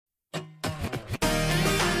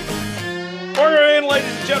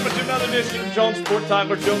ladies and gentlemen, to another edition of Jones Sport.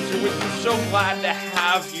 Tyler Jones here with you. So glad to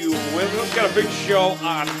have you with us. Got a big show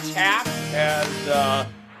on tap, and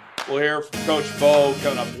we'll hear from Coach Bo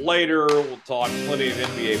coming up later. We'll talk plenty of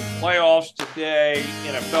NBA playoffs today,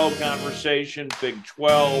 NFL conversation, Big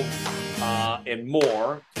 12, and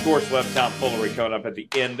more. Of course, we'll have Tom Foolery coming up at the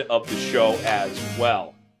end of the show as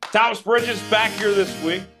well. Thomas Bridges back here this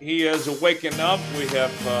week. He is waking up. We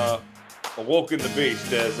have awoken the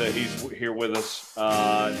beast as he's here with us.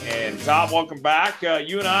 And Tom, welcome back.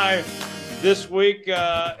 You and I this week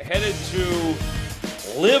headed to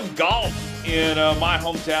Live Golf in my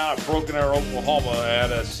hometown of Broken Arrow, Oklahoma,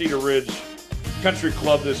 at a Cedar Ridge Country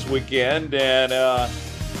Club this weekend. And I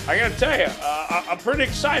got to tell you, I'm pretty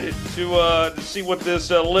excited to see what this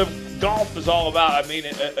Live Golf is all about. I mean,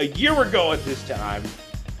 a year ago at this time,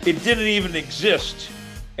 it didn't even exist.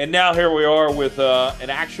 And now here we are with an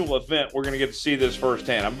actual event. We're going to get to see this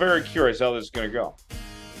firsthand. I'm very curious how this is going to go.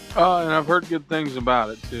 And I've heard good things about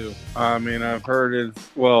it, too. I mean, I've heard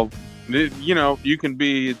you can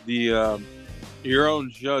be the your own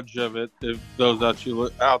judge of it, if those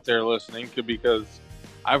out there listening, because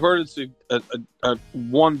I've heard it's a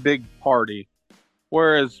one big party.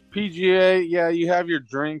 Whereas PGA, yeah, you have your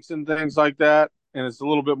drinks and things like that, and it's a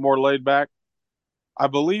little bit more laid back. I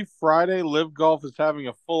believe Friday, Live Golf is having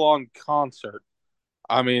a full-on concert.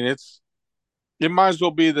 I mean, it might as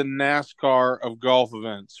well be the NASCAR of golf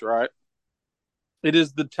events, right? It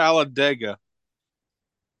is the Talladega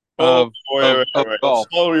of golf.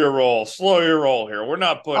 Slow your roll here. We're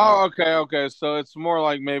not putting. Oh, okay. So it's more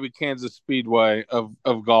like maybe Kansas Speedway of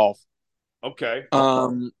golf. Okay.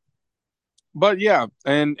 But yeah,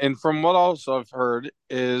 and from what also I've heard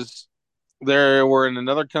is they were in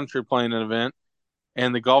another country playing an event.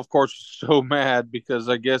 And the golf course was so mad because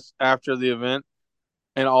I guess after the event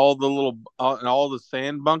and all the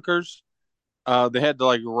sand bunkers, they had to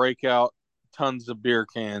like rake out tons of beer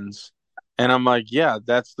cans. And I'm like, yeah,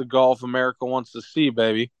 that's the golf America wants to see,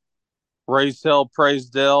 baby. Raise hell, praise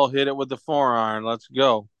Dell, hit it with the 4-iron. Let's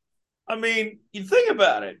go. I mean, you think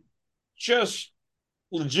about it, just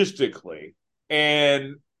logistically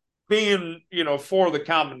and being, for the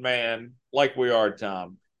common man like we are,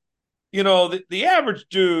 Tom. The average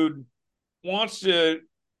dude wants to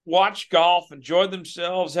watch golf, enjoy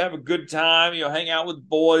themselves, have a good time, hang out with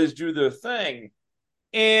boys, do their thing.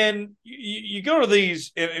 And you go to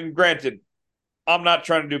these, and granted, I'm not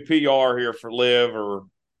trying to do PR here for Live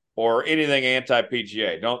or anything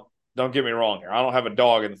anti-PGA. Don't get me wrong here. I don't have a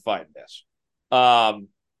dog in the fight in this. Let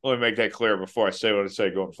me make that clear before I say what I say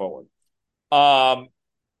going forward. I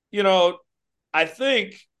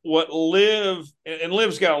think what Live's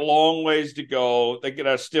got a long ways to go. They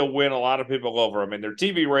could still win a lot of people over. I mean, their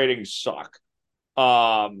TV ratings suck.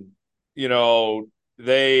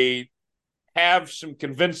 They have some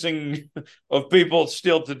convincing of people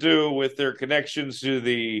still to do with their connections to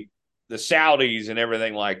the Saudis and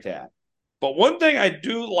everything like that. But one thing I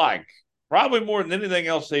do like, probably more than anything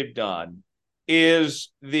else they've done,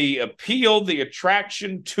 is the appeal, the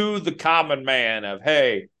attraction to the common man of,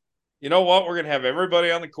 hey, you know what? We're going to have everybody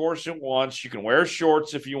on the course at once. You can wear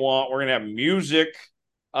shorts if you want. We're going to have music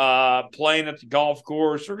playing at the golf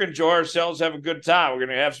course. We're going to enjoy ourselves, have a good time. We're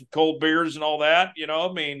going to have some cold beers and all that.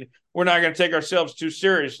 We're not going to take ourselves too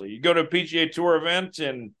seriously. You go to a PGA Tour event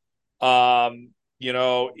and,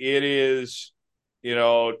 it is,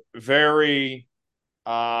 very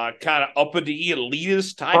kind of uppity,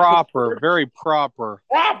 elitist type. Proper, very proper.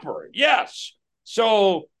 Proper, yes.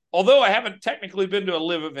 So, although I haven't technically been to a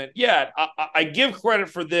Live event yet, I give credit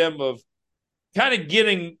for them of kind of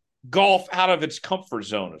getting golf out of its comfort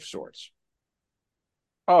zone of sorts.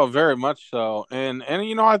 Oh, very much so. And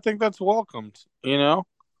I think that's welcomed,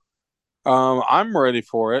 I'm ready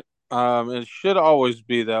for it. It should always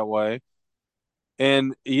be that way.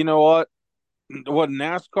 And you know what? What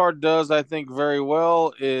NASCAR does, I think, very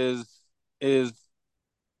well is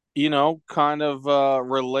kind of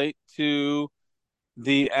relate to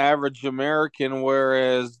the average American,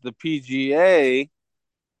 whereas the PGA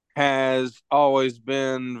has always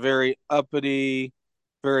been very uppity,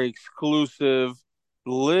 very exclusive.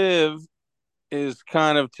 Live is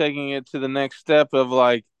kind of taking it to the next step of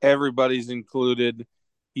like everybody's included.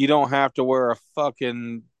 You don't have to wear a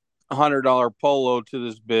fucking $100 polo to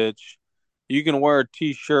this bitch. You can wear a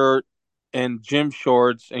t-shirt and gym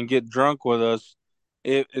shorts and get drunk with us.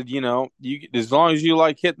 You as long as you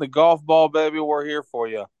like hitting the golf ball, baby, we're here for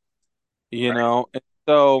you. And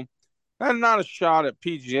so that's not a shot at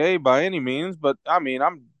PGA by any means, but I mean,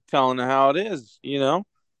 I'm telling you how it is.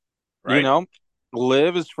 Right.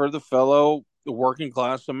 Live is for the fellow working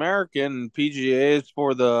class American, and PGA is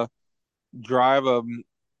for the drive a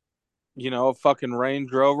fucking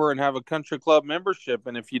Range Rover and have a country club membership.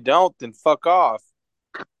 And if you don't, then fuck off.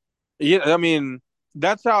 Yeah, I mean,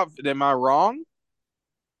 that's how. Am I wrong?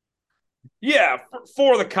 Yeah,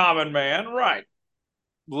 for the common man, right?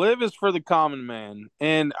 Live is for the common man,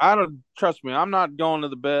 and I don't trust me. I'm not going to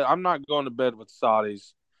the bed. I'm not going to bed with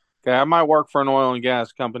Saudis. Okay, I might work for an oil and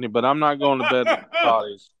gas company, but I'm not going to bed with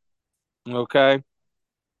Saudis. Okay,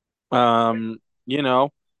 um, you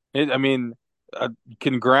know, I mean, uh,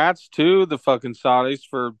 congrats to the fucking Saudis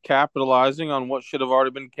for capitalizing on what should have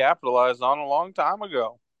already been capitalized on a long time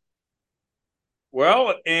ago.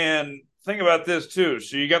 Well, and think about this too.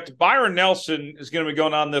 So you got the Byron Nelson is going to be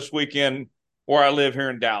going on this weekend where I live here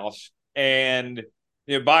in Dallas, and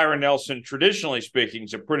Byron Nelson, traditionally speaking,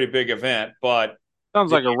 is a pretty big event, but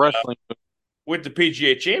Sounds the, like a wrestling. with the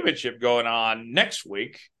PGA Championship going on next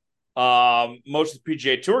week, most of the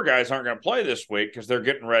PGA Tour guys aren't going to play this week because they're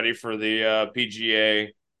getting ready for the PGA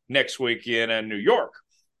next week in New York.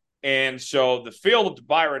 And so the field at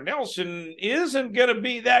Byron Nelson isn't going to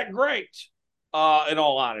be that great, in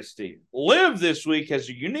all honesty. Live this week has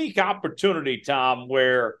a unique opportunity, Tom,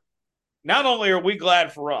 where not only are we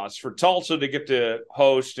glad for us, for Tulsa to get to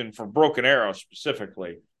host and for Broken Arrow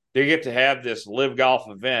specifically, they get to have this live golf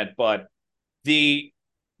event, but the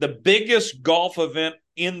the biggest golf event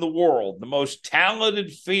in the world, the most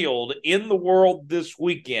talented field in the world this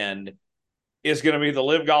weekend is going to be the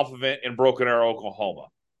live golf event in Broken Arrow, Oklahoma.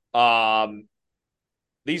 Um,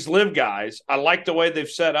 these live guys, I like the way they've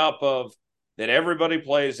set up of that everybody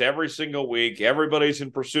plays every single week. Everybody's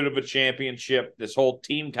in pursuit of a championship. This whole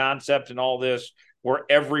team concept and all this, where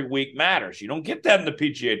every week matters. You don't get that in the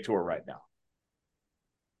PGA Tour right now.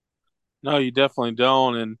 No, you definitely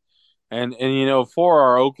don't. And for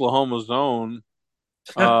our Oklahoma zone,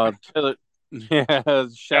 Taylor, yeah,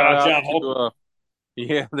 Shout shout out out John to Holcomb.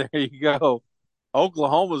 yeah, there you go.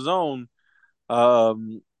 Oklahoma zone,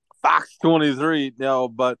 Fox 23. No,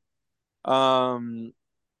 but um,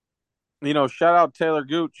 shout out Taylor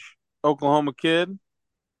Gooch, Oklahoma kid,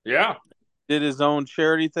 Yeah. did his own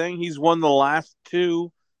charity thing. He's won the last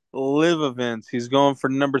two live events. He's going for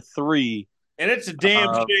number three. And it's a damn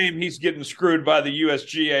Uh, shame he's getting screwed by the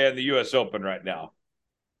USGA and the US Open right now.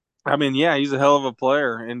 I mean, yeah, he's a hell of a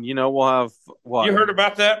player, and we'll have You what. heard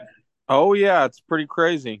about that? Oh yeah, it's pretty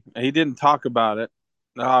crazy. He didn't talk about it.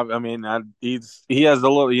 I mean, he has a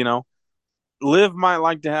little, Liv might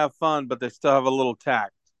like to have fun, but they still have a little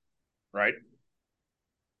tact. Right.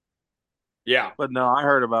 Yeah. But no, I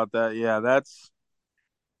heard about that. Yeah, that's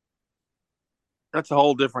a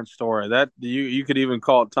whole different story. That you could even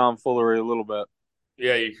call it tomfoolery a little bit.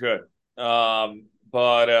 Yeah, you could.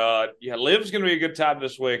 But yeah, Liv's going to be a good time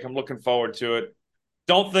this week. I'm looking forward to it.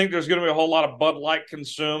 Don't think there's going to be a whole lot of Bud Light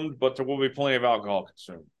consumed, but there will be plenty of alcohol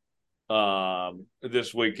consumed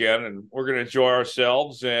this weekend, and we're going to enjoy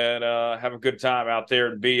ourselves and have a good time out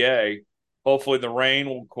there in BA. Hopefully, the rain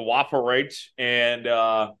will cooperate. And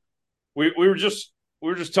we were just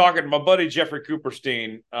talking. My buddy Jeffrey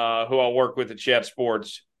Cooperstein, who I work with at Chat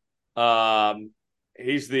Sports, um,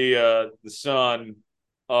 he's the son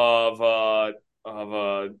of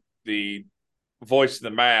the voice of the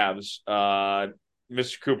Mavs,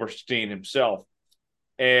 Mr. Cooperstein himself.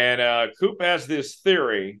 And Coop has this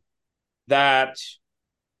theory that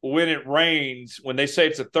when it rains, when they say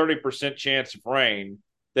it's a 30% chance of rain,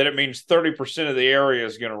 that it means 30% of the area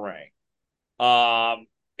is going to rain,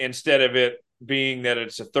 instead of it being that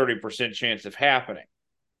it's a 30% chance of happening.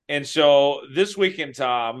 And so this weekend,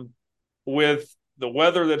 Tom, with the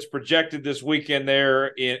weather that's projected this weekend there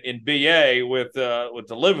in BA with the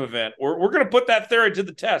live event, we're going to put that theory to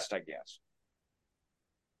the test, I guess.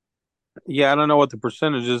 Yeah, I don't know what the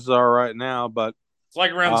percentages are right now, but It's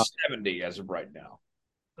like around uh, 70 as of right now.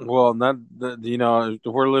 well, if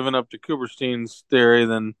we're living up to Cooperstein's theory,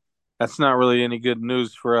 then that's not really any good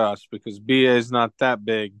news for us because BA is not that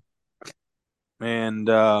big. And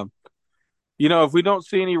if we don't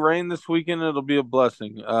see any rain this weekend, it'll be a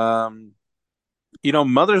blessing.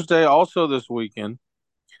 Mother's Day also this weekend,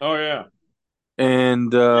 Oh yeah,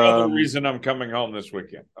 and the other reason I'm coming home this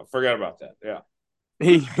weekend. I forgot about that. Yeah.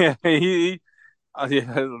 he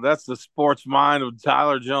yeah, that's the sports mind of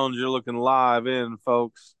Tyler Jones. You're looking live in,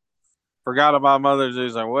 folks. Forgot about Mother's Day.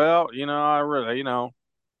 He's like, well, I really,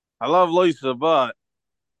 I love Lisa, but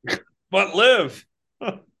But live.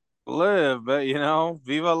 live, but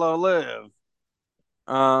viva la live.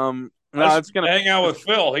 I No, just it's gonna hang out with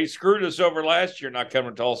Phil. He screwed us over last year not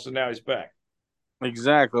coming to Tulsa. Now he's back.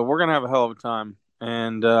 exactly. We're gonna have a hell of a time,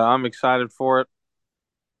 and I'm excited for it.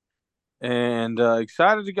 And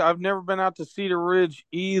excited to go. I've never been out to Cedar Ridge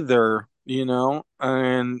either,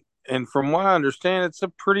 and and from what I understand, it's a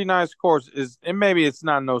pretty nice course. Is and maybe it's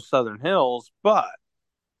not no Southern Hills, but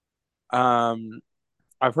um,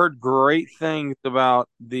 I've heard great things about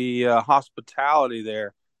the hospitality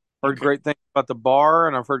there. Heard Okay. great things about the bar,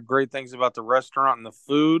 and I've heard great things about the restaurant and the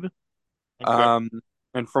food. Okay. Um,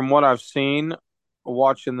 and from what I've seen,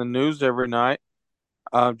 watching the news every night,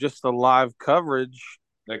 just the live coverage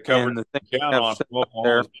That coverage and the things you they count have on set from up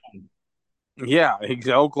there. Oklahoma's own. Yeah,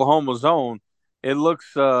 Oklahoma's own. It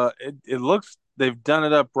looks they've done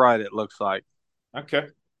it up right. It looks like. Okay.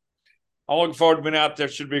 I'm looking forward to being out there.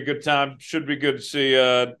 Should be a good time. Should be good to see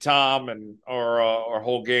Tom and our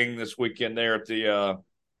whole gang this weekend there at the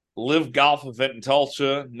Live Golf event in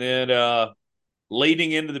Tulsa, and then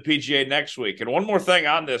leading into the PGA next week. And one more thing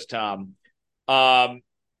on this, Tom. Um,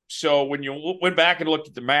 so when you went back and looked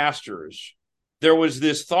at the Masters, there was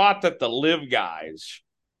this thought that the Live guys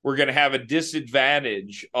were going to have a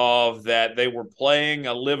disadvantage of that they were playing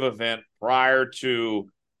a Live event prior to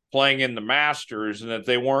playing in the Masters, and that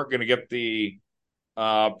they weren't going to get the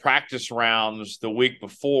practice rounds the week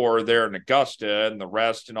before there in Augusta and the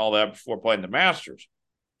rest and all that before playing the Masters.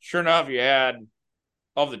 Sure enough, you had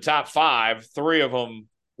of the top five, three of them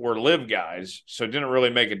were Live guys, so it didn't really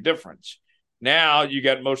make a difference. Now you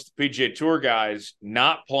got most of the PGA Tour guys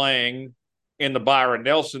not playing in the Byron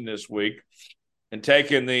Nelson this week and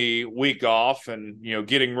taking the week off, and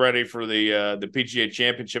getting ready for the PGA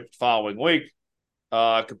Championship the following week.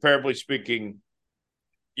 Comparably speaking,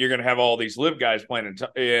 you're going to have all these Live guys playing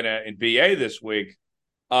in BA this week.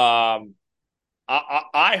 I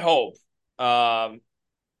hope,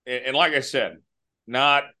 and like I said,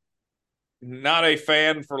 not not a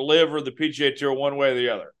fan for Live or the PGA Tour one way or the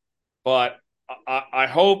other, but I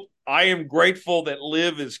hope, I am grateful that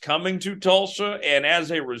Live is coming to Tulsa, and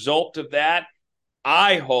as a result of that,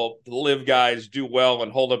 I hope the Live guys do well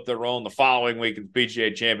and hold up their own the following week at the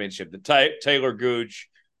PGA Championship. The Taylor Gooch,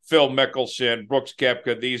 Phil Mickelson, Brooks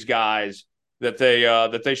Koepka, these guys, that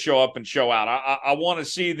they show up and show out. I want to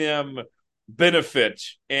see them benefit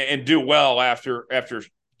and do well after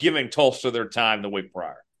giving Tulsa their time the week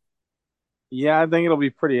prior. Yeah, I think it'll be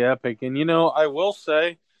pretty epic. And I will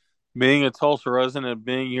say, being a Tulsa resident,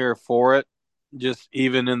 being here for it, just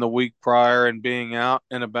even in the week prior and being out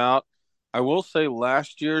and about, I will say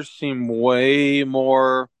last year seemed way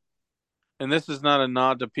more. And this is not a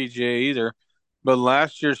nod to PGA either, but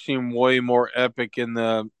last year seemed way more epic in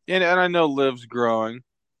the. And I know Live's growing,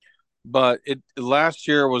 but it last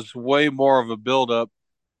year was way more of a build-up.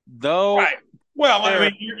 Though Right. Well, I there,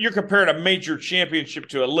 mean, you're comparing a major championship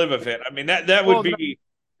to a Live event. I mean, that would well, no, be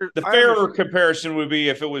the I fairer understand. comparison would be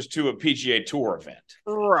if it was to a PGA Tour event.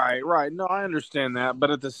 Right, right. No, I understand that, but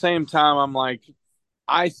at the same time, I'm like,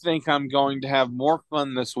 I think I'm going to have more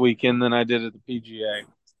fun this weekend than I did at the PGA.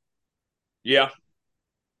 Yeah,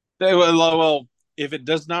 Well, if it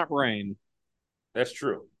does not rain, that's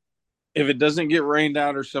true. if it doesn't get rained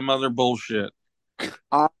out or some other bullshit,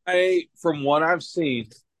 from what I've seen,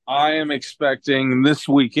 I am expecting this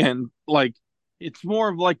weekend, like, it's more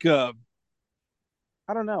of like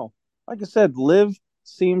I don't know. Like I said, Live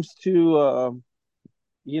seems to,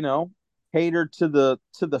 you know, cater to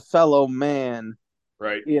the fellow man.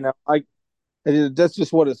 Right. Like that's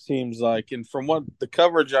just what it seems like. And from what the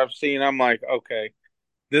coverage I've seen, I'm like, okay,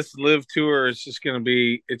 this Live tour is just going to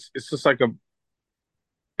be. It's just like a.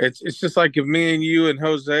 It's just like if me and you and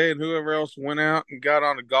Jose and whoever else went out and got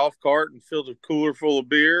on a golf cart and filled a cooler full of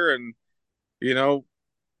beer and you know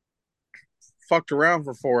fucked around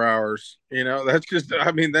for 4 hours. That's just.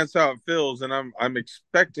 I mean, that's how it feels, and I'm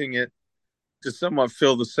expecting it to somewhat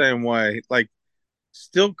feel the same way. Like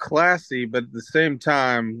still classy, but at the same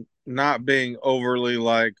time not being overly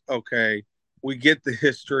like, okay, we get the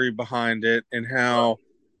history behind it and how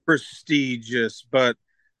prestigious, but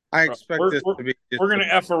I Right. expect this to be just We're a gonna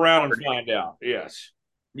f around and party. find out. Yes,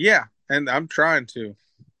 Yeah, and I'm trying to.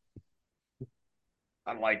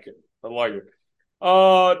 I like it. I like it.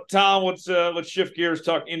 Tom, let's shift gears.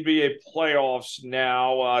 Talk NBA playoffs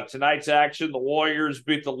now. Tonight's action: the Warriors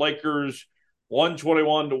beat the Lakers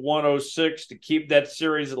 121 to 106 to keep that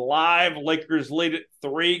series alive. Lakers lead it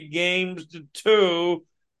 3 games to 2.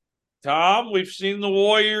 Tom, we've seen the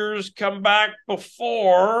Warriors come back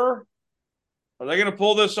before. Are they going to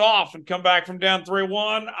pull this off and come back from down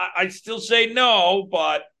 3-1? I still say no,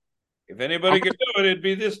 but if I'm anybody could do it, it'd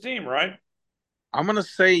be this team, right? I'm gonna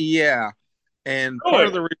say yeah, and part Really?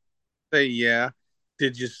 of the reason I say yeah.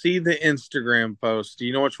 Did you see the Instagram post? Do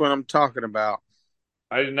you know which one I'm talking about?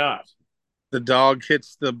 I did not. The dog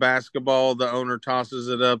hits the basketball, the owner tosses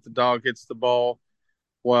it up, the dog hits the ball.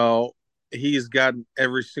 Well, he's gotten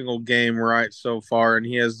every single game right so far, and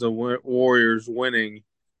he has the Warriors winning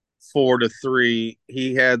 4-3.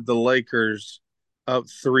 He had the Lakers up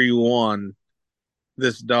 3-1.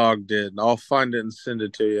 This dog did. I'll find it and send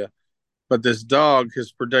it to you. But this dog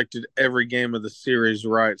has predicted every game of the series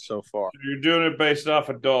right so far. You're doing it based off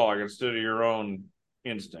a dog instead of your own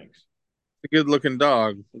instincts. A good looking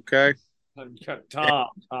dog, okay? Tom.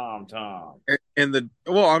 And the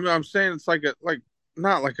well, I'm saying it's like a like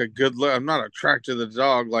not like a good look. I'm not attracted to the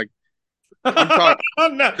dog. Like I'm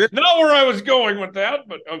talking not, this. not where I was going with that,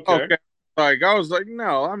 but okay. Okay, like I was like,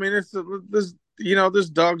 no. I mean, this. This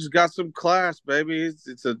dog's got some class, baby.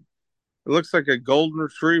 It's a. It looks like a golden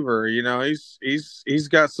retriever. He's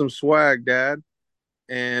got some swag, Dad,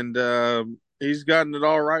 and he's gotten it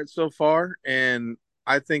all right so far. And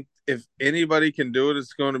I think if anybody can do it,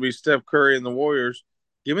 it's going to be Steph Curry and the Warriors.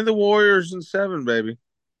 Give me the Warriors in 7, baby.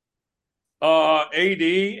 AD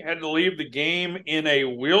had to leave the game in a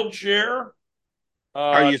wheelchair.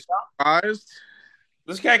 Are Uh, you surprised?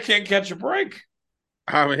 this guy can't catch a break.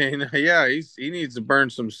 I mean, yeah, he needs to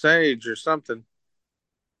burn some sage or something.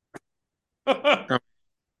 uh,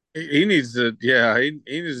 He needs to, yeah, he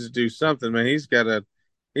needs to do something, man.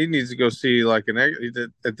 He needs to go see like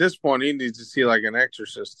at this point, he needs to see like an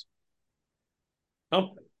exorcist.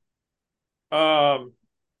 um,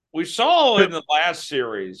 we saw in the last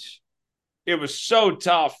series, it was so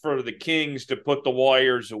tough for the Kings to put the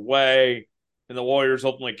Warriors away, and the Warriors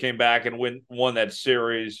ultimately came back and won that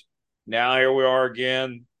series. Now here we are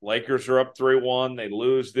again. Lakers are up 3-1. They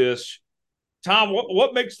lose this. Tom,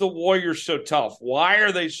 what makes the Warriors so tough? Why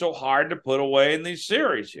are they so hard to put away in these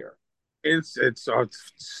series here? It's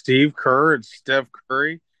Steve Kerr, it's Steph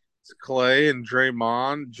Curry, it's Clay and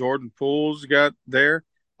Draymond. Jordan Poole's got there.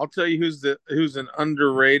 I'll tell you who's an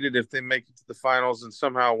underrated if they make it to the finals and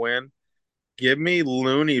somehow win. Give me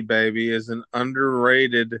Looney, baby, as an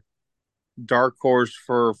underrated dark horse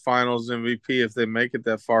for Finals MVP if they make it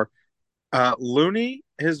that far. Looney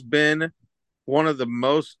has been one of the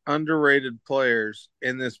most underrated players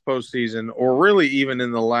in this postseason, or really even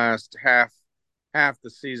in the last half the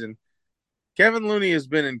season. Kevin Looney has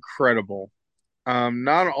been incredible.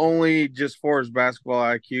 Not only just for his basketball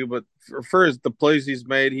IQ, but for the plays he's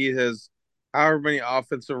made. He has however many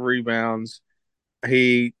offensive rebounds.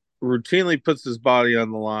 He routinely puts his body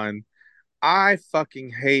on the line. I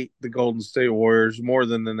fucking hate the Golden State Warriors more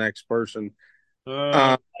than the next person.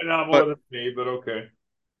 Uh, Not more but than me, but okay.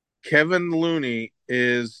 Kevin Looney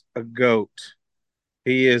is a goat.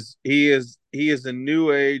 He is a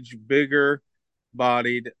new age, bigger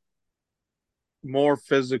bodied, more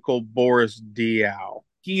physical Boris Diaw.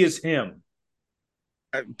 He is him.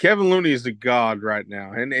 Kevin Looney is a god right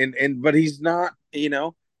now, and but he's not,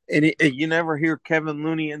 and you never hear Kevin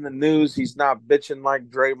Looney in the news. He's not bitching like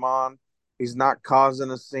Draymond. He's not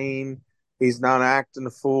causing a scene. He's not acting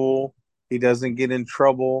a fool. He doesn't get in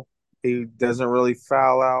trouble. He doesn't really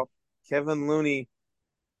foul out. Kevin Looney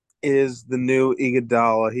is the new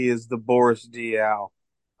Iguodala. He is the Boris Diaw.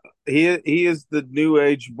 He is the new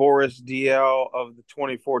age Boris Diaw of the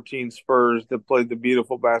 2014 Spurs that played the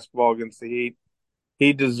beautiful basketball against the Heat.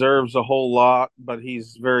 He deserves a whole lot, but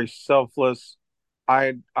he's very selfless.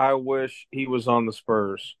 I wish he was on the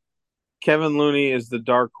Spurs. Kevin Looney is the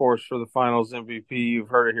dark horse for the Finals MVP. You've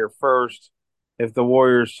heard it here first. If the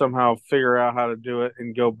Warriors somehow figure out how to do it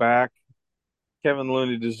and go back, Kevin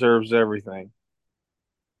Looney deserves everything.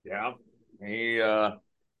 Yeah.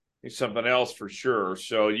 He's something else for sure.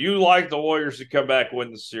 So you like the Warriors to come back and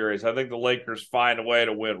win the series. I think the Lakers find a way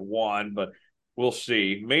to win one, but we'll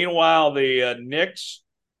see. Meanwhile, the Knicks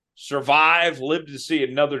survive, live to see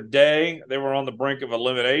another day. They were on the brink of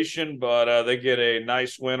elimination, but they get a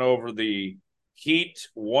nice win over the Heat,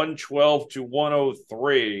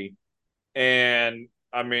 112-103. And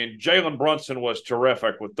I mean, Jalen Brunson was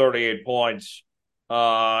terrific with 38 points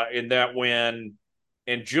in that win.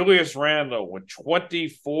 And Julius Randle with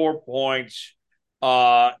 24 points.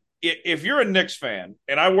 If you're a Knicks fan,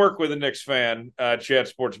 and I work with a Knicks fan, Chat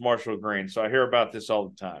Sports Marshall Green, so I hear about this all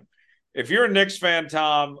the time. If you're a Knicks fan,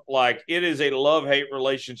 Tom, like it is a love-hate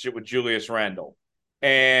relationship with Julius Randle.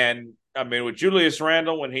 And I mean, with Julius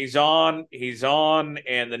Randle, when he's on,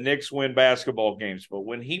 and the Knicks win basketball games. But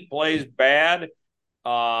when he plays bad,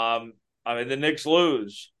 I mean, the Knicks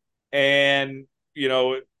lose. And,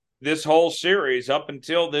 this whole series up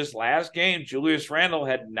until this last game, Julius Randle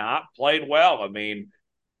had not played well. I mean,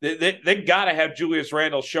 they got to have Julius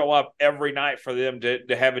Randle show up every night for them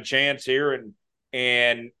to have a chance here.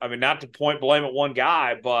 And I mean, not to point blame at one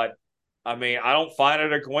guy, but I mean, I don't find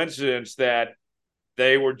it a coincidence that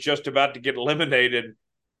they were just about to get eliminated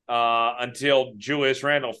until Julius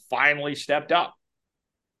Randle finally stepped up.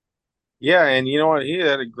 Yeah, and you know what? He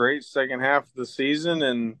had a great second half of the season,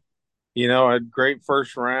 and Had great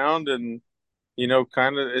first round and,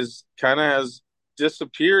 kind of has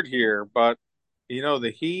disappeared here. But,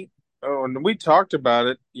 the Heat, oh, and we talked about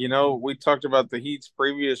it, we talked about the Heat's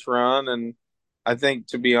previous run. And I think,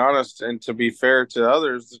 to be honest, and to be fair to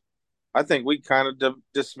others, I think we kind of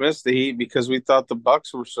dismissed the Heat because we thought the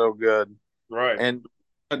Bucks were so good. Right. And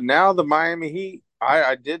but now the Miami Heat,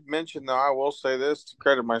 I did mention, though, I will say this to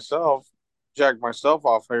credit myself, jack myself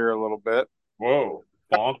off here a little bit. Whoa.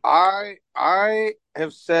 Bonk. I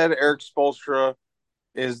have said Eric Spoelstra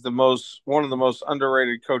is one of the most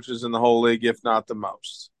underrated coaches in the whole league, if not the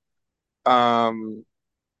most. Um,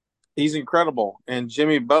 he's incredible, and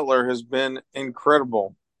Jimmy Butler has been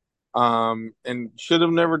incredible. And should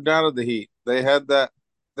have never doubted the Heat. They had that.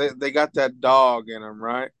 They got that dog in them,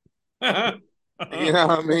 right? You know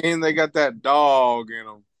what I mean? They got that dog in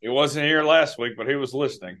them. He wasn't here last week, but he was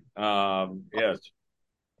listening. Yes.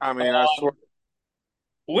 I mean, I swear.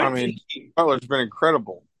 I With the mean, Heat, Butler's been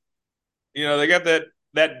incredible. they got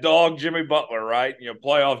that dog Jimmy Butler, right?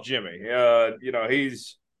 Playoff Jimmy.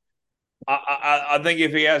 He's. I think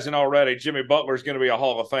if he hasn't already, Jimmy Butler is going to be a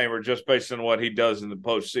Hall of Famer just based on what he does in the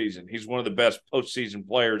postseason. He's one of the best postseason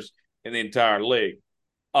players in the entire league.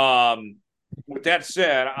 With that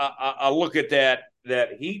said, I look at that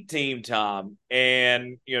Heat team, Tom,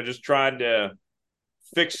 and just trying to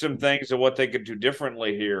fix some things of what they could do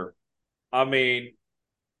differently here. I mean,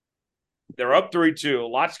 they're up 3-2. A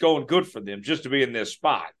lot's going good for them just to be in this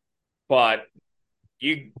spot. But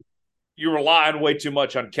you're relying way too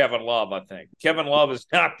much on Kevin Love, I think. Kevin Love is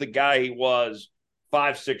not the guy he was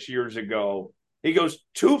 5-6 years ago. He goes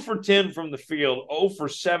 2 for 10 from the field, 0 for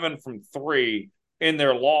 7 from 3 in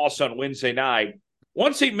their loss on Wednesday night.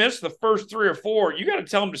 Once he missed the first 3 or 4, you got to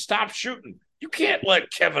tell him to stop shooting. You can't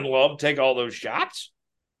let Kevin Love take all those shots.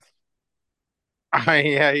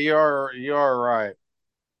 Yeah, you are right.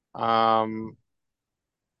 Um,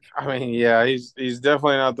 I mean, yeah, he's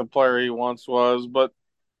definitely not the player he once was, but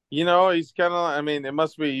he's kind of. I mean, it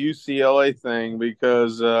must be a UCLA thing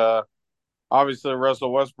because obviously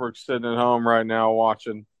Russell Westbrook's sitting at home right now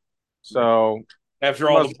watching. So After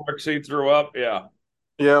it all must, the bricks he threw up, yeah,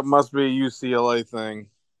 yeah, it must be a UCLA thing.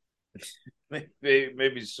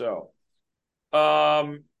 maybe so.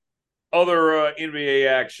 Um, Other NBA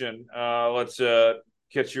action. Let's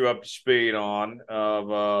catch you up to speed on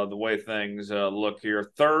of the way things look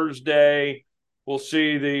here. Thursday, we'll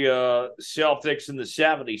see the Celtics and the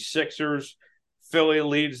 76ers. Philly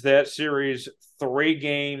leads that series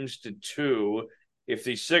 3-2. If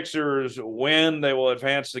the Sixers win, they will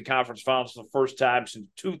advance to the conference finals for the first time since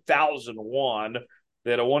 2001.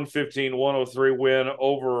 They had a 115-103 win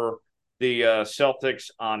over the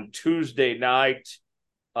Celtics on Tuesday night.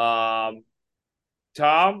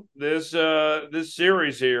 Tom, this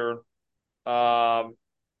series here, um,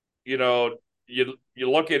 you know, you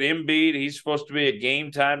look at Embiid, he's supposed to be a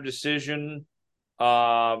game time decision.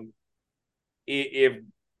 Um, if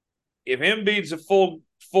Embiid's a full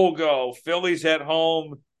go, Philly's at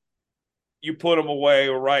home, you put him away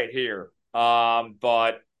right here.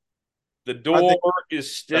 But the I door think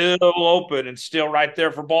is still open and still right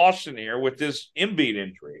there for Boston here with this Embiid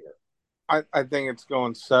injury here. I think it's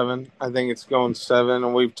going 7. I think it's going 7,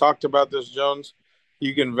 and we've talked about this, Jones.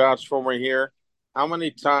 You can vouch for me here. How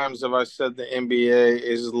many times have I said the NBA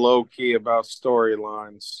is low key about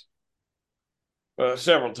storylines?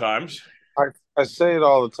 Several times. I say it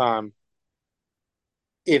all the time.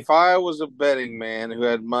 If I was a betting man who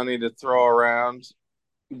had money to throw around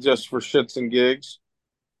just for shits and gigs,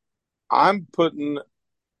 I'm putting,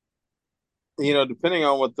 depending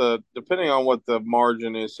on what the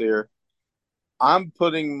margin is here, I'm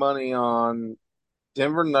putting money on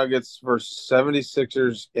Denver Nuggets versus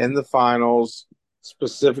 76ers in the finals,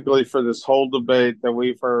 specifically for this whole debate that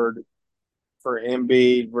we've heard for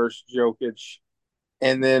Embiid versus Jokic.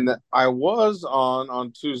 And then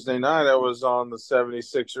on Tuesday night, I was on the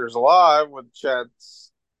 76ers live with Chat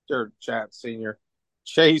Senior.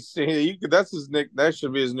 Chase Senior. That's his nick. That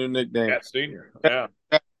should be his new nickname. Cat Senior. Yeah.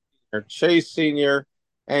 Chase Senior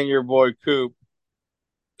and your boy Coop.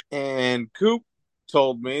 And Coop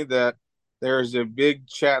told me that there is a big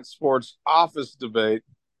Chat Sports office debate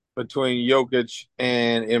between Jokic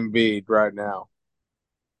and Embiid right now.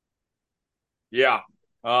 Yeah.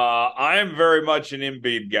 I am very much an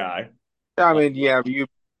Embiid guy, I mean, yeah, you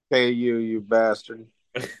pay you bastard.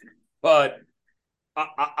 but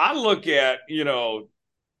I look at, Jokic.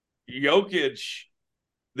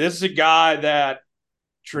 This is a guy that,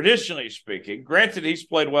 traditionally speaking, granted he's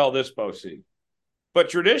played well this postseason, but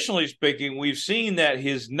traditionally speaking, we've seen that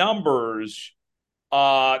his numbers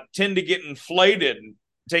tend to get inflated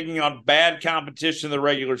taking on bad competition in the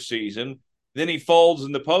regular season. Then he folds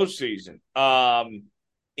in the postseason.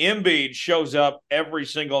 Embiid shows up every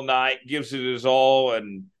single night, gives it his all,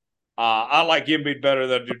 and I like Embiid better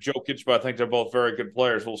than Jokic, but I think they're both very good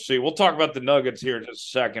players. We'll see. We'll talk about the Nuggets here in just a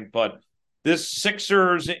second, but this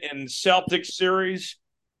Sixers and Celtics series,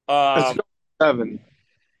 Let's um, go 7.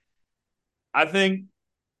 I think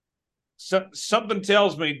something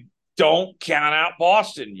tells me don't count out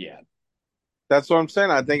Boston yet. That's what I'm saying.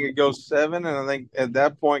 I think it goes 7, and I think at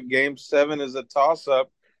that point, Game 7 is a toss-up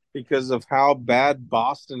because of how bad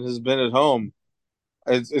Boston has been at home.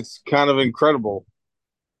 It's kind of incredible.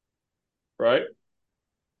 Right?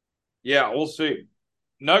 Yeah, we'll see.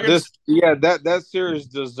 Nuggets, That series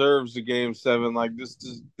deserves a Game 7. Like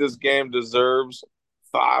this game deserves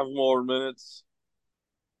 5 more minutes.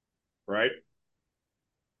 right?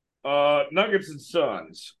 Nuggets and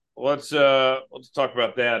Suns. Let's talk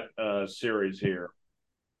about that series here.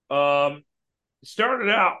 Um, Started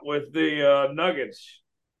out with the Nuggets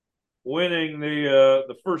winning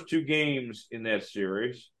the first two games in that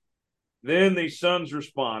series. Then the Suns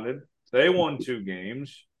responded. They won two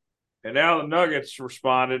games, and now the Nuggets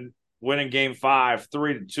responded, winning Game 5,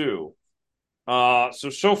 3-2.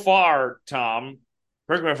 So far, Tom,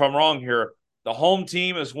 correct me if I'm wrong here. The home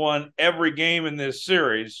team has won every game in this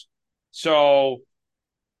series. So,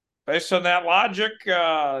 based on that logic,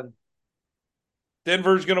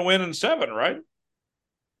 Denver's going to win in 7, right?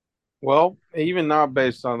 Well, even not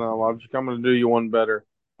based on that logic, I'm going to do you one better.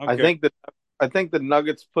 I Okay. think that I think the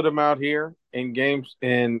Nuggets put them out here in Game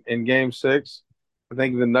 6. I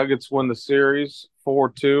think the Nuggets win the series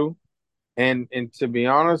 4-2. And to be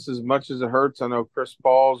honest, as much as it hurts, I know Chris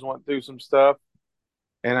Paul's went through some stuff,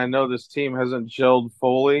 and I know this team hasn't gelled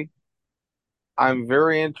fully. I'm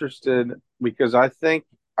very interested because I think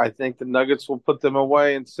the Nuggets will put them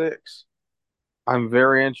away in 6. I'm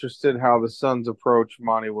very interested how the Suns approach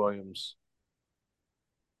Monty Williams.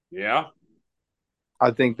 Yeah. I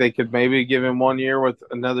think they could maybe give him 1 year with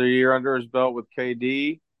another year under his belt with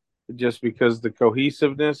KD, just because the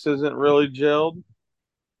cohesiveness isn't really gelled.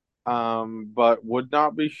 But would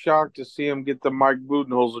not be shocked to see him get the Mike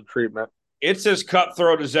Budenholzer treatment. It's as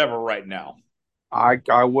cutthroat as ever right now.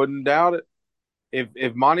 I wouldn't doubt it.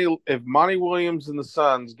 If Monty Williams and the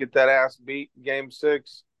Suns get that ass beat in Game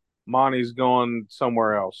 6, Monty's going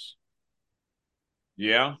somewhere else.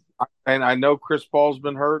 Yeah. And I know Chris Paul's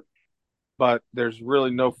been hurt, but there's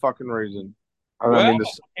really no fucking reason. I Well, mean,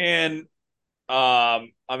 and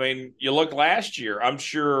I mean, you look last year, I'm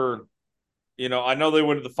sure, I know they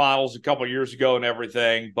went to the finals a couple years ago and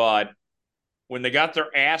everything, but when they got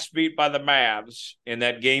their ass beat by the Mavs in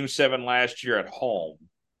that Game 7 last year at home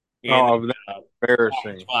in oh, that's the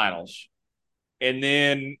embarrassing. finals, and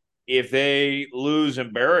then if they lose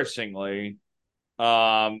embarrassingly,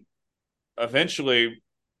 um, eventually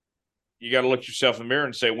you got to look yourself in the mirror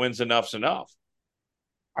and say, when's enough's enough?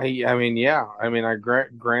 I mean, yeah. I mean,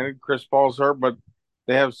 granted Chris Paul's hurt, but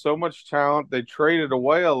they have so much talent. They traded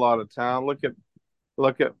away a lot of talent.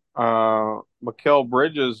 Look at Mikal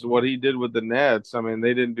Bridges, what he did with the Nets. I mean,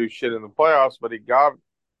 they didn't do shit in the playoffs, but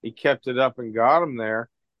he kept it up and got him there.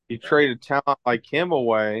 You traded talent like him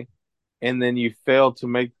away, and then you failed to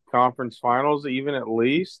make the conference finals, even at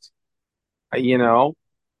least. You know,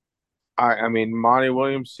 I mean, Monty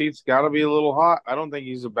Williams' seat's got to be a little hot. I don't think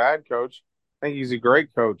he's a bad coach. I think he's a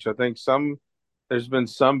great coach. I think there's been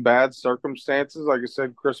some bad circumstances. Like I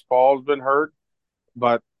said, Chris Paul's been hurt,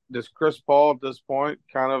 but does Chris Paul at this point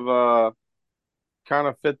kind of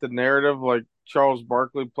fit the narrative like Charles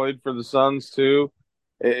Barkley played for the Suns too?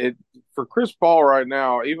 It for Chris Paul right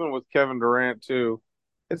now, even with Kevin Durant too,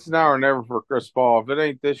 it's now or never for Chris Paul. If it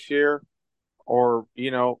ain't this year, or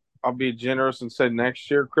I'll be generous and say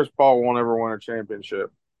next year, Chris Paul won't ever win a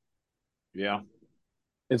championship. Yeah.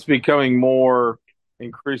 It's becoming more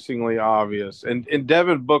increasingly obvious. And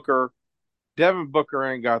Devin Booker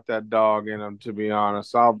ain't got that dog in him, to be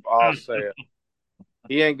honest. I'll say it.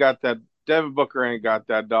 He ain't got that. Devin Booker ain't got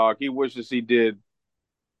that dog. He wishes he did.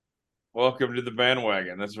 Welcome to the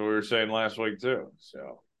bandwagon. That's what we were saying last week too.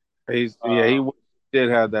 So He did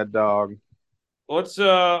have that dog. let's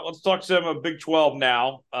talk some Big 12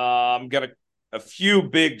 now. Got a few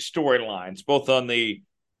big storylines, both on the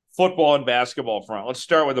football and basketball front. Let's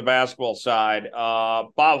start with the basketball side.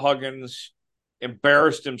 Bob Huggins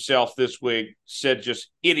embarrassed himself this week, said just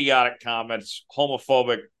idiotic comments,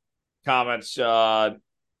 homophobic comments on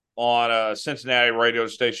a Cincinnati radio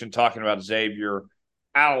station talking about Xavier.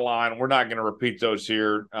 Out of line. We're not going to repeat those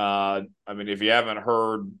here. I mean, if you haven't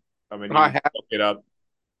heard, I mean, you I can have look it up.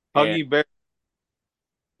 And Huggy Bear.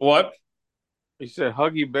 what? He said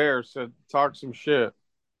Huggy Bear said talk some shit.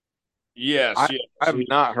 Yes, I yes. I've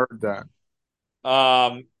not heard that.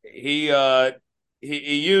 He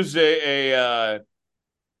used a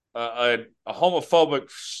homophobic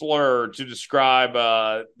slur to describe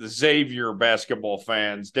the Xavier basketball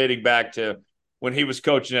fans, dating back to when he was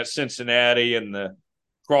coaching at Cincinnati and the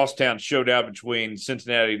crosstown showdown between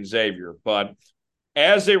Cincinnati and Xavier. But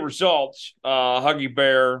as a result, Huggy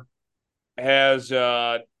Bear has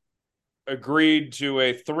agreed to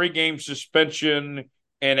a 3-game suspension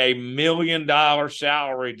and $1 million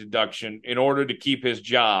salary deduction in order to keep his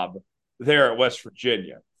job there at West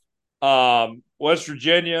Virginia. West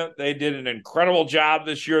Virginia, they did an incredible job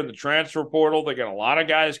this year in the transfer portal. They got a lot of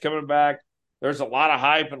guys coming back. There's a lot of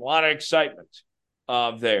hype and a lot of excitement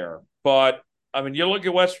there. But I mean, you look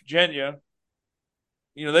at West Virginia,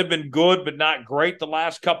 they've been good but not great the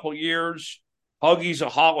last couple of years. Huggy's a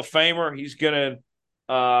Hall of Famer. He's gonna,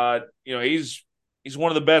 he's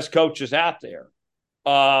one of the best coaches out there.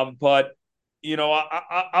 But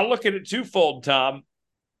I look at it twofold, Tom.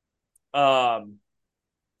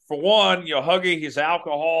 For one, Huggy, his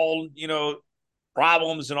alcohol,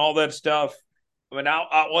 problems and all that stuff. I mean,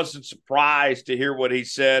 I wasn't surprised to hear what he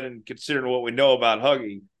said, and considering what we know about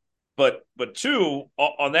Huggy. But two,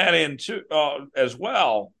 on that end too, as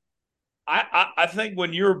well, I think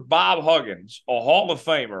when you're Bob Huggins, a Hall of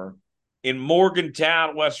Famer in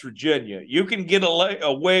Morgantown, West Virginia, you can get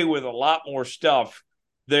away with a lot more stuff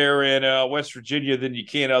there in West Virginia than you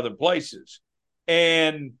can other places.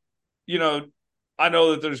 And, you know, I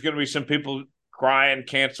know that there's going to be some people crying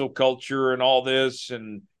cancel culture and all this,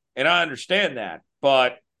 and I understand that.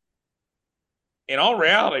 But in all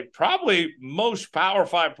reality, probably most Power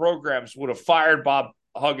Five programs would have fired Bob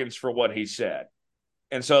Huggins for what he said.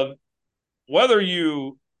 And so whether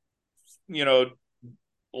you know,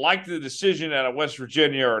 like the decision out of West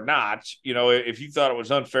Virginia or not, if you thought it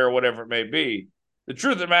was unfair, whatever it may be, the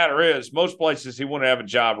truth of the matter is most places he wouldn't have a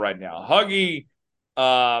job right now. Huggy,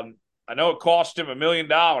 I know it cost him $1 million.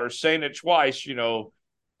 Saying it twice,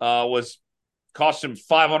 was cost him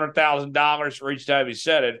 $500,000 for each time he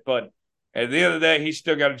said it. But at the end of the day, he's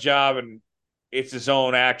still got a job, and it's his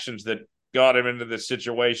own actions that got him into this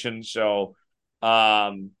situation. So,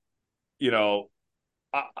 you know,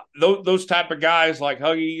 those type of guys like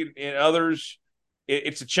Huggy and others,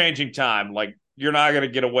 it's a changing time. Like, you're not going to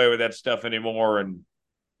get away with that stuff anymore. And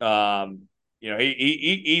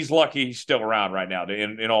he's lucky he's still around right now.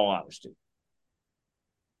 In all honesty,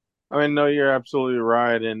 I mean, no, you're absolutely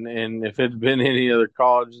right. And if it had been any other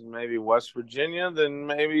college, maybe West Virginia, then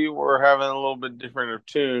maybe we're having a little bit different of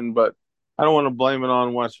tune. But I don't want to blame it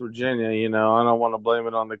on West Virginia. I don't want to blame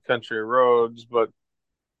it on the country roads. But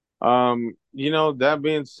that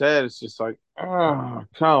being said, it's just like, oh,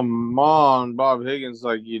 come on, Bob Higgins.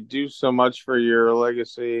 Like, you do so much for your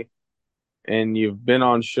legacy, and you've been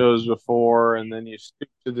on shows before, and then you stoop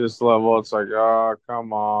to this level. It's like, oh,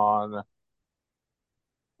 come on.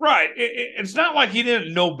 right? It's not like he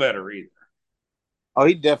didn't know better either, Oh,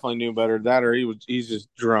 he definitely knew better that, or he's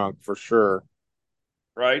just drunk for sure.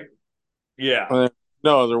 right? Yeah, There's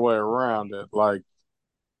no other way around it. Like,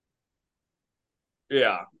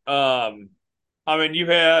 yeah. I mean, you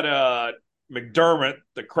had McDermott,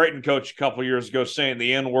 the Creighton coach, a couple years ago, saying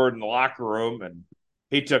the N word in the locker room, and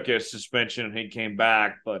he took his suspension and he came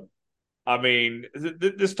back. But I mean,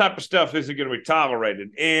 this type of stuff isn't going to be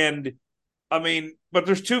tolerated. And I mean, but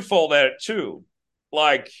there's twofold at it too.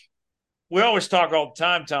 Like, we always talk all the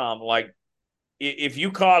time, Tom. Like, if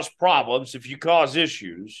you cause problems, if you cause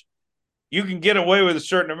issues, you can get away with a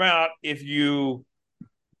certain amount if you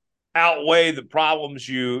outweigh the problems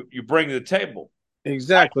you bring to the table.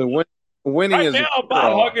 exactly. Winning Right is a now, cure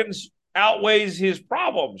Bob all. Huggins outweighs his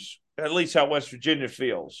problems, at least how West Virginia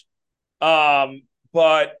feels.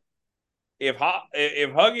 But if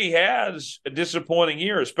Huggy has a disappointing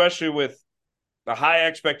year, especially with the high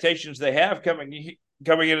expectations they have coming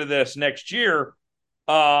into this next year,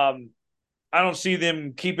 I don't see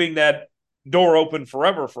them keeping that door open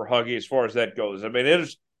forever for Huggy as far as that goes. I mean,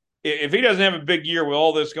 if he doesn't have a big year with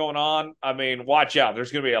all this going on, I mean, watch out.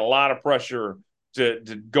 There's going to be a lot of pressure to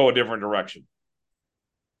go a different direction.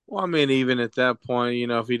 Well, I mean, even at that point,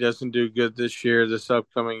 if he doesn't do good this year, this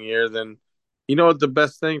upcoming year, then you know what the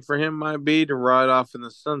best thing for him might be to ride off in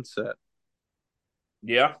the sunset.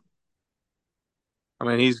 Yeah, I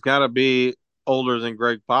mean, he's got to be older than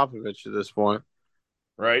Greg Popovich at this point,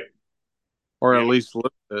 right. or Yeah, at least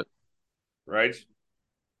live it. right.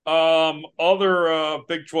 Other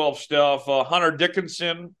Big 12 stuff. Hunter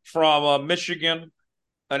Dickinson from Michigan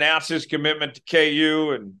announced his commitment to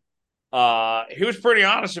KU, and he was pretty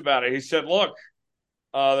honest about it. He said, "Look,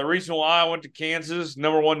 The reason why I went to Kansas,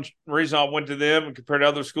 number one reason I went to them compared to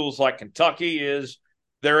other schools like Kentucky, is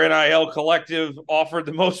their NIL collective offered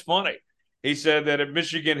the most money. He said that at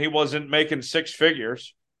Michigan he wasn't making six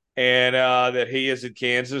figures, and that he is at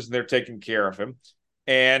Kansas and they're taking care of him.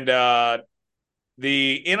 And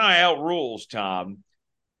the NIL rules, Tom,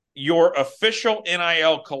 your official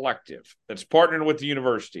NIL collective that's partnered with the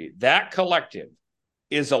university, that collective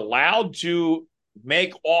is allowed to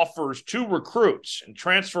make offers to recruits and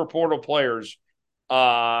transfer portal players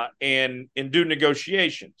and do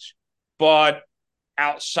negotiations. But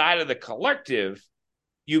outside of the collective,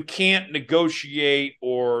 you can't negotiate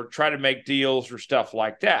or try to make deals or stuff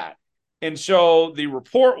like that. And so the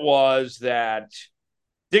report was that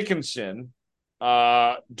Dickinson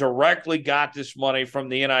directly got this money from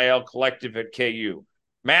the NIL collective at KU.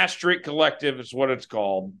 Mass Street Collective is what it's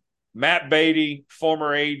called. Matt Beatty,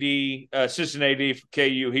 former AD, assistant AD for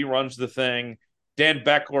KU, he runs the thing. Dan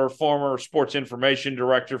Beckler, former sports information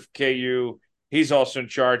director for KU, he's also in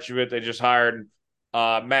charge of it. They just hired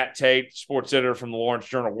Matt Tate, sports editor from the Lawrence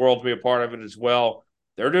Journal World, to be a part of it as well.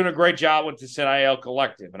 They're doing a great job with this NIL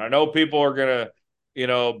collective. And I know people are going to,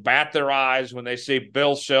 bat their eyes when they see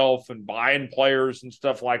Bill Self and buying players and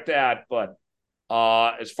stuff like that. But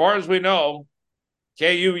as far as we know, KU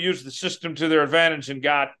used the system to their advantage and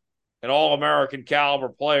got an All-American caliber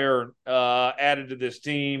player added to this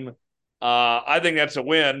team. I think that's a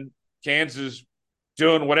win. Kansas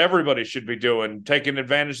doing what everybody should be doing, taking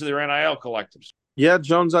advantage of their NIL collectives. Yeah,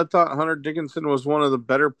 Jones, I thought Hunter Dickinson was one of the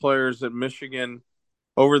better players at Michigan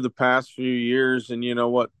over the past few years. And you know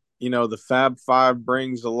what? The Fab Five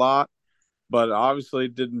brings a lot, but obviously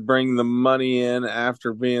didn't bring the money in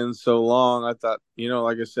after being so long. I thought,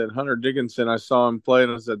 like I said, Hunter Dickinson, I saw him play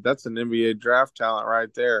and I said, that's an NBA draft talent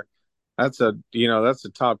right there. That's a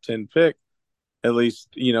top 10 pick, at least,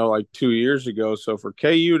 like 2 years ago. So for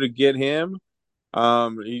KU to get him,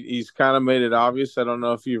 he's kind of made it obvious. I don't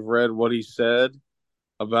know if you've read what he said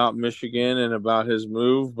about Michigan and about his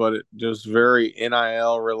move, but it just very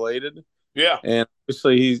NIL related. Yeah. And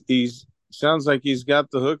obviously he's sounds like he's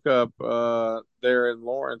got the hookup there in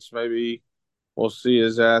Lawrence. Maybe we'll see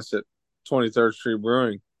his ass at 23rd Street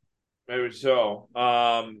Brewing. Maybe so.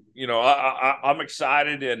 I'm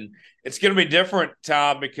excited, and it's going to be different,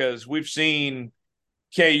 Tom, because we've seen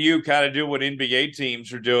KU kind of do what NBA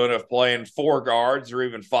teams are doing of playing four guards or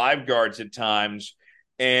even five guards at times.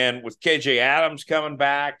 And with KJ Adams coming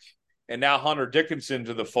back and now Hunter Dickinson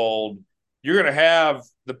to the fold, you're going to have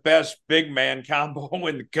the best big man combo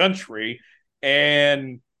in the country.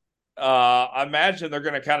 And I imagine they're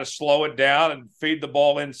going to kind of slow it down and feed the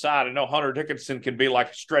ball inside. I know Hunter Dickinson can be like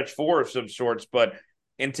a stretch four of some sorts, but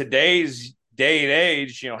in today's day and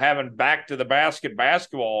age, having back to the basket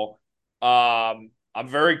basketball, I'm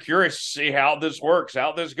very curious to see how this works,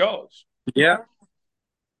 how this goes. Yeah.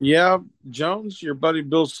 Yeah. Jones, your buddy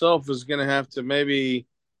Bill Self is going to have to maybe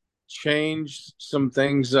change some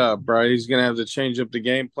things up, right? He's going to have to change up the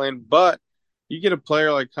game plan. But you get a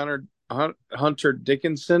player like Hunter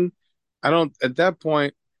Dickinson. I don't at that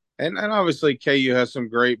point, and obviously KU has some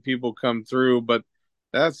great people come through, but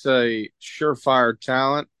that's a surefire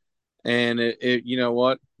talent. And it you know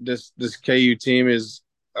what, this KU team is,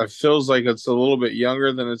 it feels like it's a little bit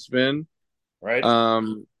younger than it's been. Right.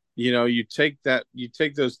 You take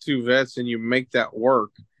those two vets and you make that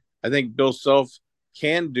work. I think Bill Self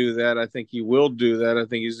can do that. I think he will do that. I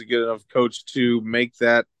think he's a good enough coach to make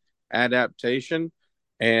that adaptation.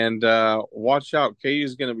 And watch out, KU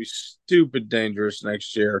is going to be stupid dangerous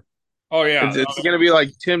next year. Oh yeah, It's going to be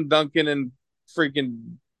like Tim Duncan and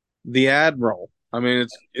freaking the Admiral. I mean,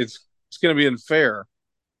 it's going to be unfair.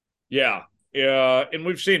 yeah, yeah. And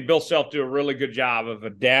we've seen Bill Self do a really good job of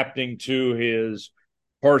adapting to his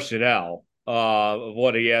personnel of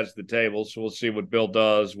what he has at the table. So we'll see what Bill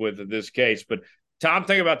does with this case. But Tom,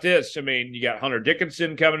 think about this. I mean, you got Hunter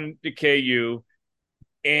Dickinson coming to KU,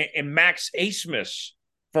 and Max Asmus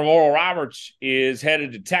from Oral Roberts is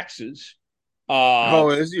headed to Texas. Oh,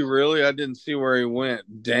 is he really? I didn't see where he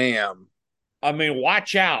went. Damn. I mean,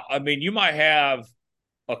 watch out. I mean, you might have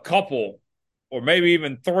a couple or maybe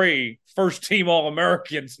even three first team All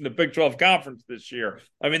Americans in the Big 12 Conference this year.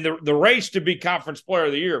 I mean, the race to be Conference Player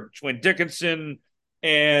of the Year between Dickinson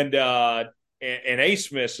and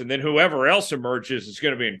Asmus, and then whoever else emerges is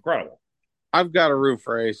going to be incredible. I've got a root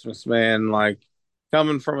for Asmus, man. Like,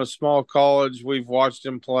 coming from a small college, we've watched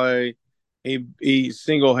him play. He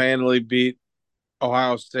single handedly beat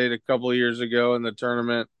Ohio State a couple of years ago in the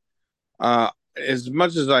tournament. As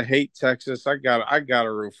much as I hate Texas, I got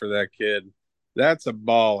a root for that kid. That's a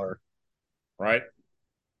baller. Right.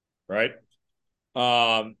 Right.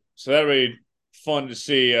 So that'll be fun to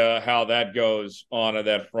see how that goes on at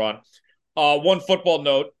that front. One football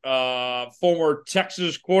note: former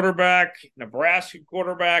Texas quarterback, Nebraska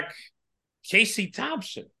quarterback Casey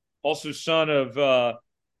Thompson, also son of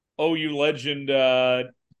OU legend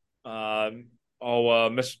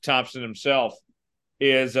Mr. Thompson himself,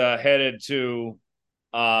 is headed to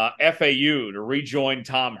FAU to rejoin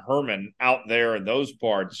Tom Herman out there in those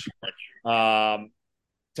parts. Tom,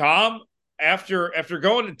 after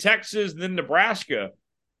going to Texas and then Nebraska,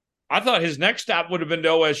 I thought his next stop would have been to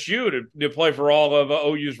OSU to play for all of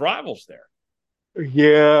OU's rivals there.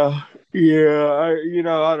 Yeah, yeah.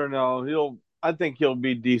 I don't know. I think he'll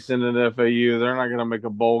be decent at FAU. They're not going to make a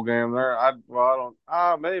bowl game. I don't.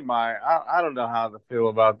 They might. I don't know how to feel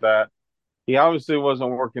about that. He obviously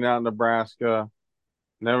wasn't working out in Nebraska.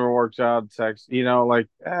 Never works out in Texas.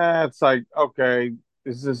 It's like okay.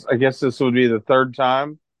 Is this? I guess this would be the third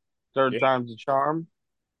time. Third Yeah. time's a charm.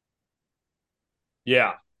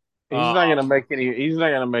 Yeah. He's not going to make any. He's not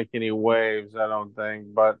going to make any waves. I don't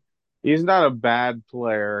think. But he's not a bad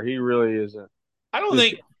player. He really isn't. I don't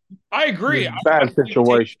Just, think I agree. just bad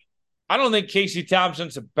situation. I don't think Casey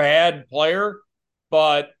Thompson's a bad player,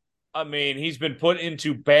 but I mean, he's been put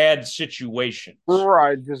into bad situations.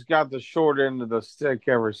 Right, just got the short end of the stick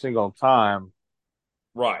every single time.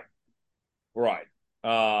 Right. Right.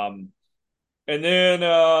 And then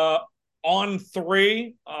on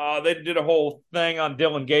three, they did a whole thing on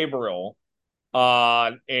Dylan Gabriel.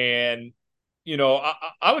 And I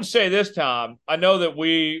would say this time, I know that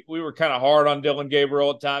we were kind of hard on Dylan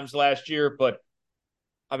Gabriel at times last year, but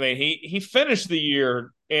I mean, he finished the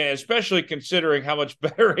year, and especially considering how much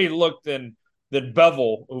better he looked than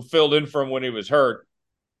Bevel, who filled in for him when he was hurt.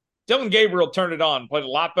 Dylan Gabriel turned it on, played a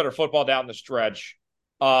lot better football down the stretch.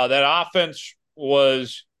 That offense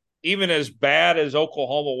was, even as bad as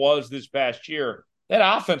Oklahoma was this past year,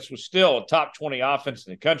 that offense was still a top 20 offense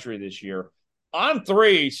in the country this year. On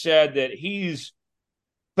three said that he's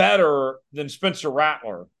better than Spencer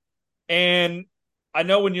Rattler. And I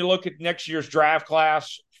know when you look at next year's draft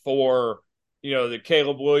class for, the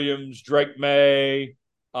Caleb Williams, Drake May,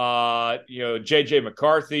 JJ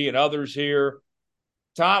McCarthy and others here,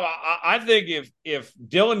 Tom, I think if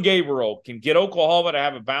Dylan Gabriel can get Oklahoma to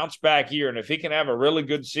have a bounce back year, and if he can have a really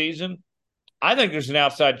good season, I think there's an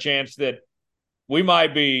outside chance that we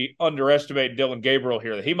might be underestimating Dylan Gabriel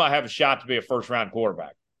here, that he might have a shot to be a first-round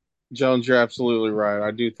quarterback. Jones, you're absolutely right.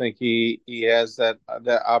 I do think he has that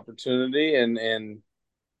opportunity and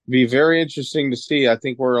be very interesting to see. I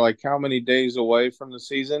think we're like how many days away from the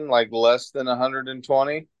season? Like less than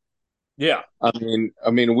 120. Yeah.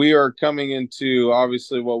 I mean, we are coming into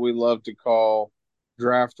obviously what we love to call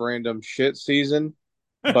draft random shit season,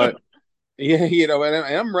 but yeah, and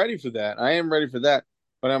I'm ready for that. I am ready for that,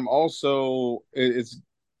 but I'm also it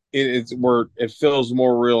feels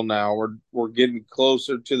more real now. We're getting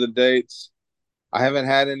closer to the dates. I haven't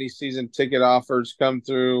had any season ticket offers come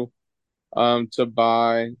through to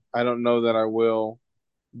buy. I don't know that I will,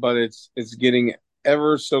 but it's getting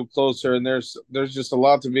ever so closer, and there's just a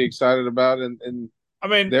lot to be excited about, and I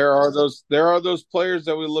mean, there are those players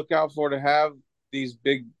that we look out for to have these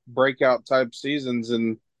big breakout type seasons,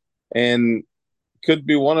 and could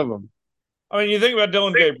be one of them. I mean, you think about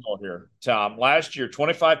Dylan Gabriel here, Tom. Last year,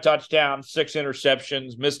 25 touchdowns, 6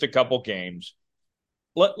 interceptions, missed a couple games.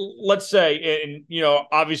 Let's say, and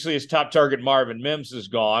obviously his top target Marvin Mims is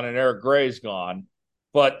gone and Eric Gray's gone,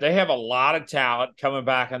 but they have a lot of talent coming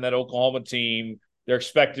back on that Oklahoma team. They're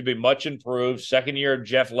expected to be much improved. Second year of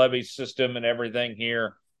Jeff Levy's system and everything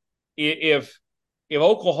here. If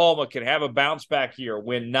Oklahoma can have a bounce back year,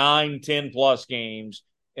 win 9, 10 plus games,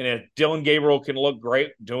 and if Dylan Gabriel can look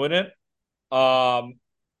great doing it, I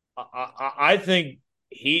think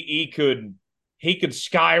he could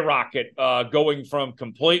skyrocket, going from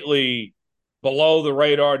completely below the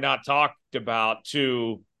radar, not talked about,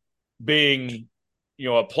 to being a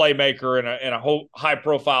playmaker and a high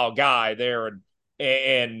profile guy there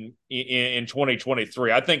and in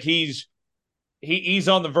 2023. I think he's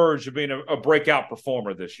on the verge of being a breakout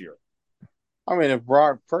performer this year. I mean, if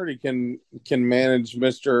Brock Purdy can manage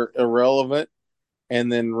Mr. Irrelevant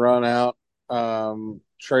and then run out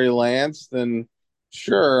Trey Lance, then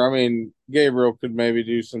sure. I mean, Gabriel could maybe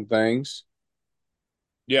do some things.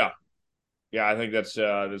 Yeah, I think that's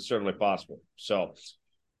certainly possible. So,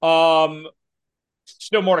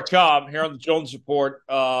 still more to come here on the Jones Report.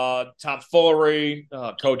 Tom Fullery,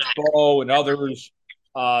 Coach Bo, and others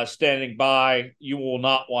standing by. You will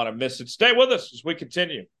not want to miss it. Stay with us as we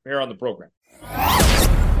continue here on the program.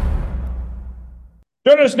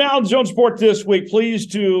 Joining us now on Jones Report this week,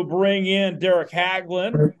 pleased to bring in Derek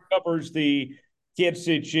Haglund, who covers the Kansas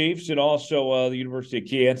City Chiefs, and also the University of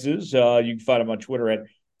Kansas. You can find him on Twitter at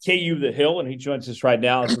KU The Hill, and he joins us right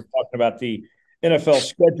now as we're talking about the NFL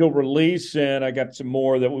schedule release. And I got some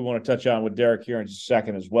more that we want to touch on with Derek here in just a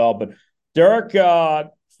second as well. But Derek,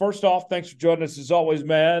 first off, thanks for joining us as always,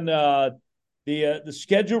 man. The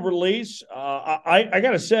schedule release, I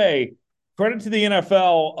got to say, credit to the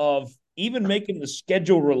NFL of even making the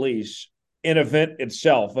schedule release an event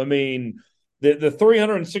itself. I mean, the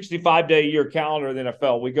 365-day year calendar of the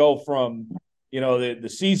NFL, we go from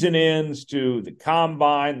the season ends to the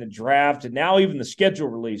combine, the draft, and now even the schedule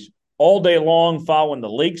release all day long, following the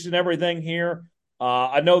leaks and everything here.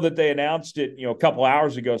 I know that they announced it, a couple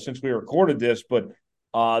hours ago since we recorded this, but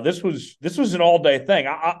this was an all day thing.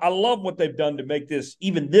 I love what they've done to make this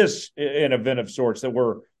an event of sorts that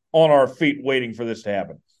we're on our feet waiting for this to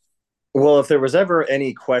happen. Well, if there was ever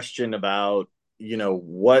any question about,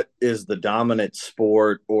 what is the dominant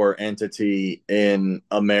sport or entity in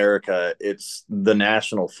America, it's the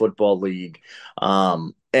National Football League.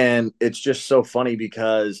 And it's just so funny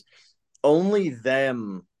because only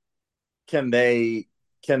them only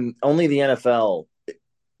the NFL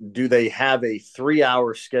do they have a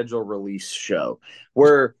 3-hour schedule release show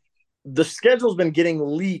where the schedule's been getting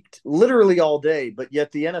leaked literally all day, but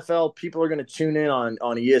yet the NFL people are going to tune in on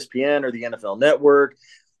ESPN or the NFL Network,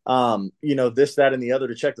 this, that, and the other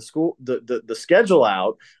to check the schedule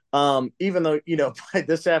out. Even though by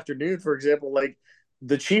this afternoon, for example, like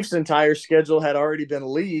the Chiefs' entire schedule had already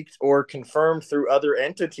been leaked or confirmed through other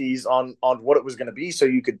entities on what it was going to be, so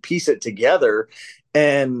you could piece it together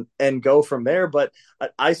and go from there. But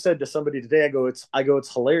I said to somebody today, I go,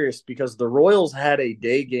 it's hilarious because the Royals had a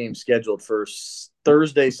day game scheduled for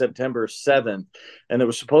Thursday, September 7th, and it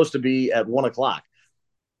was supposed to be at 1:00.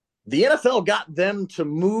 The NFL got them to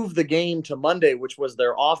move the game to Monday, which was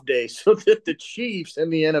their off day, so that the Chiefs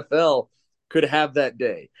and the NFL could have that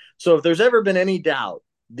day. So if there's ever been any doubt,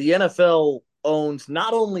 the NFL owns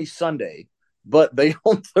not only Sunday, but they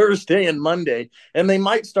own Thursday and Monday, and they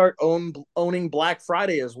might start owning Black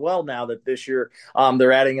Friday as well now that this year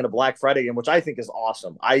they're adding in a Black Friday game, which I think is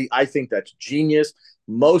awesome. I think that's genius.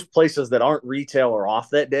 Most places that aren't retail are off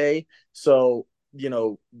that day. So,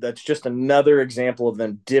 that's just another example of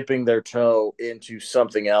them dipping their toe into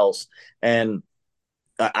something else. And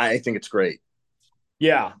I think it's great.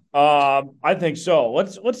 Yeah, I think so.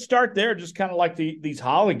 Let's start there. Just kind of like these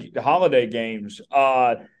holiday games.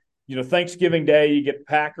 Thanksgiving Day, you get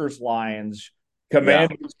Packers, Lions, Yeah.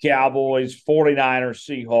 Commanders, Cowboys, 49ers,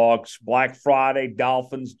 Seahawks, Black Friday,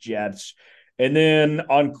 Dolphins, Jets. And then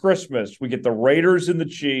on Christmas, we get the Raiders and the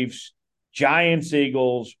Chiefs, Giants,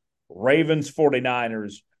 Eagles, Ravens,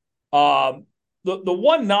 49ers. The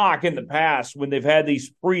one knock in the past when they've had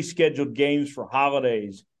these pre-scheduled games for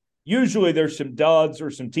holidays, usually there's some duds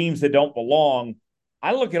or some teams that don't belong.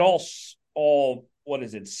 I look at all what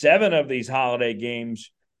is it, 7 of these holiday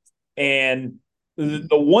games, and the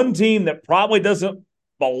one team that probably doesn't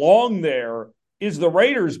belong there is the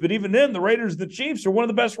Raiders. But even then, the Raiders and the Chiefs are one of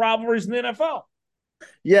the best rivalries in the NFL.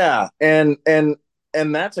 Yeah, and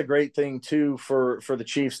that's a great thing too for the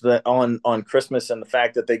Chiefs, that on Christmas, and the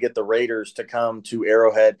fact that they get the Raiders to come to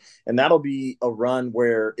Arrowhead, and that'll be a run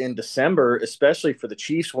where in December, especially for the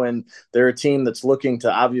Chiefs, when they're a team that's looking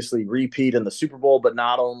to obviously repeat in the Super Bowl, but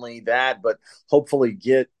not only that, but hopefully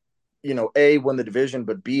get A, win the division,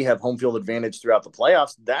 but B, have home field advantage throughout the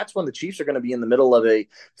playoffs. That's when the Chiefs are going to be in the middle of a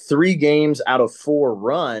 3 games out of 4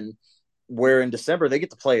 run, where in December they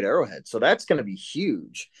get to play at Arrowhead. So that's going to be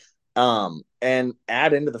huge. And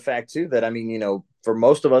add into the fact too that, I mean, for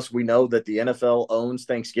most of us, we know that the NFL owns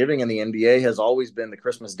Thanksgiving and the NBA has always been the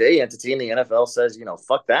Christmas Day entity. And the NFL says,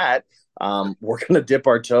 fuck that. We're going to dip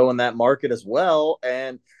our toe in that market as well.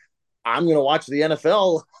 And I'm going to watch the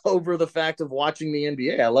NFL over the fact of watching the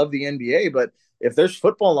NBA. I love the NBA, but if there's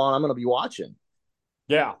football on, I'm going to be watching.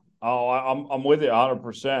 Yeah. Oh, I'm with you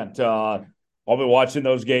 100%. I'll be watching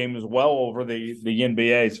those games well over the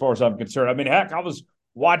NBA as far as I'm concerned. I mean, heck, I was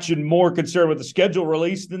watching more concerned with the schedule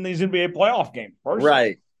release than these NBA playoff games. Personally.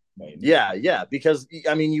 Right. Yeah. Because,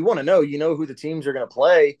 I mean, you want to know, who the teams are going to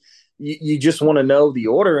play. You just want to know the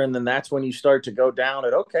order, and then that's when you start to go down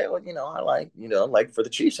at, okay, well, I like for the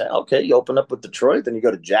Chiefs. Okay, you open up with Detroit, then you go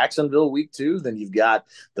to Jacksonville week 2, then you've got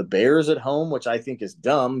the Bears at home, which I think is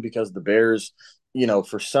dumb because the Bears,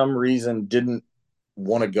 for some reason didn't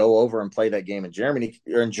want to go over and play that game in Germany,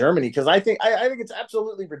 because I think it's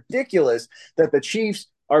absolutely ridiculous that the Chiefs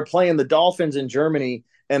are playing the Dolphins in Germany,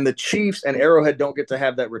 and the Chiefs and Arrowhead don't get to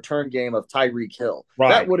have that return game of Tyreek Hill.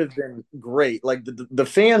 Right. That would have been great. Like the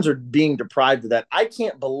fans are being deprived of that. I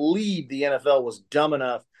can't believe the NFL was dumb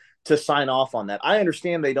enough to sign off on that. I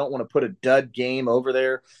understand they don't want to put a dud game over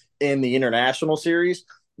there in the international series,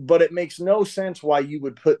 but it makes no sense why you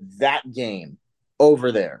would put that game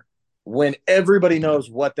over there when everybody knows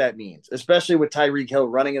what that means, especially with Tyreek Hill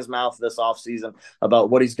running his mouth this offseason about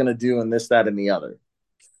what he's going to do and this, that, and the other.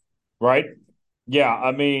 Right. Yeah.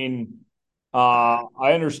 I mean, I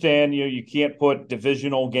understand, you can't put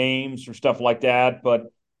divisional games or stuff like that,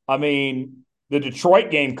 but I mean, the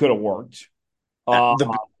Detroit game could have worked.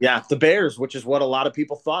 The Bears, which is what a lot of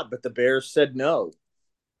people thought, but the Bears said no.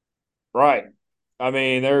 Right. I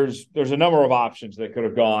mean, there's a number of options that could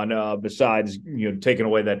have gone besides taking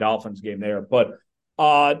away that Dolphins game there. But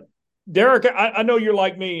Derek, I know you're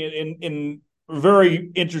like me in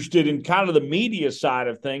very interested in kind of the media side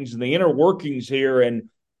of things and the inner workings here, and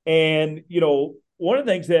one of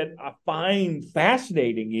the things that I find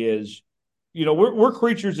fascinating is we're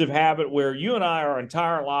creatures of habit where you and I, our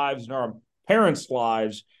entire lives and our parents'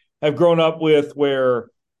 lives have grown up with where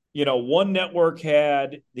one network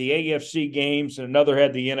had the AFC games and another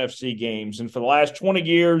had the NFC games. And for the last 20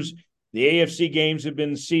 years, the AFC games have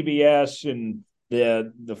been CBS and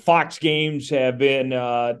the Fox games have been,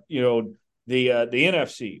 the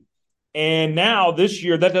NFC. And now this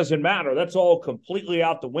year, that doesn't matter. That's all completely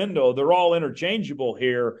out the window. They're all interchangeable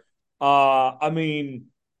here. I mean,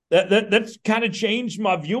 that's kind of changed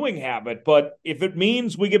my viewing habit. But if it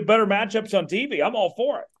means we get better matchups on TV, I'm all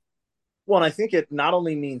for it. Well, and I think it not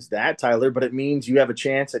only means that, Tyler, but it means you have a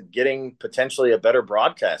chance at getting potentially a better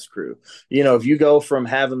broadcast crew. If you go from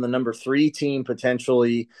having the number 3 team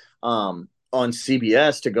potentially on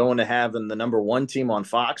CBS to going to having the number 1 team on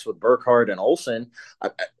Fox with Burkhardt and Olsen,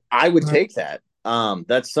 I would take that.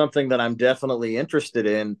 That's something that I'm definitely interested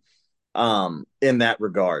in that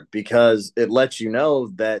regard, because it lets you know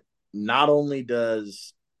that not only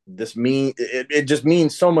does this mean it just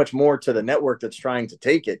means so much more to the network that's trying to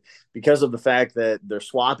take it, because of the fact that they're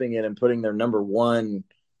swapping it and putting their number 1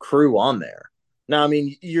 crew on there. Now, I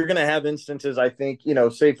mean, you're going to have instances, I think,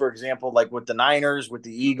 say, for example, like with the Niners, with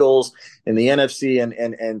the Eagles in the NFC,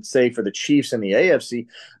 and say for the Chiefs in the AFC,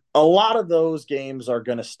 a lot of those games are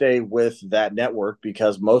going to stay with that network,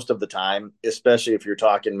 because most of the time, especially if you're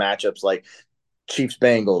talking matchups like Chiefs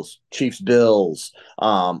Bengals, Chiefs Bills,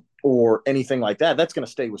 or anything like that, that's going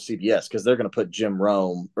to stay with CBS, because they're going to put Jim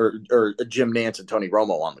Rome or Jim Nance and Tony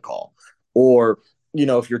Romo on the call. Or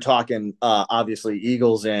if you're talking obviously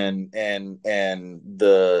Eagles and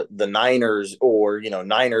the Niners, or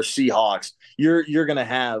Niners Seahawks, you're going to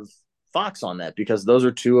have Fox on that, because those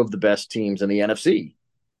are 2 of the best teams in the NFC.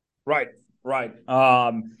 Right.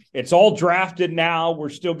 It's all drafted now. We're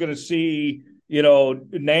still going to see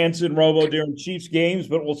Nance and Romo during Chiefs games,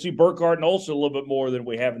 but we'll see Burkhardt and Olsen a little bit more than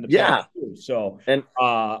we have in the past. So I'm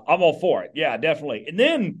all for it. Yeah, definitely. And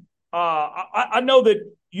then I know that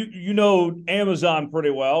you know Amazon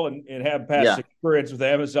pretty well and have past experience with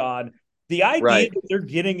Amazon. The idea that they're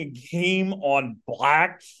getting a game on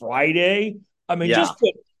Black Friday, I mean, just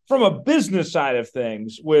from a business side of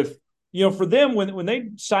things, with for them, when they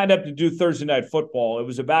signed up to do Thursday Night Football, it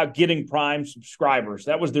was about getting Prime subscribers.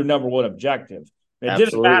 That was their number 1 objective. It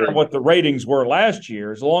didn't matter what the ratings were last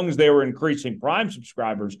year. As long as they were increasing Prime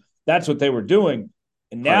subscribers, that's what they were doing.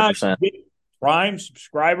 And now you get Prime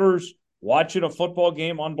subscribers watching a football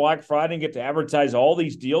game on Black Friday and get to advertise all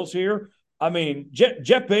these deals here. I mean, Jeff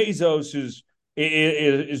Bezos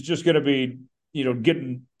is just going to be,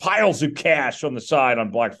 getting piles of cash on the side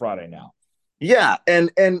on Black Friday now. Yeah,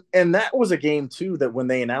 and that was a game too that when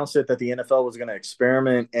they announced it that the NFL was going to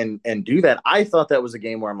experiment and do that, I thought that was a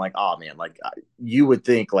game where I'm like, oh man, like you would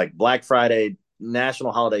think like Black Friday,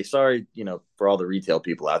 national holiday. Sorry, for all the retail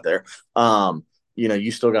people out there,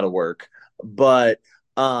 you still got to work, but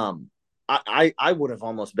I would have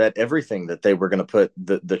almost bet everything that they were going to put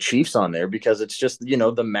the Chiefs on there, because it's just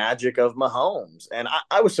the magic of Mahomes, and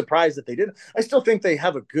I was surprised that they didn't. I still think they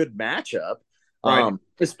have a good matchup. Right.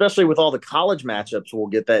 Especially with all the college matchups we'll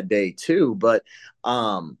get that day too. But,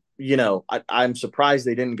 I'm surprised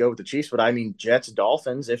they didn't go with the Chiefs. But I mean, Jets,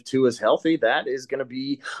 Dolphins, if Tua is healthy, that is going to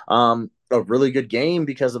be a really good game,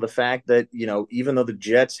 because of the fact that, even though the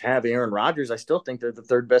Jets have Aaron Rodgers, I still think they're the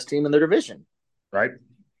 3rd best team in their division. Right.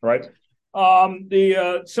 Some of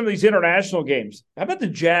these international games, how about the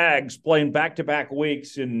Jags playing back-to-back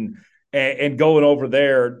weeks and going over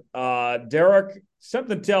there? Derek,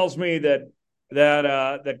 something tells me that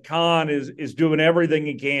Khan is doing everything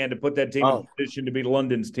he can to put that team in position to be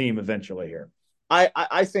London's team eventually here.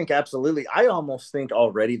 I think absolutely. I almost think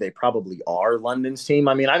already they probably are London's team.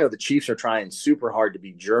 I mean, I know the Chiefs are trying super hard to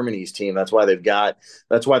be Germany's team. That's why they're going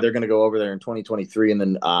to go over there in 2023. And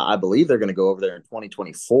then I believe they're going to go over there in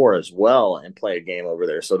 2024 as well and play a game over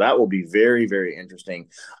there. So that will be very, very interesting.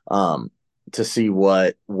 To see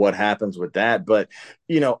what happens with that. But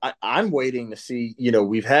I'm waiting to see.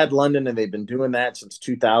 We've had London and they've been doing that since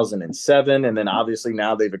 2007, and then obviously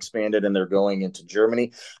now they've expanded and they're going into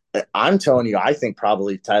Germany. I'm telling you, I think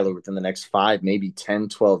probably, Tyler, within the next 5, maybe 10,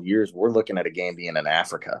 12 years, we're looking at a game being in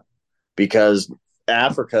Africa, because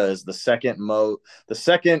Africa is the second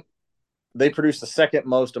they produce the second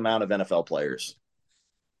most amount of NFL players.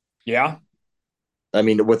 Yeah. I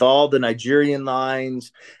mean, with all the Nigerian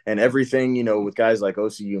lines and everything, with guys like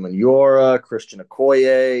Osi Umenyiora, Christian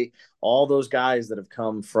Okoye, all those guys that have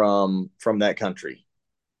come from that country.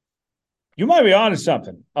 You might be onto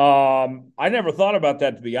something. I never thought about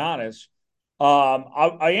that, to be honest.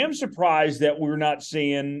 I am surprised that we're not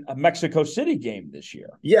seeing a Mexico City game this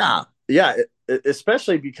year. Yeah,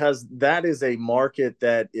 especially because that is a market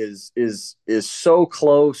that is so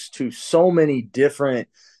close to so many different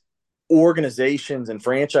organizations and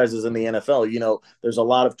franchises in the NFL. There's a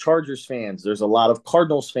lot of Chargers fans, there's a lot of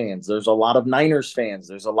Cardinals fans, there's a lot of Niners fans,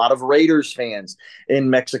 there's a lot of Raiders fans in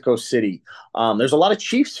Mexico City. There's a lot of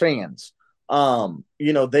Chiefs fans.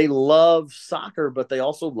 They love soccer, but they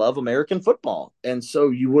also love American football. And so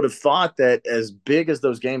you would have thought that as big as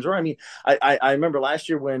those games were, I mean, I remember last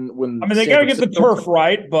year when they got to get the turf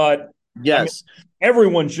right, but yes,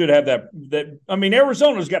 everyone should have that.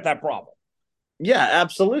 Arizona's got that problem. Yeah,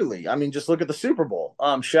 absolutely. I mean, just look at the Super Bowl.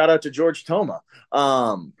 Shout out to George Toma.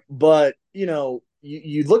 But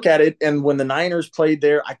you look at it, and when the Niners played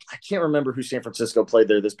there, I can't remember who San Francisco played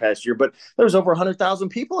there this past year, but there was over 100,000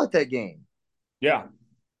 people at that game. Yeah,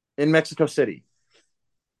 in Mexico City.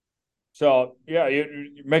 So yeah,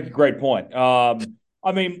 you make a great point.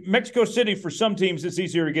 Mexico City for some teams it's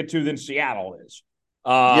easier to get to than Seattle is.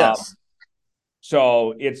 Yes.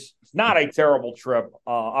 So it's not a terrible trip.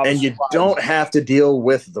 And you don't have to deal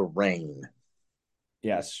with the rain.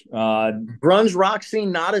 Yes. Grunge rock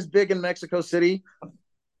scene, not as big in Mexico City.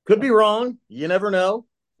 Could be wrong. You never know.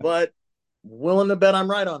 But willing to bet I'm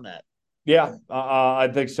right on that. Yeah, I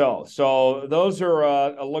think so. So those are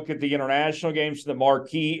a look at the international games, the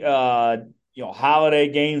marquee, holiday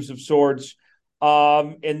games of sorts.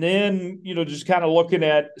 And then, just kind of looking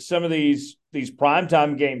at some of these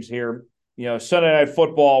primetime games here. Sunday Night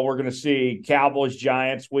Football, we're going to see Cowboys,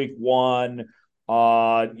 Giants week 1.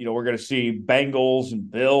 We're going to see Bengals and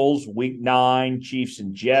Bills week 9, Chiefs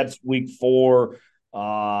and Jets week 4,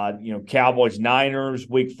 Cowboys, Niners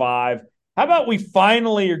week 5. How about we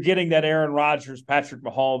finally are getting that Aaron Rodgers, Patrick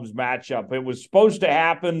Mahomes matchup? It was supposed to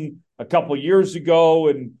happen a couple of years ago,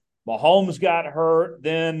 and Mahomes got hurt.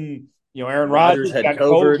 Then, Aaron Rodgers got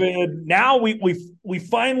COVID. Now we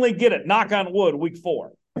finally get it. Knock on wood, week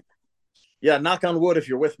 4. Yeah, knock on wood if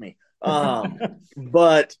you're with me.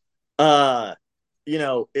 But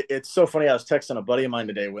it's so funny. I was texting a buddy of mine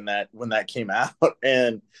today when that came out,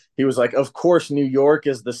 and he was like, "Of course, New York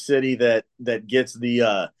is the city that gets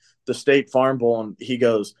the State Farm Bowl." And he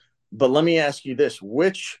goes, "But let me ask you this: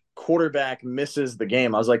 which quarterback misses the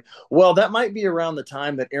game?" I was like, "Well, that might be around the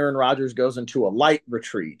time that Aaron Rodgers goes into a light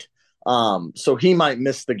retreat, so he might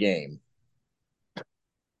miss the game."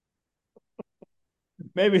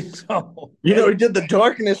 Maybe so. He did the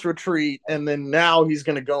darkness retreat, and then now he's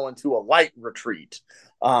going to go into a light retreat.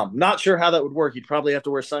 Not sure how that would work. You'd probably have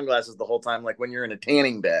to wear sunglasses the whole time, like when you're in a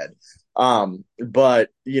tanning bed. But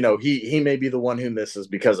he may be the one who misses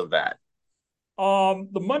because of that.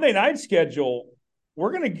 The Monday night schedule,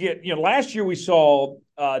 we're going to get, last year we saw,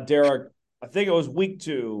 Derek, I think it was week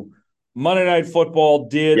 2, Monday Night Football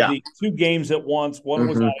did the 2 games at once. One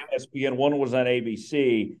was on ESPN, one was on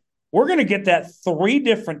ABC. We're going to get that 3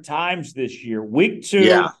 different times this year. Week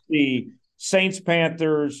 2, the Saints,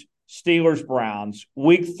 Panthers, Steelers, Browns.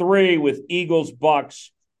 Week 3 with Eagles,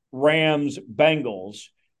 Bucks, Rams, Bengals.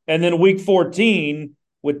 And then week 14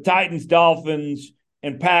 with Titans, Dolphins,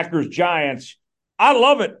 and Packers, Giants. I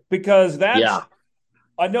love it because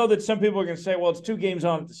I know that some people are going to say, well, it's 2 games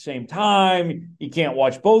on at the same time. You can't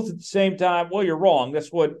watch both at the same time. Well, you're wrong.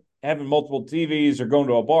 That's what having multiple TVs or going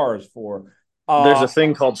to a bar is for. There's a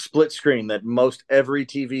thing called split screen that most every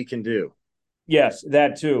TV can do. Yes,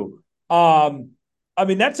 that too.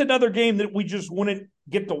 That's another game that we just wouldn't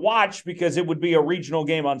get to watch because it would be a regional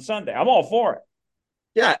game on Sunday. I'm all for it.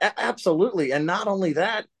 Yeah, absolutely. And not only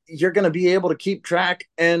that, you're going to be able to keep track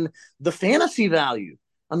and the fantasy value.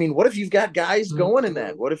 I mean, what if you've got guys going in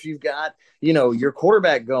that? What if you've got, your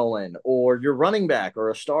quarterback going or your running back or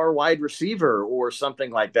a star wide receiver or something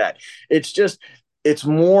like that? It's just, it's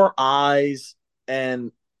more eyes,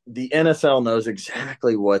 and the NFL knows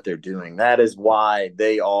exactly what they're doing. That is why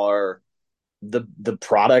they are the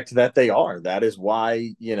product that they are. That is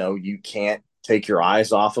why, you can't take your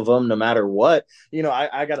eyes off of them no matter what.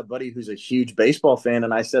 I got a buddy who's a huge baseball fan,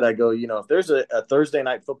 and I said, I go, if there's a Thursday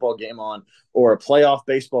night football game on or a playoff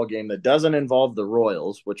baseball game that doesn't involve the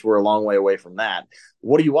Royals, which we're a long way away from that,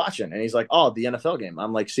 what are you watching? And he's like, oh, the NFL game.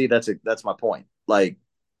 I'm like, see, that's my point. Like,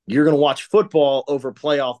 you're going to watch football over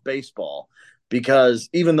playoff baseball because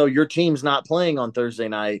even though your team's not playing on Thursday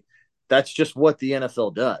night, that's just what the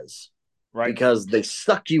NFL does. Right. Because they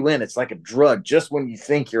suck you in. It's like a drug. Just when you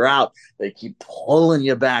think you're out, they keep pulling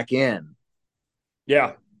you back in.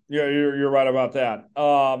 Yeah, you're right about that.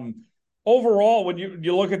 Overall, when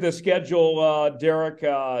you look at the schedule, Derek,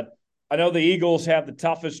 I know the Eagles have the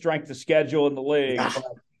toughest strength of schedule in the league. Yeah.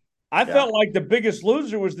 I felt like the biggest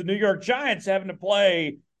loser was the New York Giants having to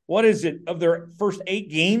play, what is it, of their first 8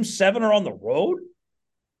 games, 7 are on the road?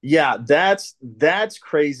 Yeah, that's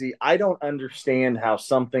crazy. I don't understand how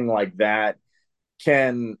something like that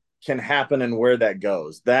can happen and where that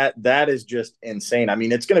goes. That is just insane. I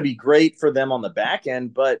mean, it's going to be great for them on the back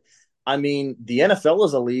end, but I mean, the NFL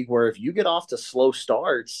is a league where if you get off to slow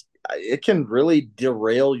starts, it can really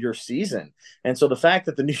derail your season. And so the fact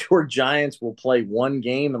that the New York Giants will play one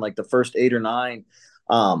game in like the first 8 or 9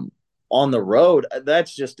 on the road,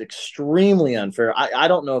 that's just extremely unfair. I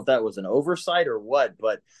don't know if that was an oversight or what,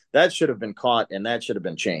 but that should have been caught and that should have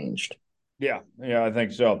been changed. Yeah, I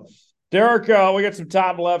think so. Derek, we got some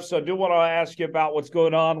time left, so I do want to ask you about what's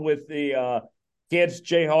going on with the Kansas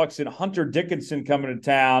Jayhawks and Hunter Dickinson coming to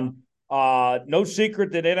town. No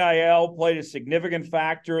secret that NIL played a significant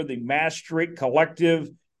factor, the Mass Street Collective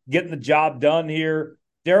getting the job done here.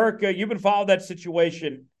 Derek, you've been following that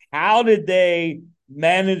situation. How did they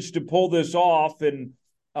manage to pull this off and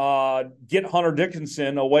get Hunter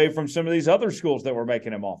Dickinson away from some of these other schools that were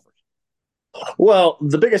making him offers? Well,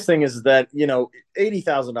 the biggest thing is that,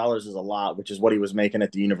 $80,000 is a lot, which is what he was making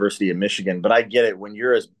at the University of Michigan. But I get it. When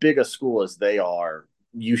you're as big a school as they are,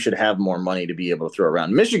 you should have more money to be able to throw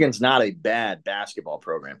around. Michigan's not a bad basketball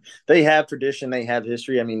program. They have tradition. They have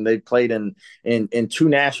history. I mean, they've played in 2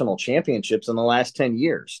 national championships in the last 10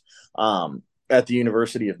 years at the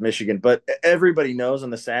University of Michigan. But everybody knows,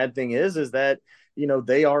 and the sad thing is that,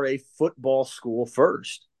 they are a football school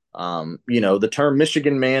first. The term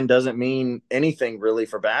Michigan man doesn't mean anything really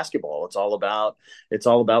for basketball. It's all about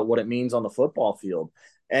what it means on the football field.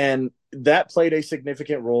 And that played a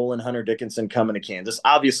significant role in Hunter Dickinson coming to Kansas.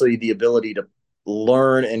 Obviously, the ability to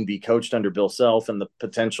learn and be coached under Bill Self and the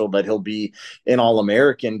potential that he'll be an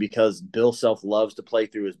All-American because Bill Self loves to play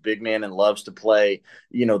through his big man and loves to play,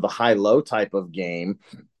 the high-low type of game.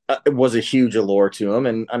 It was a huge allure to him.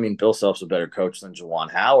 And I mean, Bill Self's a better coach than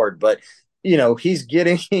Juwan Howard, but he's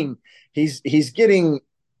getting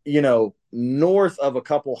north of a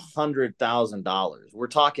couple $100,000. We're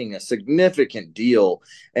talking a significant deal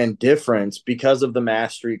and difference because of the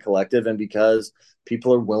Mass Street Collective and because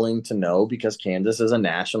people are willing to know, because Kansas is a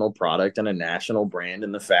national product and a national brand,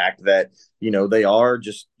 and the fact that they are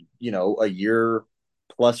just a year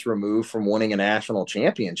plus removed from winning a national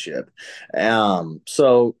championship.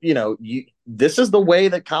 So this is the way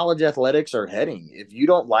that college athletics are heading. If you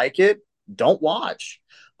don't like it, don't watch.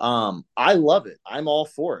 I love it. I'm all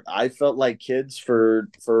for it. I felt like kids for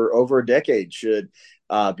over a decade should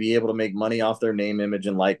be able to make money off their name, image,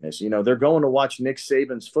 and likeness. They're going to watch Nick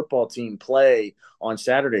Saban's football team play on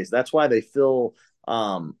Saturdays. That's why they fill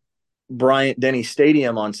Bryant-Denny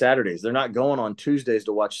Stadium on Saturdays. They're not going on Tuesdays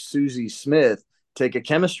to watch Susie Smith take a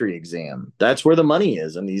chemistry exam. That's where the money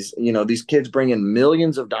is. And these kids bring in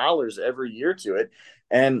millions of dollars every year to it.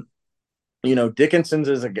 And Dickinson's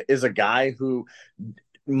is a guy who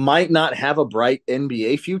might not have a bright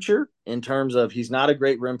NBA future in terms of he's not a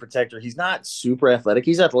great rim protector. He's not super athletic.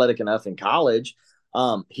 He's athletic enough in college.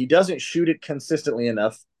 He doesn't shoot it consistently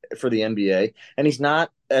enough for the NBA, and he's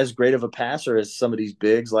not as great of a passer as some of these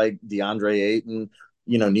bigs like DeAndre Ayton,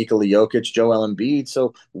 Nikola Jokic, Joel Embiid.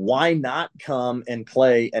 So why not come and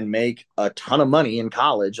play and make a ton of money in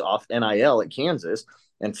college off NIL at Kansas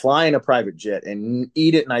and fly in a private jet and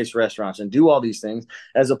eat at nice restaurants and do all these things,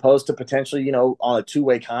 as opposed to potentially, on a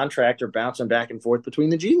 2-way contract or bouncing back and forth between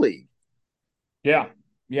the G League. Yeah,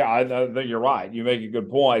 I think you're right. You make a good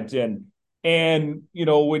point. And when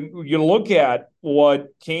you look at what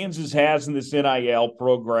Kansas has in this NIL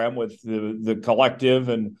program with the collective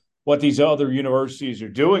and what these other universities are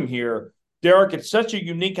doing here, Derek, it's such a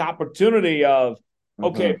unique opportunity of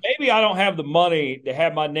okay, maybe I don't have the money to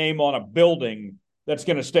have my name on a building that's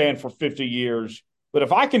going to stand for 50 years. But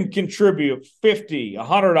if I can contribute $50,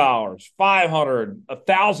 $100, $500,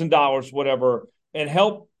 $1,000, whatever, and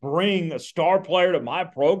help bring a star player to my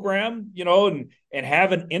program, and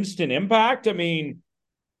have an instant impact, I mean,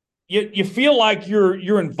 you feel like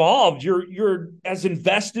you're involved. You're as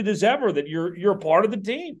invested as ever, that you're a part of the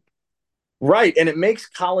team. Right. And it makes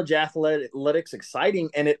college athletics exciting.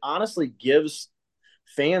 And it honestly gives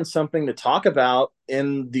fans something to talk about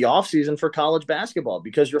in the offseason for college basketball,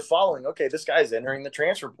 because you're following, okay, this guy's entering the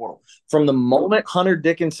transfer portal. From the moment Hunter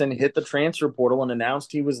Dickinson hit the transfer portal and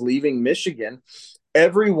announced he was leaving Michigan,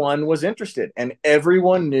 everyone was interested, and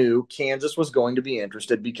everyone knew Kansas was going to be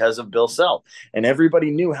interested because of Bill Self. And everybody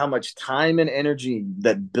knew how much time and energy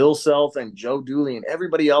that Bill Self and Joe Dooley and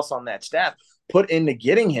everybody else on that staff put into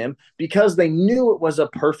getting him, because they knew it was a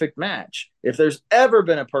perfect match. If there's ever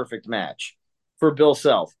been a perfect match for Bill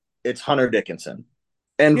Self, it's Hunter Dickinson,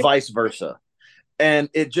 and vice versa. And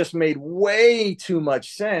it just made way too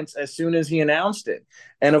much sense as soon as he announced it.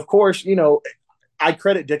 And of course, I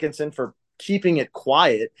credit Dickinson for keeping it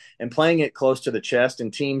quiet and playing it close to the chest,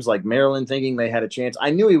 and teams like Maryland thinking they had a chance. I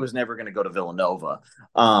knew he was never going to go to Villanova.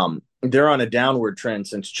 They're on a downward trend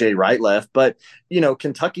since Jay Wright left, but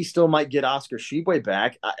Kentucky still might get Oscar Tshiebwe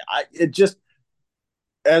back. It just,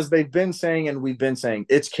 as they've been saying and we've been saying,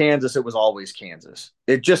 it's Kansas. It was always Kansas.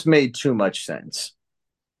 It just made too much sense.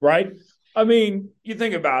 Right? I mean, you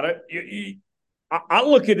think about it. I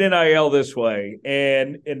look at NIL this way,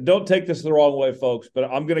 and don't take this the wrong way, folks, but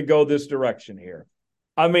I'm going to go this direction here.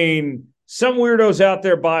 I mean, some weirdos out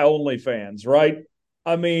there buy OnlyFans, right?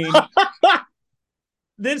 I mean,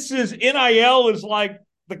 this is NIL is like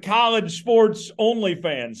the college sports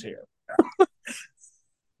OnlyFans here.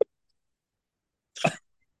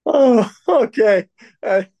 Oh, okay.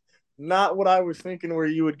 Not what I was thinking where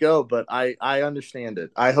you would go, but I understand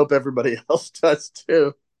it. I hope everybody else does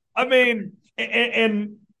too. I mean,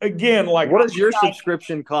 and again, like, what does your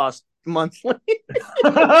subscription cost monthly?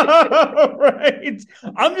 Right.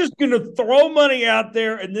 I'm just going to throw money out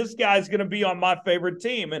there, and this guy's going to be on my favorite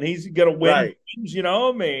team, and he's going to win games,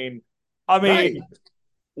 I mean, right.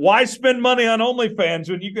 Why spend money on OnlyFans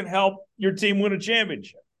when you can help your team win a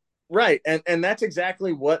championship? Right. And that's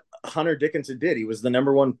exactly what Hunter Dickinson did. He was the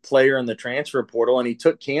number one player in the transfer portal, and he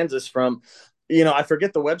took Kansas from, I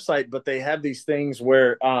forget the website, but they have these things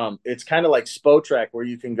where it's kind of like Spotrac, where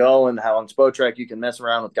you can go and how on Spotrac you can mess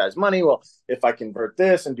around with guys' money. Well, if I convert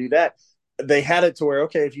this and do that, they had it to where,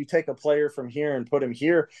 okay, if you take a player from here and put him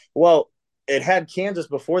here, well, it had Kansas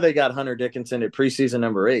before they got Hunter Dickinson at preseason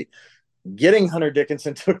number 8. Getting Hunter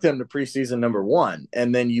Dickinson took them to preseason number 1.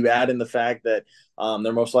 And then you add in the fact that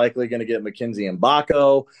they're most likely going to get Mackenzie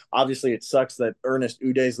Mbako. Obviously, it sucks that Ernest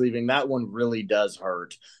Uday's leaving. That one really does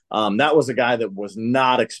hurt. That was a guy that was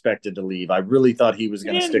not expected to leave. I really thought he was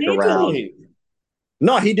going to stick around.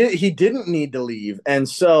 No, he didn't need to leave. And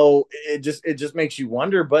so it just makes you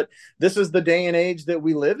wonder. But this is the day and age that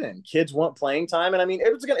we live in. Kids want playing time. And I mean,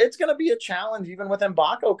 it's gonna be a challenge even with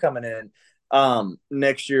Mbako coming in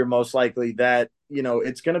next year, most likely, that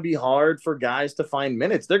it's going to be hard for guys to find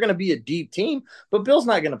minutes. They're going to be a deep team, but Bill's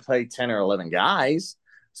not going to play 10 or 11 guys.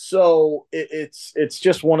 So it's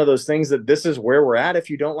just one of those things that this is where we're at. If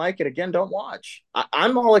you don't like it, again, don't watch.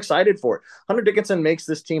 I'm all excited for it. Hunter Dickinson makes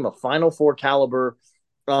this team a Final Four caliber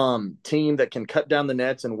team that can cut down the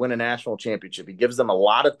nets and win a national championship. He gives them a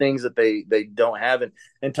lot of things that they don't have.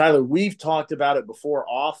 And Tyler, we've talked about it before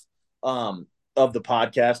off of the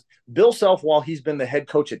podcast. Bill Self, while he's been the head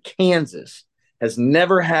coach at Kansas, has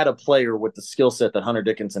never had a player with the skill set that Hunter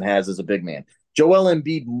Dickinson has as a big man. Joel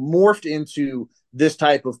Embiid morphed into this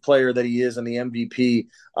type of player that he is in the MVP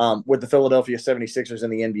with the Philadelphia 76ers in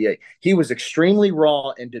the NBA. He was extremely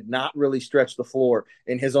raw and did not really stretch the floor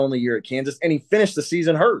in his only year at Kansas, and he finished the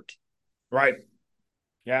season hurt. Right.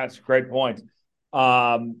 Yeah, it's a great point.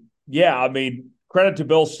 Yeah, I mean, credit to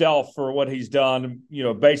Bill Self for what he's done,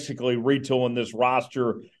 basically retooling this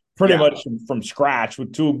roster pretty much from scratch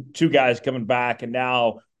with two guys coming back, and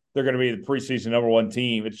now they're going to be the preseason number 1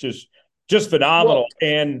 team. It's just phenomenal.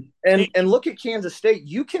 Well, and look at Kansas State.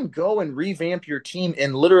 You can go and revamp your team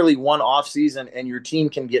in literally one offseason, and your team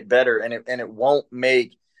can get better, and it won't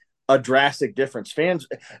make a drastic difference. Fans,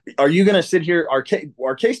 are you going to sit here? Are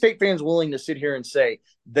K-State fans willing to sit here and say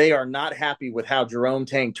they are not happy with how Jerome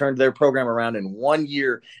Tang turned their program around in 1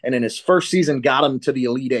 year, and in his first season got them to the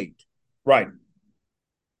Elite 8? Right.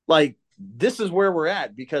 Like, this is where we're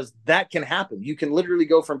at, because that can happen. You can literally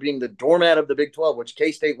go from being the doormat of the Big 12, which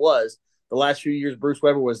K-State was the last few years Bruce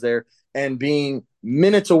Weber was there, and being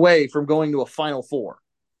minutes away from going to a Final Four.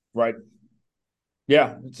 Right.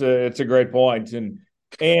 Yeah, it's a great point.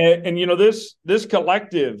 And you know, this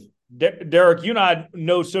collective, Derek, you and I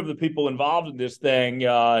know some of the people involved in this thing. You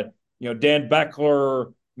know, Dan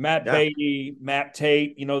Beckler, Matt Yeah. Beatty, Matt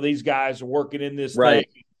Tate, you know, these guys are working in this thing. Right.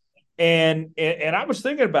 And I was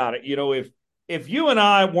thinking about it, you know, if you and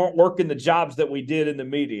I weren't working the jobs that we did in the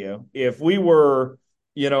media, if we were,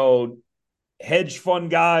 you know, hedge fund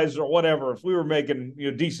guys or whatever, if we were making,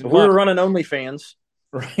 you know, decent If we money, were running OnlyFans.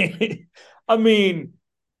 right? I mean,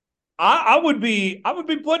 I would be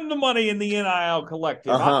putting the money in the NIL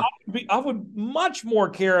collective. Uh-huh. I would much more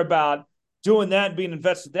care about doing that and being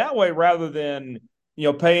invested that way rather than,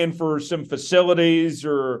 you know, paying for some facilities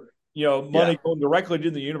or, you know, Yeah. money going directly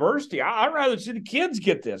to the university. I'd rather see the kids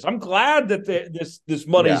get this. I'm glad that this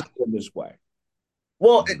money's Yeah. going this way.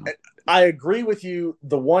 Well, I agree with you.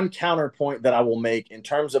 The one counterpoint that I will make in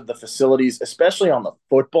terms of the facilities, especially on the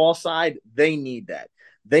football side, they need that.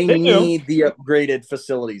 They They do. need the upgraded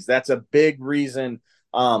facilities. That's a big reason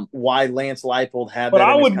why Lance Leipold had But that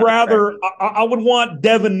I in his would contract. rather I would want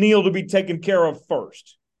Devin Neal to be taken care of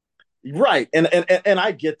first. Right. And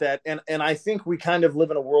I get that. And I think we kind of live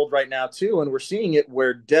in a world right now too, and we're seeing it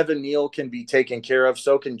where Devin Neal can be taken care of,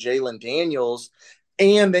 so can Jalen Daniels,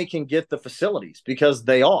 and they can get the facilities because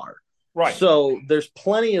they are. Right. So there's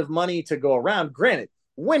plenty of money to go around. Granted,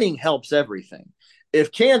 winning helps everything.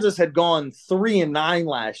 If Kansas had gone 3-9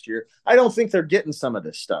 last year, I don't think they're getting some of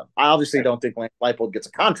this stuff. I obviously don't think Lance Leipold gets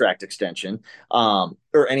a contract extension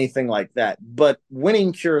or anything like that. But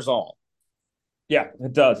winning cures all. Yeah,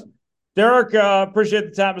 it does. Derek, appreciate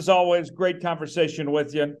the time as always. Great conversation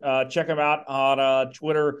with you. Check him out on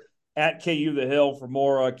Twitter at KU The Hill for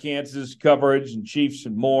more Kansas coverage and Chiefs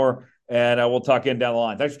and more. And we'll talk in down the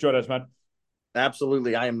line. Thanks for joining us, man.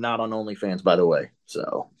 Absolutely. I am not on OnlyFans, by the way.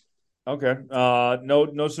 So, Okay.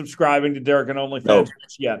 No subscribing to Derek and no, OnlyFans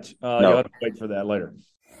yet. You'll no. have to wait for that later.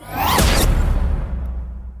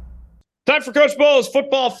 Time for Coach Bo's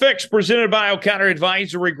Football Fix, presented by O'Connor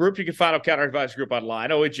Advisory Group. You can find O'Connor Advisory Group online,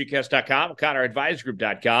 ohgcast.com,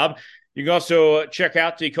 o'connoradvisorygroup.com. You can also check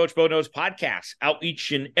out the Coach Bo Knows podcast out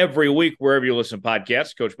each and every week, wherever you listen to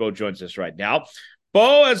podcasts. Coach Bo joins us right now.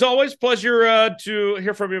 Bo, as always, pleasure to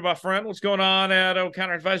hear from you, my friend. What's going on at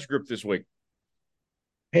O'Connor Advisory Group this week?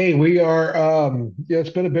 Hey, we are, yeah, it's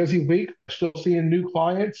been a busy week. Still seeing new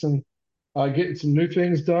clients and getting some new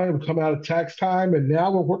things done. We're coming out of tax time, and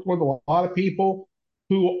now we're working with a lot of people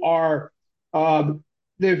who are,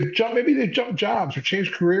 maybe they've jumped jobs or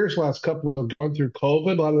changed careers the last couple of going through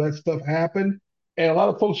COVID. A lot of that stuff happened. And a lot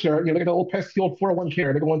of folks are, they got a little pesky old 401k.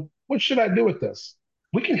 They're going, what should I do with this?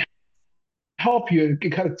 We can help you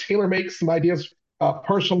and kind of tailor make some ideas,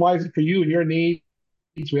 personalize it for you and your needs.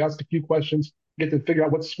 We ask a few questions, get to figure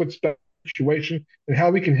out what's the situation and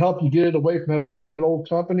how we can help you get it away from that old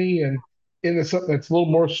company and into something that's a little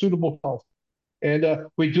more suitable for health. And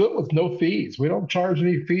we do it with no fees. We don't charge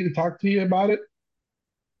any fee to talk to you about it.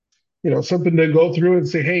 Something to go through and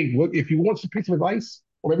say, hey, look, if you want some piece of advice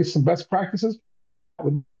or maybe some best practices, I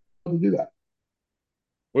would love to do that.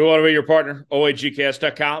 We want to be your partner,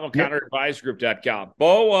 ohgcast.com, o'connoradvisorygroup.com.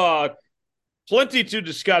 Bo, plenty to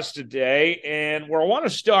discuss today, and where I want to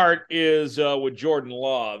start is with Jordan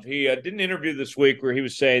Love. He did an interview this week where he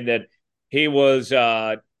was saying that he was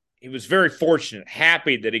very fortunate,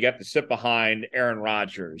 happy that he got to sit behind Aaron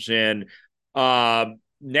Rodgers. And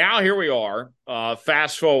now here we are,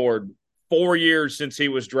 fast forward 4 years since he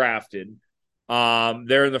was drafted.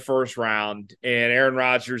 There in the first round, and Aaron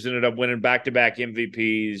Rodgers ended up winning back-to-back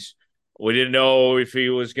MVPs. We didn't know if he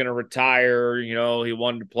was going to retire. He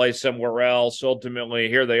wanted to play somewhere else. Ultimately,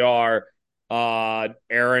 here they are.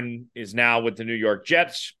 Aaron is now with the New York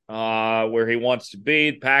Jets, where he wants to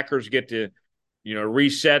be. The Packers get to,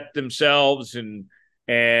 reset themselves and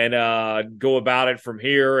go about it from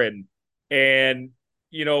here. And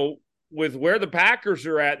with where the Packers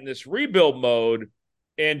are at in this rebuild mode,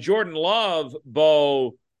 and Jordan Love,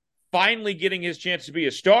 Bo, finally getting his chance to be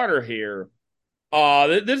a starter here.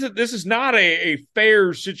 This is not a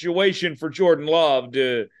fair situation for Jordan Love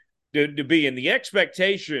to be in. The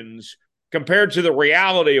expectations compared to the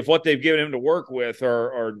reality of what they've given him to work with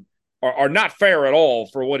are not fair at all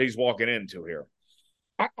for what he's walking into here.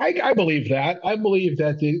 I believe that. I believe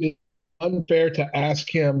that it's unfair to ask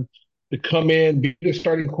him to come in, be the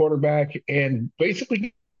starting quarterback, and basically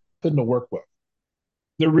get nothing to work with.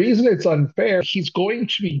 The reason it's unfair, he's going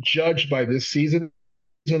to be judged by this season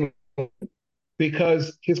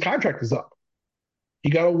because his contract is up.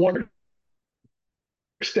 He got a 1-year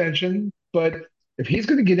extension, but if he's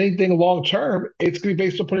going to get anything long term, it's going to be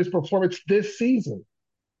based upon his performance this season.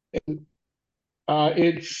 And,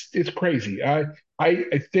 it's crazy. I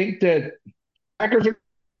think that Packers are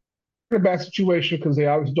in a bad situation because they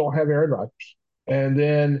obviously don't have Aaron Rodgers. And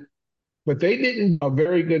then, but they didn't do a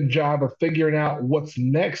very good job of figuring out what's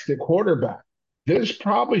next at quarterback. This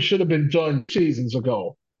probably should have been done seasons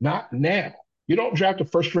ago, not now. You don't draft a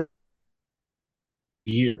first round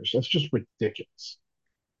years. That's just ridiculous.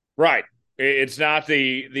 Right. It's not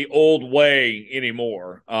the old way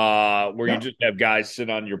anymore, where you No. just have guys sit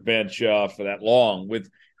on your bench for that long.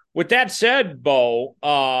 With that said, Bo,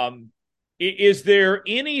 is there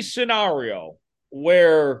any scenario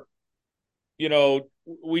where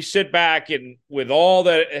we sit back and with all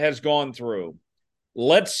that has gone through,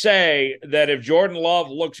 let's say that if Jordan Love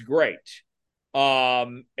looks great,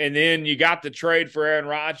 and then you got the trade for Aaron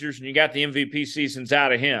Rodgers and you got the MVP seasons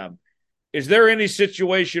out of him, is there any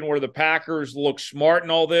situation where the Packers look smart in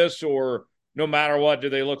all this, or no matter what, do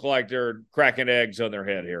they look like they're cracking eggs on their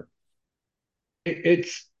head here?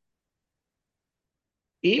 It's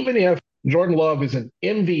even if Jordan Love is an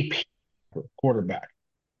MVP quarterback,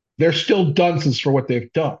 they're still dunces for what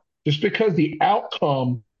they've done. Just because the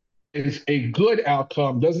outcome is a good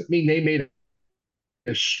outcome doesn't mean they made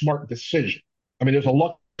a smart decision. I mean, there's some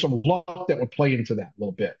luck that would play into that a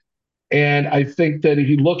little bit. And I think that if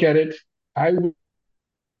you look at it, I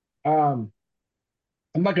um,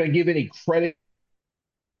 I'm not going to give any credit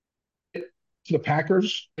to the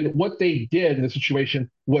Packers. And what they did in the situation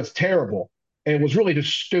was terrible and was really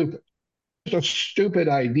just stupid. Just a stupid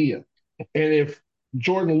idea. And if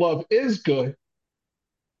Jordan Love is good,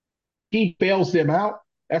 he bails them out.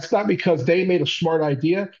 That's not because they made a smart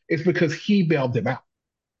idea. It's because he bailed them out.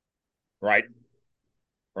 Right.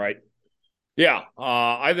 Right. Yeah,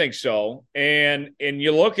 I think so. And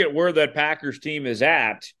you look at where that Packers team is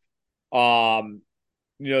at.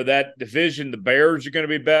 That division, the Bears are going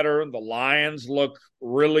to be better. The Lions look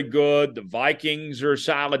really good. The Vikings are a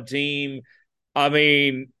solid team. I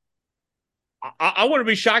mean, I wouldn't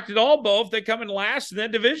be shocked at all, Bo, if they come in last in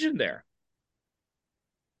that division there.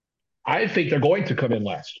 I think they're going to come in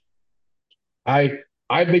last. I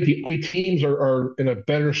I think the teams are in a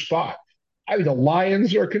better spot. I think the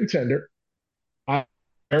Lions are a contender. I,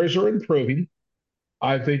 Bears are improving.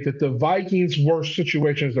 I think that the Vikings' worst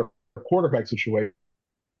situation is their quarterback situation.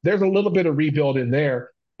 There's a little bit of rebuild in there,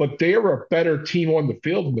 but they're a better team on the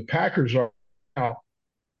field than the Packers are now.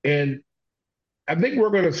 And I think we're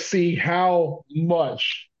going to see how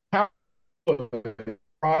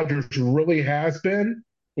Rodgers really has been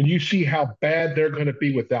when you see how bad they're going to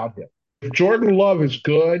be without him. If Jordan Love is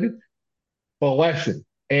good, a lesson,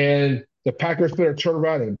 and the Packers better turn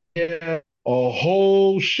around and get a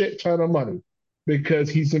whole shit ton of money because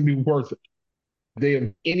he's going to be worth it. They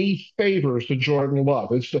have any favors to Jordan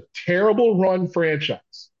Love. It's a terrible run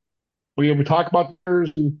franchise. We talk about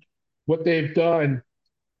what they've done.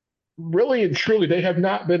 Really and truly, they have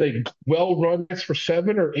not been a well-run for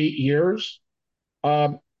 7 or 8 years.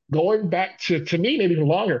 Um, Going back to me, maybe even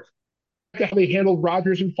longer, how they handled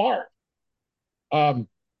Rodgers and Favre. Um,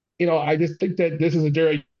 I just think that this is a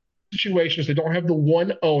very situation. They don't have the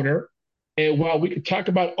one owner, and while we could talk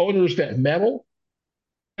about owners that meddle,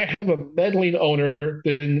 I have a meddling owner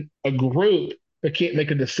than a group that can't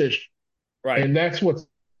make a decision, Right. and that's what's.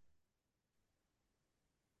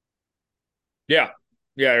 Yeah.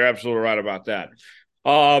 Yeah, you're absolutely right about that.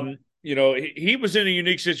 He was in a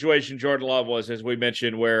unique situation, Jordan Love was, as we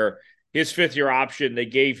mentioned, where his fifth-year option, they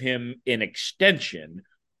gave him an extension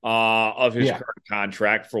of his current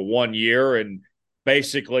contract for 1 year. And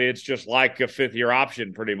basically, it's just like a fifth-year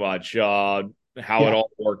option, pretty much, how it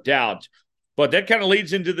all worked out. But that kind of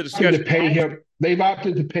leads into the discussion. They've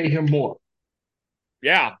opted to pay him more.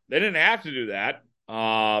 Yeah, they didn't have to do that.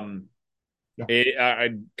 Kind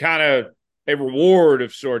of a reward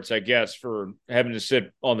of sorts, I guess, for having to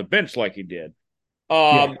sit on the bench like he did.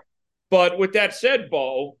 But with that said,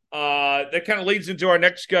 Bo, that kind of leads into our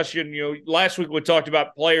next discussion. Last week we talked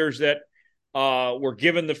about players that were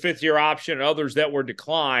given the fifth-year option and others that were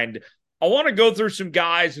declined. I want to go through some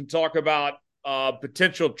guys and talk about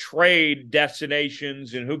potential trade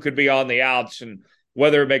destinations and who could be on the outs and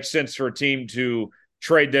whether it makes sense for a team to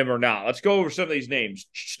trade them or not. Let's go over some of these names,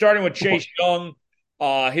 starting with Chase Young.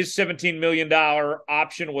 His $17 million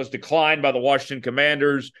option was declined by the Washington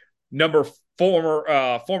Commanders.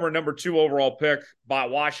 Former number 2 overall pick by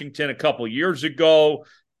Washington a couple years ago.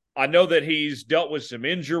 I know that he's dealt with some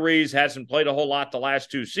injuries, hasn't played a whole lot the last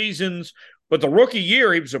 2 seasons, but the rookie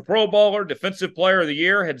year, he was a Pro Bowler, Defensive Player of the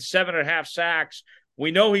Year, had 7.5 sacks. We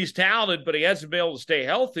know he's talented, but he hasn't been able to stay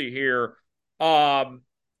healthy here.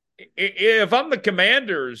 If I'm the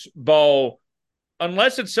Commanders, Bo,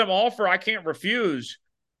 unless it's some offer I can't refuse,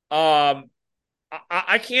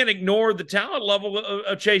 I can't ignore the talent level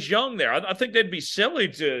of Chase Young there. I think they'd be silly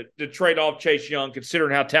to trade off Chase Young,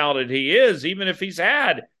 considering how talented he is, even if he's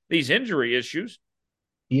had these injury issues.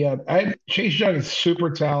 Yeah, Chase Young is super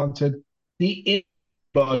talented. The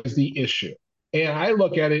bug is the issue. And I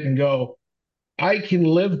look at it and go, I can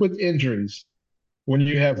live with injuries when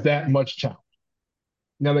you have that much talent.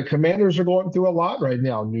 Now the Commanders are going through a lot right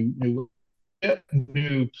now. New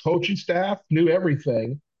coaching staff, new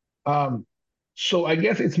everything. Um, so I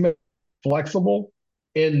guess it's flexible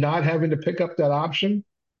in not having to pick up that option.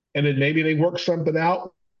 And then maybe they work something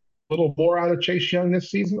out a little more out of Chase Young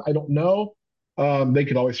this season. I don't know. They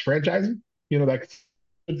could always franchise him, that's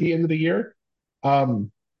at the end of the year.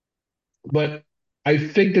 Um, but I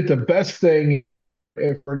think that the best thing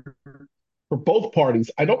for both parties,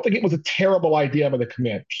 I don't think it was a terrible idea by the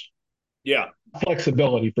Commanders. Yeah.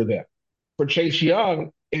 Flexibility for them. For Chase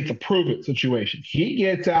Young, it's a prove-it situation. He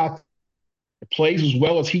gets out, plays as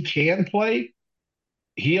well as he can play,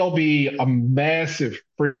 he'll be a massive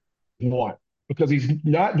free one because he's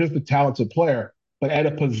not just a talented player, but at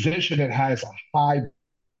a position that has high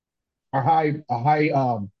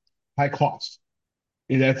cost.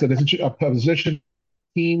 And that's a position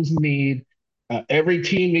teams need. Every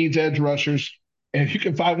team needs edge rushers, and if you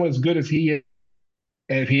can find one as good as he is,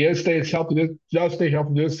 and if he does stay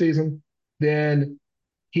healthy this season, then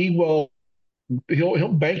he'll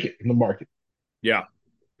bank it in the market. Yeah.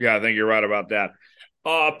 Yeah, I think you're right about that.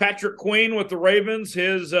 Patrick Queen with the Ravens,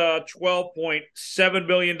 his $12.7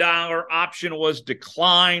 million option was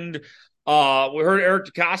declined. We heard Eric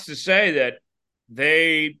DeCosta say that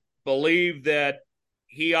they believe that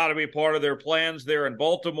he ought to be part of their plans there in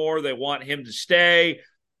Baltimore. They want him to stay.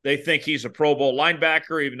 They think he's a Pro Bowl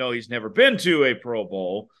linebacker, even though he's never been to a Pro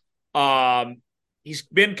Bowl. He's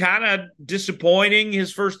been kind of disappointing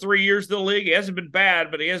his first 3 years of the league. He hasn't been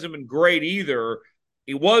bad, but he hasn't been great either.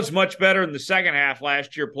 He was much better in the second half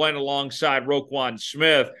last year playing alongside Roquan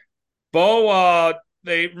Smith. Bo,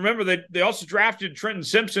 they also drafted Trenton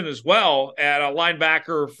Simpson as well at a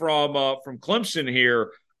linebacker from Clemson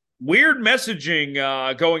here. Weird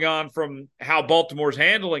messaging going on from how Baltimore's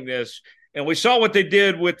handling this. And we saw what they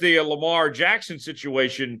did with the Lamar Jackson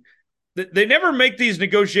situation. They never make these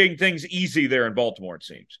negotiating things easy there in Baltimore, it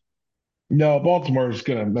seems. No, Baltimore is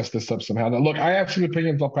going to mess this up somehow. Now, look, I have some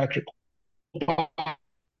opinions on Patrick.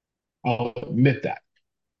 I'll admit that.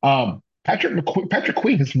 Patrick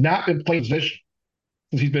Queen has not been playing position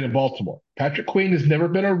since he's been in Baltimore. Patrick Queen has never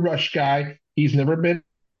been a rush guy. He's never been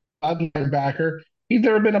a linebacker. He's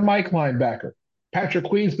never been a Mike linebacker. Patrick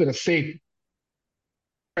Queen's been a safety.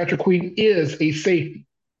 Patrick Queen is a safety,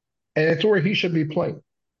 and it's where he should be playing.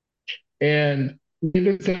 And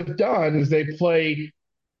what they've done is they play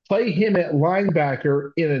him at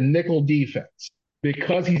linebacker in a nickel defense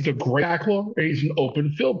because he's a great tackler and he's an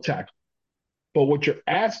open field tackle. But what you're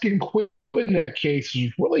asking Quinn in that case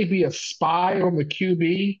is really be a spy on the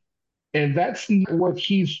QB, and that's not what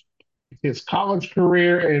he's his college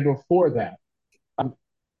career and before that.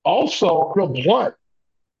 Also, real blunt,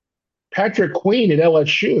 Patrick Queen at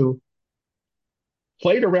LSU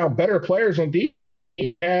played around better players on defense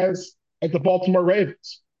as at the Baltimore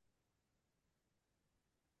Ravens.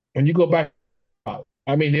 When you go back,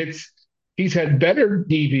 I mean, he's had better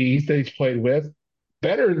DBs that he's played with,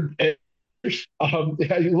 better. You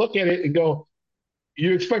look at it and go,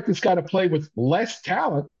 you expect this guy to play with less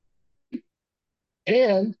talent,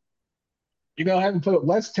 and you're going to have him play with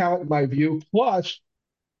less talent, in my view, plus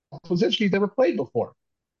a position he's never played before.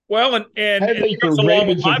 Well, and that goes along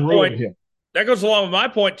with my point. That goes along with my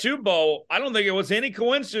point too, Bo. I don't think it was any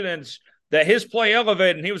coincidence that his play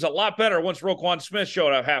elevated and he was a lot better once Roquan Smith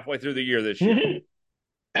showed up halfway through the year this year. Mm-hmm.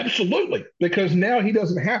 Absolutely, because now he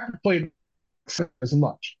doesn't have to play as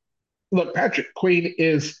much. Look, Patrick Queen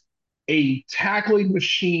is a tackling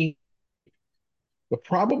machine. The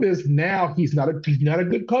problem is now he's not a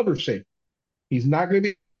good cover safety. He's not going to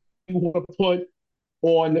be able to put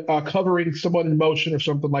on covering someone in motion or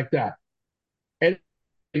something like that. And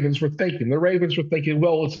the Ravens were thinking,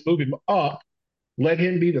 well, let's move him up, let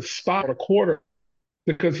him be the spot or quarter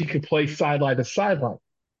because he can play sideline to sideline.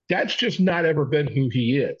 That's just not ever been who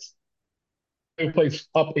he is. He plays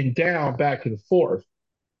up and down, back and forth.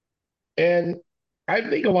 And I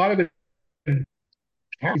think a lot of it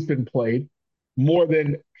how he's been played more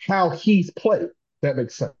than how he's played. That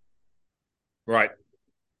makes sense. Right.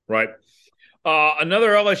 Another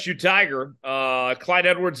LSU Tiger, Clyde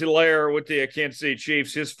Edwards-Helaire with the Kansas City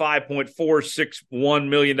Chiefs. His $5.461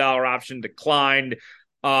 million option declined.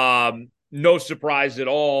 No surprise at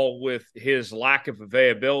all with his lack of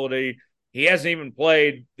availability. he hasn't even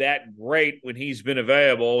played that great when he's been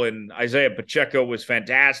available. And Isaiah Pacheco was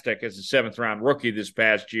fantastic as a 7th-round rookie this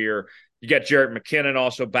past year. You got Jarrett McKinnon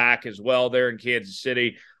also back as well there in Kansas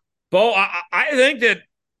City. Bo, I think that,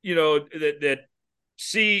 that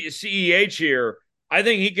CEH here, I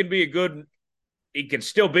think he can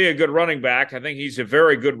still be a good running back. I think he's a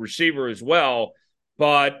very good receiver as well.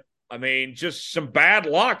 But I mean, just some bad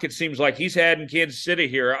luck. It seems like he's had in Kansas City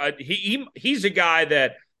here. He's a guy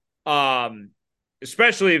that,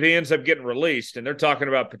 especially if he ends up getting released, and they're talking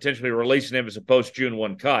about potentially releasing him as a post June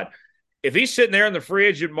 1 cut. If he's sitting there in the free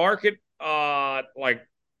agent market,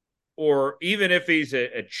 or even if he's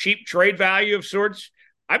a cheap trade value of sorts,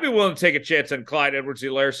 I'd be willing to take a chance on Clyde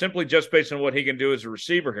Edwards-Helaire simply just based on what he can do as a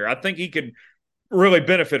receiver here. I think he could really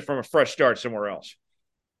benefit from a fresh start somewhere else.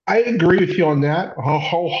 I agree with you on that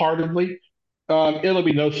wholeheartedly. It'll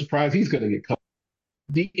be no surprise he's going to get cut.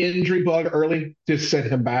 The injury bug early just sent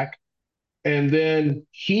him back, and then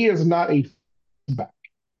he is not a back.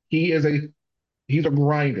 He's a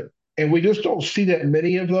grinder, and we just don't see that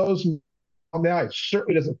many of those now. It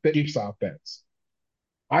certainly doesn't fit Chiefs offense.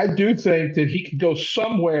 I do think that he could go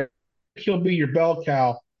somewhere. He'll be your bell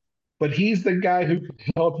cow, but he's the guy who can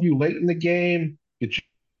help you late in the game, get you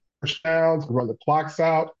first downs, run the clocks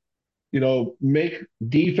out, make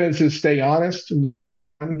defenses stay honest in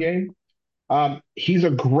the game. He's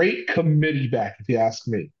a great committee back, if you ask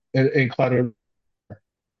me, in Clutter.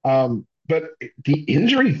 But the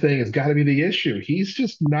injury thing has got to be the issue. He's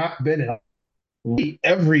just not been healthy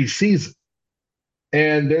every season.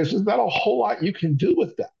 And there's just not a whole lot you can do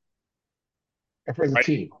with that for the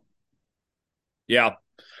team. Yeah.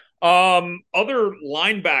 Other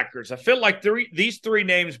linebackers, I feel like these three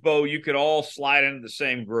names, Bo, you could all slide into the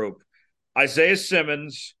same group. Isaiah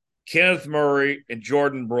Simmons, Kenneth Murray, and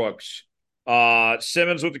Jordan Brooks.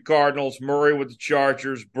 Simmons with the Cardinals, Murray with the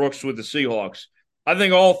Chargers, Brooks with the Seahawks. I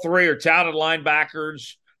think all three are talented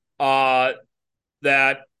linebackers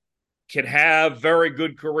that can have very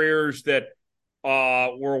good careers that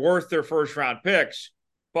were worth their first-round picks.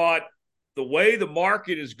 But the way the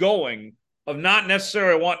market is going of not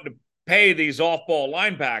necessarily wanting to pay these off-ball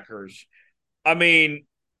linebackers, I mean,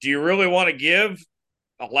 do you really want to give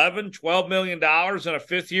 $11, $12 million in a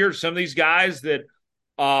fifth year to some of these guys that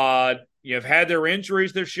have had their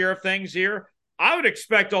injuries, their share of things here? I would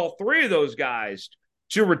expect all three of those guys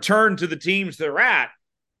to return to the teams they're at.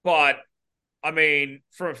 But, I mean,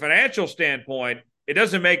 from a financial standpoint, it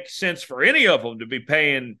doesn't make sense for any of them to be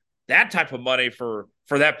paying that type of money for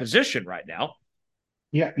that position right now.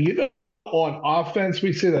 Yeah, on offense,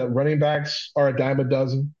 we see that running backs are a dime a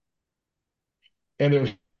dozen. And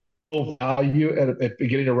there's no value at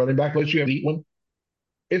getting a running back unless you have an elite one.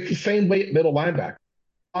 It's the same way at middle linebacker.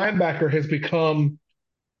 Linebacker has become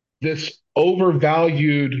this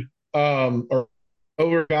overvalued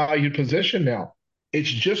position now. It's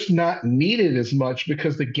just not needed as much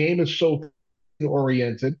because the game is so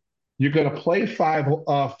oriented. You're going to play five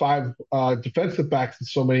defensive backs and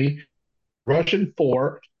so many, rushing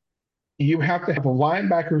 4. You have to have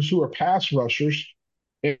linebackers who are pass rushers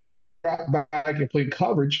and drop back and play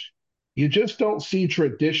coverage. You just don't see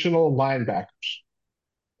traditional linebackers.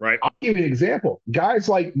 Right. I'll give you an example. Guys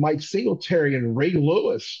like Mike Singletary and Ray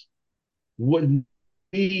Lewis wouldn't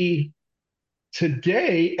be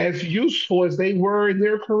today as useful as they were in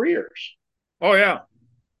their careers. Oh, yeah.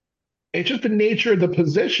 It's just the nature of the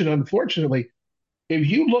position, unfortunately. If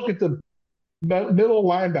you look at the middle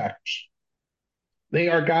linebackers, they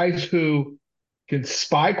are guys who can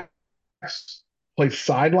spy, play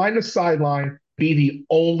sideline to sideline, be the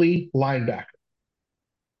only linebacker.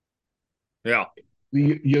 Yeah.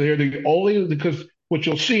 You're the only, because what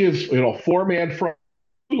you'll see is, 4-man front,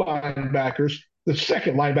 2 linebackers. The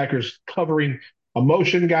second linebacker is covering a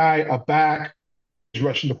motion guy, a back, is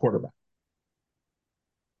rushing the quarterback.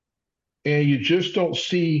 And you just don't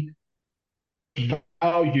see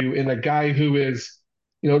value in a guy who is,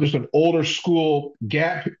 just an older school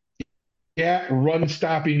gap run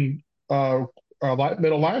stopping middle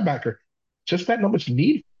linebacker. Just that not much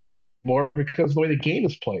need more because of the way the game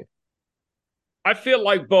is played. I feel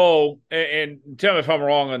like, Bo, and tell me if I'm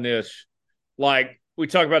wrong on this, like we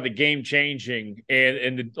talk about the game changing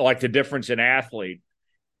and the difference in athlete.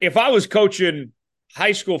 If I was coaching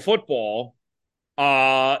high school football,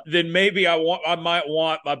 then maybe I might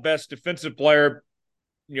want my best defensive player,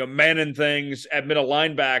 manning things at middle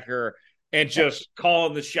linebacker and just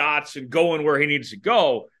calling the shots and going where he needs to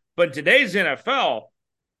go. But in today's NFL,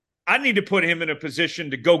 I need to put him in a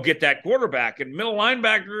position to go get that quarterback, and middle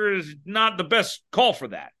linebacker is not the best call for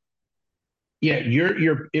that. Yeah,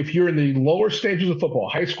 if you're in the lower stages of football,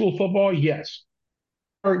 high school football, yes.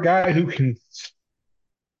 a guy who can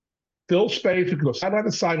fill space, who can go sideline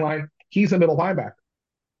to sideline. He's a middle linebacker.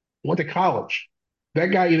 Went to college. That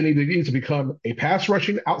guy either needs to become a pass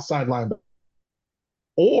rushing outside linebacker,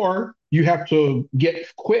 or you have to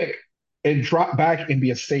get quick and drop back and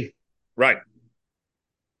be a safety. Right.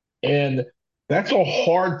 And that's a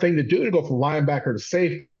hard thing to do, to go from linebacker to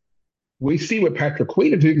safety. We see what Patrick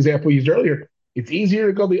Queen, the example we used earlier, it's easier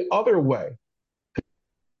to go the other way,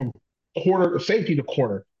 corner to safety to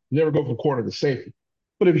corner. You never go from corner to safety.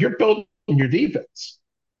 But if you're building your defense,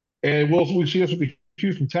 and we see this with the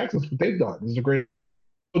Houston Texans, what they've done. This is a great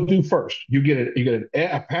do first. You get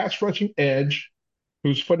a pass rushing edge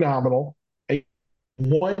who's phenomenal, a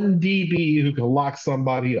one DB who can lock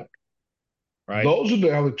somebody up. Right. Those are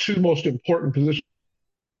the two most important positions.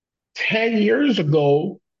 10 years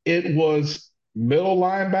ago, it was middle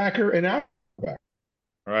linebacker and outside linebacker.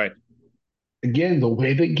 Right. Again, the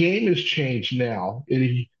way the game has changed now,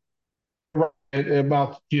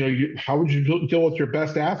 about how would you deal with your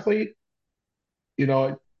best athlete?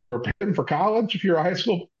 Preparing for college, if you're a high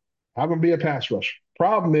school, I'm gonna be a pass rusher.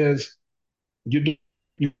 Problem is, you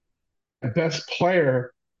the best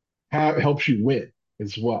player helps you win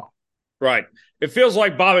as well. Right. It feels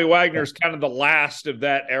like Bobby Wagner's kind of the last of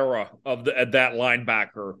that era of that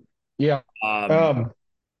linebacker. Yeah.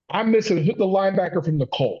 I'm missing the linebacker from the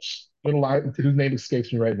Colts, whose name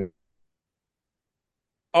escapes me right now.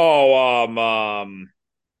 Oh,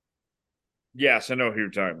 yes, I know who you're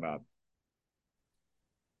talking about.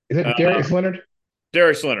 Is it Darius Leonard?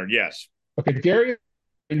 Darius Leonard, yes. Okay, Darius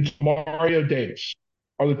and Mario Davis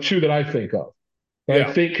are the two that I think of. Yeah.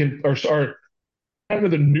 I think are kind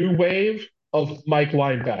of the new wave of Mike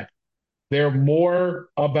linebacker. They're more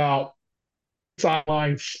about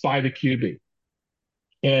sideline spy the QB.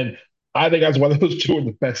 And I think that's why those two are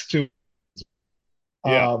the best two.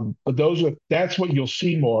 Yeah. But that's what you'll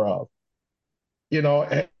see more of.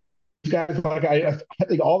 And guys like I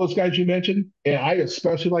think all those guys you mentioned, and I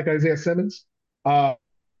especially like Isaiah Simmons,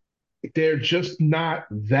 they're just not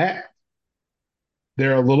that.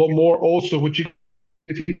 They're a little more also what you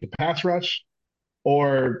the pass rush,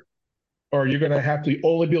 or you're going to have to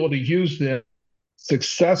only be able to use them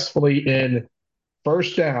successfully in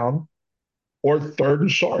first down or third and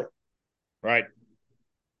short. Right.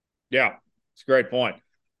 Yeah, it's a great point.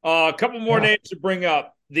 A couple more names to bring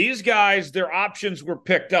up. These guys, their options were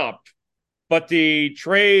picked up, but the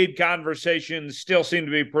trade conversations still seem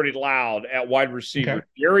to be pretty loud at wide receiver. Okay.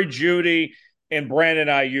 Jerry Jeudy and Brandon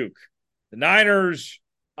Ayuk. The Niners,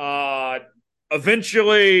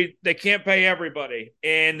 eventually they can't pay everybody,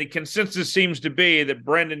 and the consensus seems to be that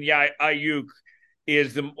Brandon Ayuk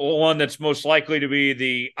is the one that's most likely to be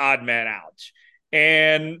the odd man out.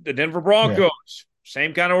 And the Denver Broncos,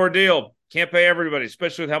 same kind of ordeal. Can't pay everybody,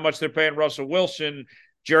 especially with how much they're paying Russell Wilson.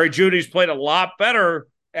 Jerry Jeudy's played a lot better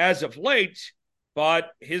as of late,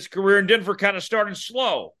 but his career in Denver kind of started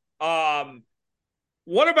slow.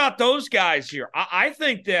 What about those guys here? I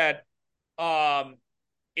think that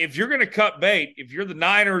if you're going to cut bait, if you're the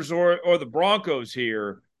Niners or the Broncos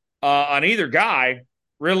here on either guy,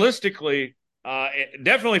 realistically,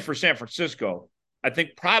 definitely for San Francisco, I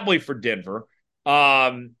think probably for Denver,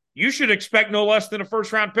 you should expect no less than a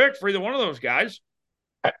first-round pick for either one of those guys.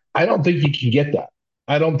 I don't think you can get that.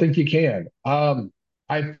 I don't think you can.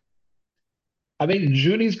 I think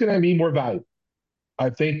Judy's going to be more valuable. I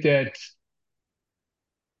think that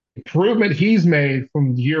improvement he's made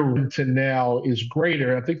from year one to now is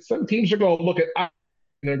greater. I think some teams are going to look at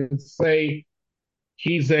and say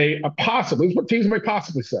he's a possibly. This is what teams may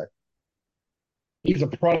possibly say. He's a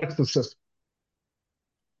product of the system.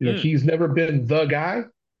 He's never been the guy.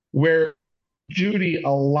 Where Jeudy, a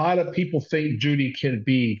lot of people think Jeudy can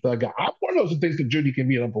be the guy. I'm one of those who thinks that Jeudy can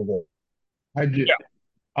be number one. I do.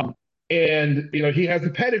 Yeah. And he has the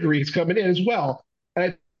pedigree. He's coming in as well. And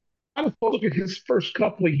I kind of look at his first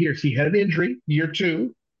couple of years. He had an injury, year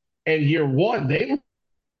two, and year one, they were a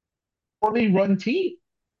poorly run team.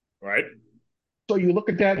 Right. So you look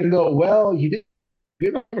at that and go, well, he didn't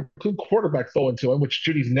have a good quarterback throwing to him, which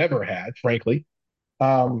Judy's never had, frankly.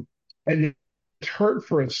 And it's hurt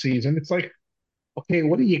for a season. It's like, okay,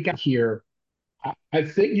 what do you got here? I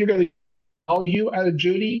think you're going to value out of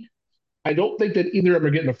Jeudy. I don't think that either of them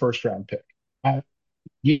are getting a first round pick. But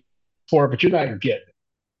you're not getting it.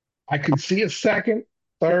 I can see a second,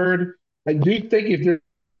 third. I do think if there's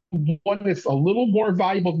one that's a little more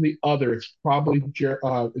valuable than the other, it's probably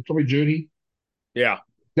Jeudy. Yeah.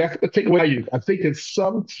 That's the take away Ayuk. I think that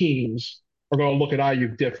some teams are going to look at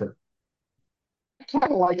Ayuk different. I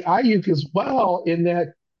kind of like Ayuk as well in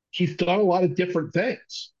that he's done a lot of different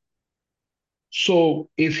things. So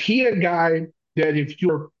is he a guy that if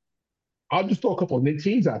you're, I'll just throw a couple of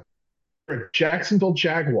teams out there. Jacksonville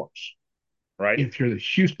Jaguars, Right. if you're the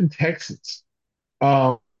Houston Texans,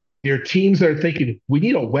 your teams that are thinking, we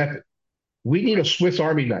need a weapon, we need a Swiss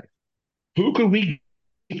Army knife. Who could we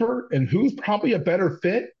for and who's probably a better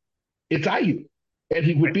fit? It's IU, and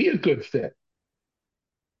he would be a good fit.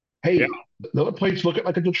 Yeah. Hey, the other place looking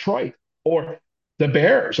like a Detroit or the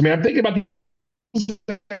Bears. I mean, I'm thinking about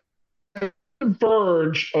the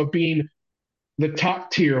verge of being the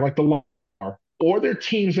top tier, like the Lions are, or they're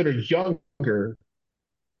teams that are younger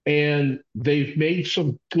and they've made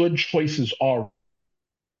some good choices already.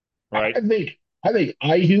 Right. I think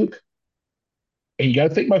Ayuk, and you got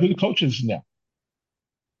to think about who the coach is now.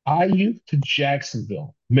 Ayuk to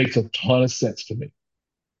Jacksonville makes a ton of sense to me.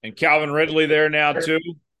 And Calvin Ridley there now too.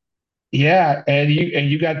 Yeah, and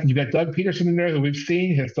you got Doug Peterson in there who we've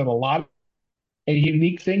seen has done a lot of and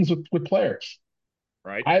unique things with players.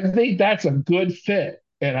 Right. I think that's a good fit,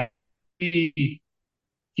 and that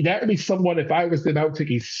would be someone if I was them, I would take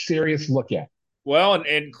a serious look at. Well,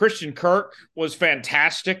 and Christian Kirk was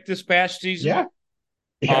fantastic this past season. Yeah,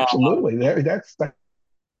 absolutely.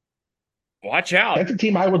 Watch out. That's a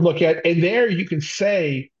team I would look at, and there you can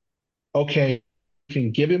say, okay, you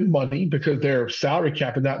can give him money because their salary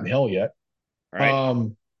cap is not in hell yet. Right.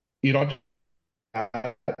 You know,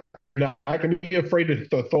 I'm not going to be afraid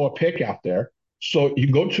to throw a pick out there. So you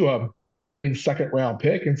can go to a second round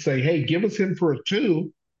pick and say, hey, give us him for a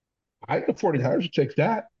two. I think the 49ers would take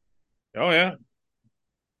that. Oh, yeah.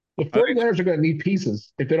 The 49ers are going to need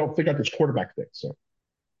pieces if they don't figure out this quarterback thing. So,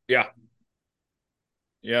 yeah.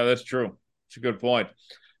 Yeah, that's true. It's a good point.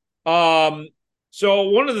 So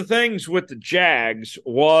one of the things with the Jags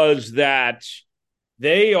was that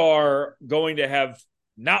they are going to have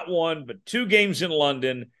not one, but two games in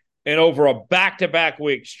London and over a back-to-back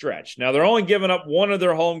week stretch. Now, they're only giving up one of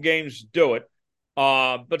their home games to do it.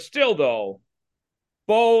 But still, though,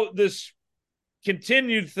 Bo, this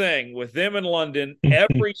continued thing with them in London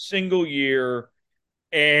every single year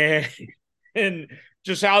and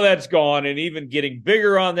just how that's gone and even getting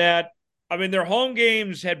bigger on that. I mean, their home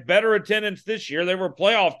games had better attendance this year. They were a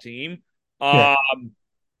playoff team. Yeah.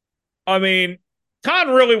 I mean,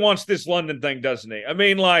 Con really wants this London thing, doesn't he? I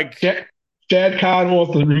mean, like Chad Con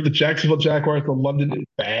wants to move the Jacksonville Jaguars to London is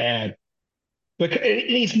bad. But and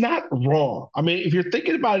he's not wrong. I mean, if you're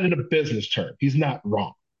thinking about it in a business term, he's not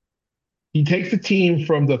wrong. He takes the team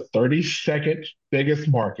from the 32nd biggest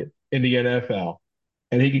market in the NFL,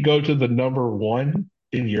 and he could go to the number one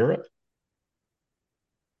in Europe.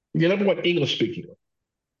 The number one English speaking.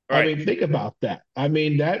 right. I mean, think about that. I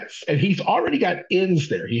mean, and he's already got ends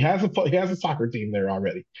there. He has a soccer team there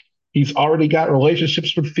already. He's already got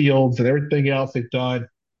relationships with Fields and everything else they've done.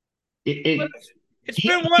 It's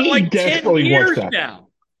been what, he like 10 desperately years wants that. now.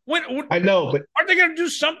 When I know, but aren't they going to do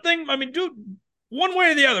something? I mean, do one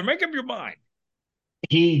way or the other. Make up your mind.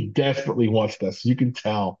 he desperately wants this. You can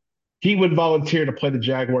tell. He would volunteer to play the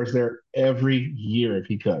Jaguars there every year if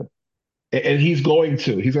he could. And he's going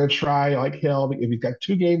to. He's going to try like hell. If he's got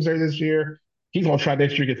two games there this year, he's going to try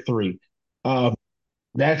next year to get three.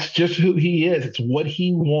 That's just who he is. It's what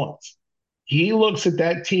he wants. He looks at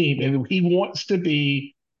that team and he wants to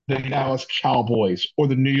be the Dallas Cowboys or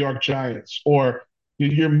the New York Giants or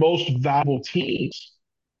your most valuable teams.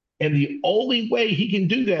 And the only way he can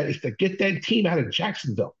do that is to get that team out of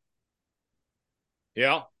Jacksonville.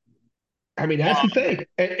 Yeah. I mean, that's the thing.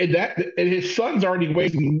 And his son's already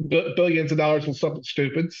wasting billions of dollars on something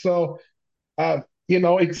stupid. So,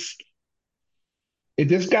 it's if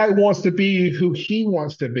this guy wants to be who he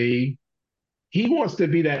wants to be, he wants to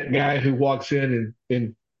be that guy who walks in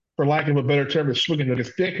and for lack of a better term, is swinging like a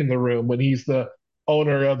stick in the room when he's the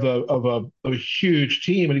owner of a huge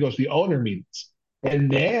team and he goes to the owner meetings. And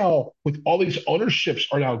now, with all these ownerships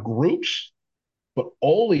are now groups, but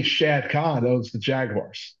only Shad Khan owns the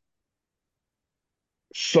Jaguars.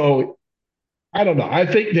 So I don't know. I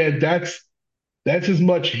think that's as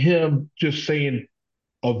much him just saying,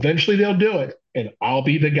 eventually they'll do it, and I'll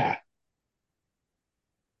be the guy.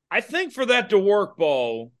 I think for that to work,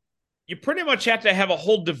 Bo, you pretty much have to have a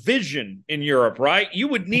whole division in Europe, right? You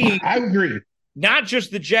would need I agree. Not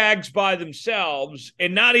just the Jags by themselves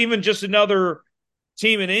and not even just another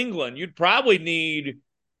team in England. You'd probably need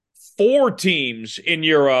 4 teams in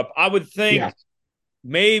Europe. I would think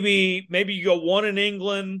maybe you go 1 in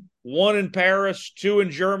England, 1 in Paris, 2 in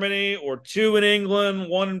Germany, or 2 in England,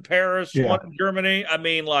 1 in Paris, 1 in Germany. I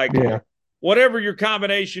mean, whatever your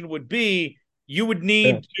combination would be, you would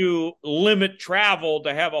need to limit travel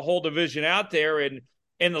to have a whole division out there, and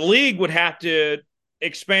the league would have to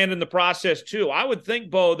expand in the process too. I would think,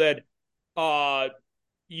 Bo, that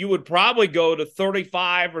you would probably go to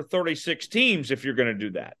 35 or 36 teams if you're going to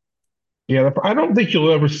do that. Yeah, I don't think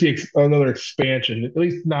you'll ever see another expansion, at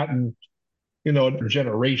least not in a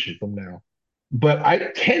generation from now. But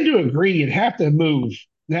I tend to agree you'd have to move.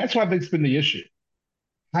 That's why I think it's been the issue.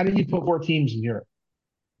 How do you put more teams in Europe?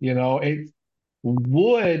 It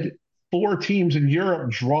would four teams in Europe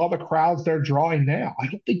draw the crowds they're drawing now? I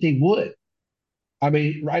don't think they would. I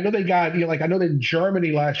mean, I know they got, like I know that in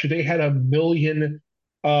Germany last year they had 1 million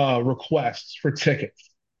requests for tickets.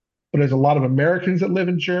 But there's a lot of Americans that live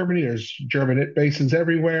in Germany. There's German bases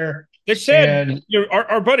everywhere. They said And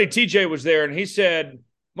our buddy TJ was there, and he said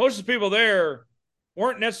most of the people there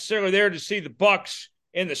weren't necessarily there to see the Bucks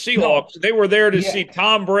and the Seahawks. No, They were there to yeah, see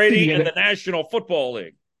Tom Brady and yeah, the National Football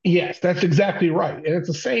League. yes, that's exactly right. And it's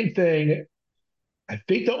the same thing. I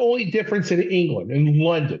think the only difference in England, in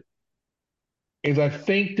London, is I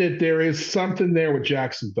think that there is something there with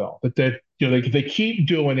Jacksonville that they keep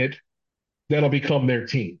doing it, that'll become their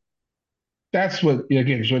team. That's what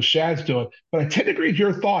again is what Shad's doing. But I tend to agree with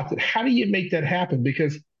your thought that how do you make that happen?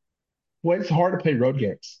 Because it's hard to play road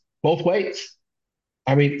games both ways.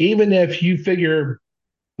 I mean, even if you figure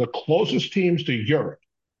the closest teams to Europe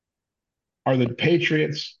are the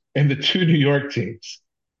Patriots and the two New York teams.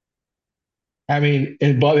 I mean,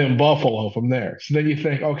 in Buffalo from there. So then you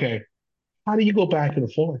think, okay, how do you go back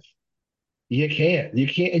and forth? You can't. You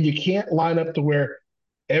can't, and you can't line up to where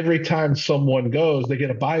every time someone goes, they get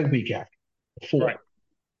a bye week after before. Right.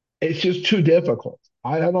 It's just too difficult.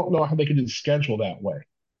 I don't know how they can do the schedule that way.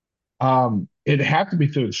 It'd have to be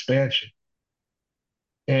through expansion.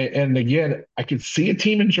 And again, I can see a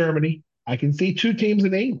team in Germany. I can see two teams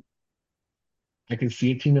in England. I can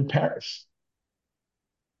see a team in Paris.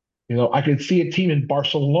 I can see a team in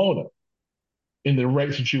Barcelona in the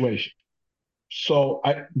right situation.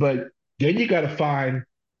 But then you got to find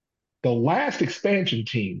the last expansion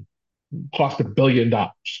team cost $1 billion.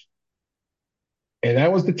 And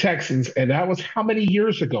that was the Texans. And that was how many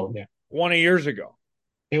years ago now? 20 years ago.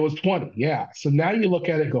 It was 20. Yeah. So now you look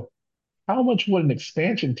at it and go, how much would an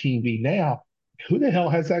expansion team be now? Who the hell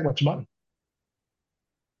has that much money?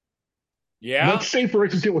 Yeah. Let's say, for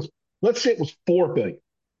instance, let's say it was 4 billion,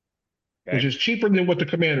 which is cheaper than what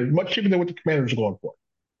much cheaper than what the Commanders are going for.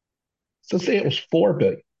 So say it was 4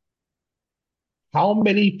 billion. How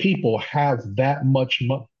many people have that much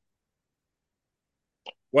money?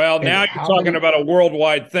 Well, And now you're talking about a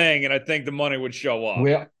worldwide thing, and I think the money would show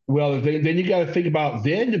up. Well, then you got to think about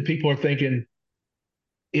then the people are thinking,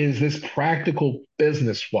 is this practical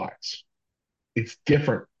business wise? It's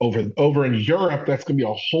different over in Europe. That's going to be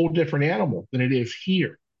a whole different animal than it is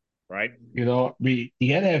here. Right. The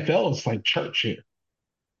NFL is like church here.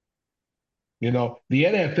 The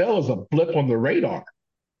NFL is a blip on the radar,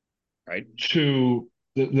 right, to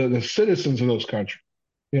the citizens of those countries.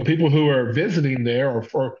 People who are visiting there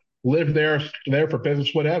or live there for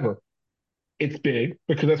business, whatever. It's big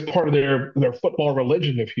because that's part of their football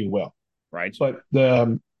religion, if you will. Right. But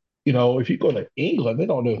if you go to England, they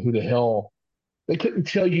don't know who the hell. They couldn't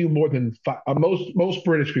tell you more than five, most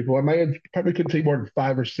British people. Probably couldn't tell you more than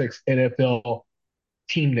 5 or 6 NFL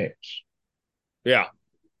team names. Yeah.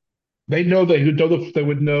 They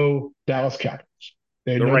would know Dallas Cowboys.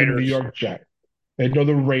 They know the New York Giants. They know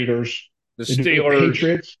the Raiders. The They Steelers. know the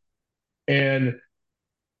Patriots. And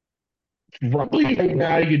probably right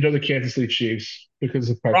now you know the Kansas City Chiefs because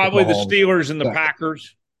of probably the Steelers and the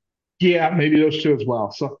Packers. Yeah, maybe those two as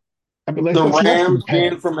well. So the Rams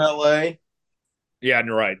being from LA. Yeah,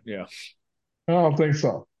 you're right. Yeah. I don't think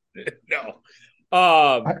so. No.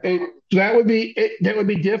 That would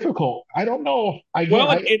be difficult. I don't know. If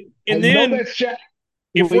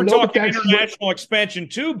we're talking international expansion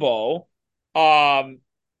too, Bo,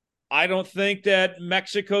 I don't think that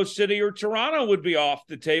Mexico City or Toronto would be off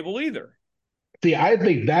the table either. See, I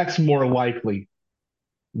think that's more likely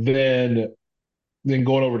than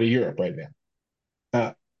going over to Europe right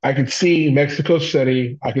now. I could see Mexico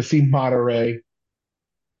City. I could see Monterrey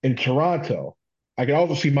and Toronto. I could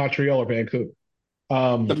also see Montreal or Vancouver.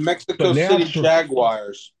 The Mexico City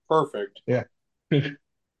Jaguars. Perfect. Yeah.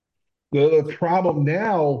 The problem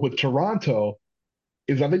now with Toronto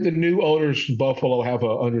is I think the new owners from Buffalo have an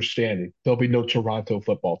understanding. There'll be no Toronto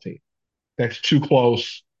football team. That's too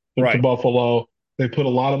close to Buffalo. They put a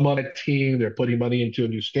lot of money in the team. They're putting money into a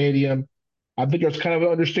new stadium. I think there's kind of an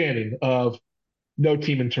understanding of no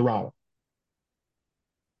team in Toronto.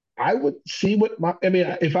 I would see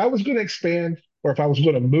if I was going to expand or if I was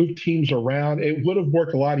going to move teams around, it would have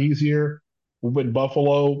worked a lot easier when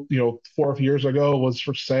Buffalo, 4 or 5 years ago was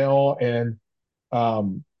for sale and,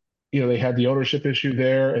 they had the ownership issue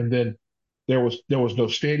there and then there was no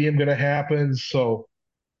stadium going to happen. So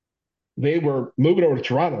they were moving over to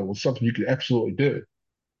Toronto was something you could absolutely do.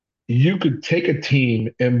 You could take a team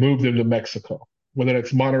and move them to Mexico, whether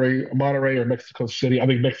that's Monterey or Mexico City. I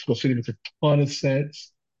think Mexico City makes a ton of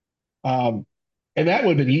sense. Um, and that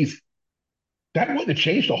would have been easy. That wouldn't have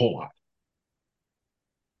changed a whole lot.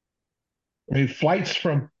 I mean, flights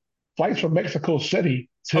from Mexico City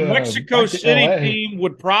A to Mexico back to City LA, team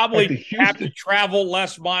would back to probably have to Houston. travel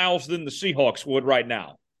less miles than the Seahawks would right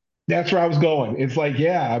now. That's where I was going. It's like,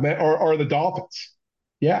 yeah, I mean, or the Dolphins.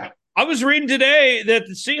 Yeah. I was reading today that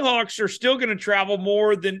the Seahawks are still going to travel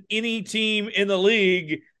more than any team in the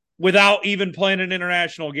league without even playing an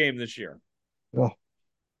international game this year. Oh,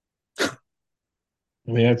 I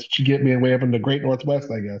mean, that's what you get being way up in the Great Northwest,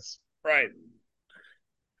 I guess. Right.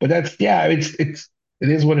 But that's yeah, it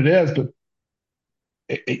is what it is. But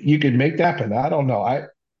you could make that happen. I don't know.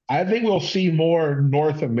 I think we'll see more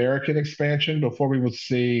North American expansion before we will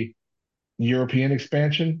see European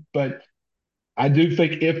expansion. But I do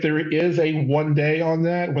think if there is a one day on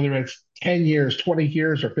that, whether it's 10 years, 20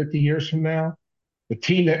 years, or 50 years from now, the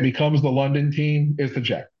team that becomes the London team is the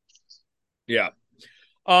Jack. Yeah.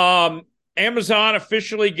 Amazon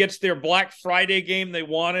officially gets their Black Friday game they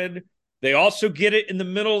wanted. They also get it in the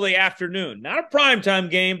middle of the afternoon. Not a primetime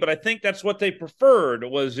game, but I think that's what they preferred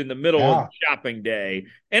was in the middle of Yeah. the shopping day.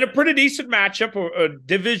 And a pretty decent matchup, a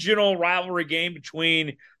divisional rivalry game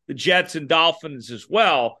between the Jets and Dolphins as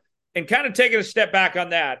well. And kind of taking a step back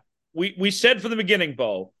on that, we said from the beginning,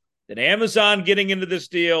 Bo, that Amazon getting into this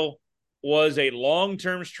deal was a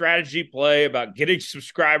long-term strategy play about getting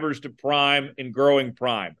subscribers to Prime and growing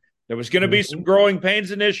Prime. There was going to be some growing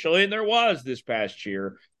pains initially, and there was this past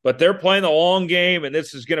year, but they're playing the long game, and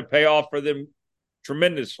this is going to pay off for them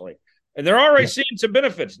tremendously. And they're already seeing some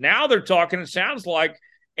benefits. Now they're talking, it sounds like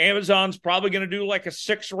Amazon's probably going to do like a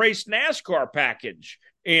 6-race NASCAR package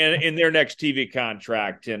in their next TV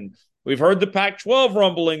contract. And we've heard the Pac-12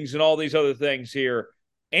 rumblings and all these other things here.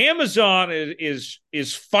 Amazon is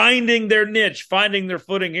finding their niche, finding their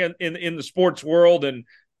footing in the sports world. And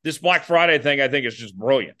this Black Friday thing, I think, is just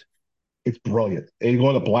brilliant. It's brilliant. And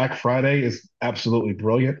going to Black Friday is absolutely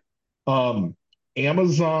brilliant.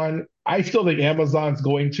 Amazon, I still think Amazon's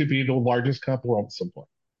going to be the largest company at some point.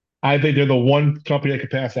 I think they're the one company that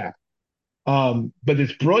could pass Apple. But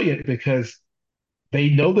it's brilliant because they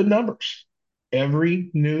know the numbers.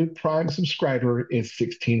 Every new Prime subscriber is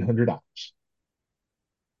 $1,600.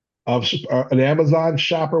 An Amazon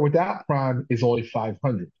shopper without Prime is only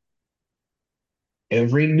 $500.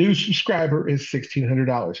 Every new subscriber is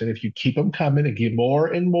 $1,600. And if you keep them coming and give more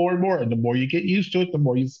and more and more, and the more you get used to it, the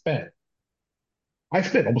more you spend. I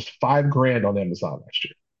spent almost $5,000 on Amazon last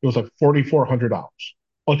year. It was like $4,400.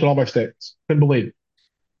 Looked at all my statements. Couldn't believe it.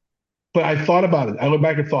 But I thought about it. I went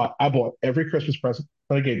back and thought, I bought every Christmas present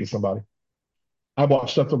that I gave to somebody. I bought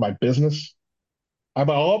stuff for my business. I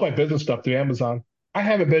bought all my business stuff through Amazon. I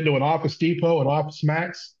haven't been to an Office Depot, an Office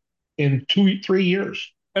Max in 3 years.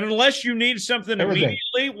 And unless you need something Everything.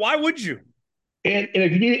 immediately, why would you? And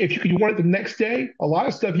if you want it the next day, a lot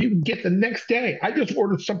of stuff you can get the next day. I just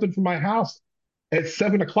ordered something from my house at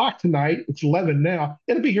 7 o'clock tonight. It's 11 now.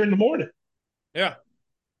 It'll be here in the morning. Yeah.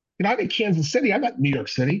 I'm in Kansas City. I'm not in New York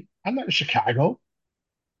City. I'm not in Chicago.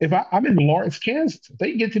 I'm in Lawrence, Kansas, if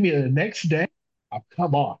they can get to me the next day, oh,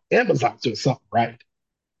 come on. Amazon's doing something right.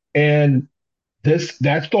 And that's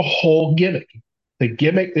the whole gimmick. The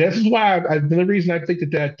gimmick. This is why the reason I think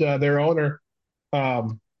that their owner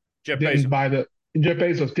Jeff didn't Bezos. buy Jeff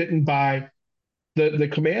Bezos didn't buy the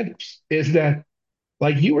Commanders is that,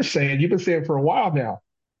 like you were saying, you've been saying for a while now,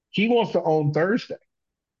 he wants to own Thursday.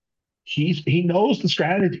 He knows the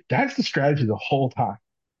strategy. That's the strategy the whole time.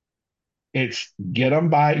 It's get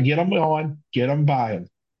them on, get them buying.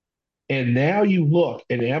 And now you look,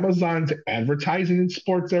 and Amazon's advertising in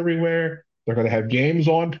sports everywhere. They're going to have games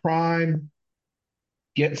on Prime.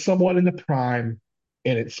 Get someone in the Prime,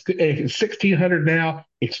 and if it's 1,600 now,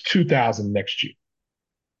 it's 2,000 next year.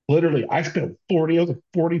 Literally, I spent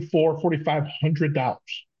 $4,500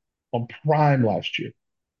 on Prime last year.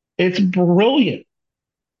 It's brilliant.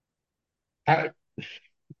 I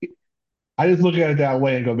just look at it that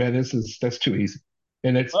way and go, man, that's too easy,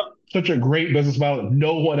 and it's such a great business model that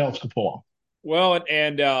no one else could pull off. Well,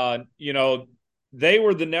 and they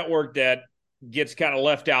were the network that gets kind of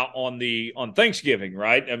left out on Thanksgiving,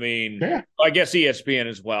 right? I mean, Yeah. I guess ESPN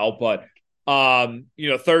as well, but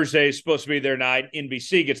Thursday is supposed to be their night.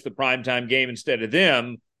 NBC gets the primetime game instead of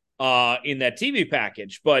them in that TV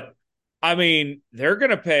package. But I mean, they're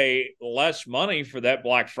going to pay less money for that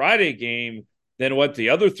Black Friday game than what the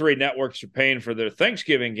other 3 networks are paying for their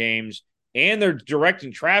Thanksgiving games, and they're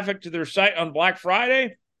directing traffic to their site on Black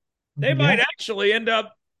Friday. They might actually end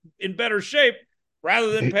up in better shape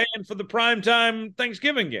rather than paying for the primetime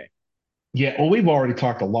Thanksgiving game. Yeah, well, we've already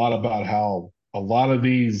talked a lot about how a lot of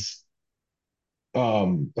these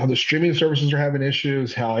how the streaming services are having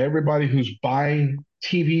issues, how everybody who's buying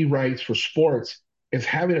TV rights for sports is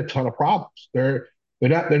having a ton of problems. They're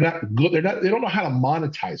not good. They don't know how to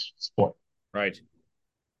monetize sport. Right.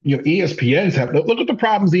 ESPN's have look at the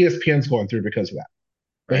problems ESPN's going through because of that.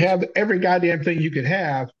 They Right. have every goddamn thing you could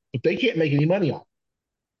have, but they can't make any money on it.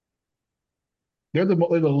 They're the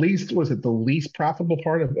least, was it the least profitable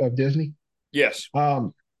part of Disney? Yes.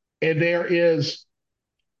 And there is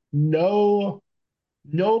no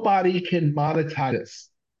nobody can monetize this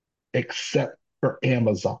except for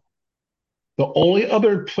Amazon. The only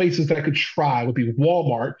other places that could try would be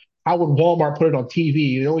Walmart. How would Walmart put it on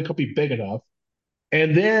TV? It only could be big enough.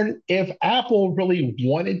 And then if Apple really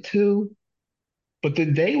wanted to, but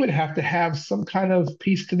then they would have to have some kind of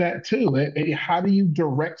piece to that too. How do you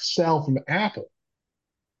direct sell from Apple?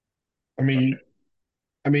 I mean,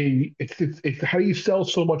 it's how do you sell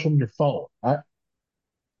so much on your phone?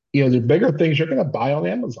 The bigger things you're going to buy on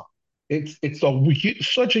Amazon.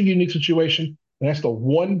 Such a unique situation, and that's the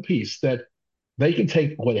one piece that they can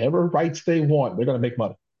take whatever rights they want. They're going to make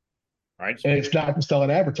money, Right. and it's not to sell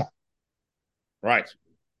an advertising. Right.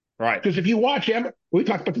 Right. Because if you watch, we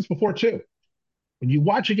talked about this before too. When you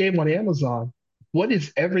watch a game on Amazon, what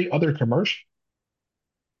is every other commercial?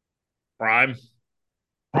 Prime.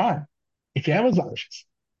 Prime. It's Amazon.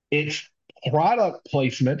 It's product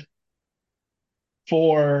placement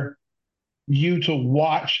for you to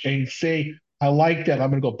watch and say, I like that. I'm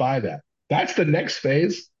going to go buy that. That's the next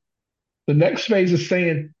phase. The next phase is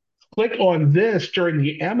saying, click on this during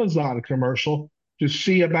the Amazon commercial to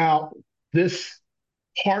see about this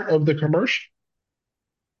part of the commercial.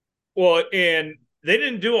 Well, and they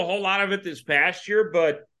didn't do a whole lot of it this past year,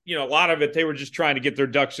 but a lot of it they were just trying to get their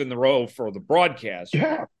ducks in the row for the broadcast.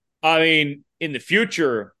 Yeah. I mean, in the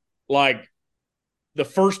future, like the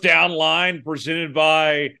first down line presented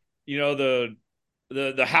by the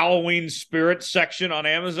Halloween spirit section on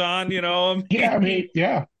Amazon.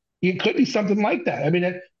 Yeah. It could be something like that. I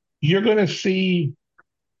mean, you're going to see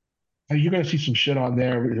some shit on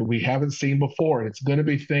there we haven't seen before. And it's going to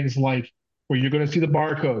be things like where you're going to see the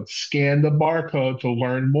barcode, scan the barcode to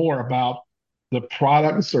learn more about the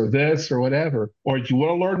products or this or whatever. Or do you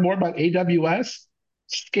want to learn more about AWS?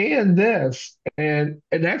 Scan this, and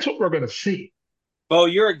that's what we're going to see. Oh,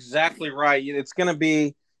 you're exactly right. It's gonna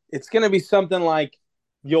be something like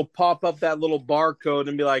you'll pop up that little barcode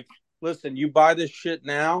and be like, "Listen, you buy this shit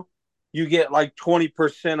now, you get like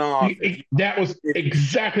 20% off." That was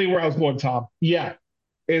exactly where I was going, Tom. Yeah,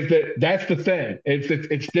 that's the thing.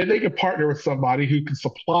 It's then they can partner with somebody who can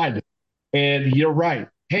supply it. And you're right.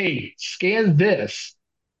 Hey, scan this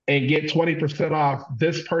and get 20% off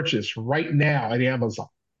this purchase right now at Amazon.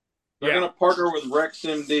 They're gonna partner with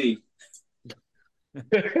RexMD.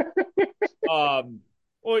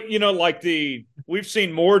 Well, like we've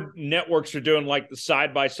seen more networks are doing like the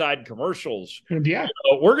side-by-side commercials. Yeah.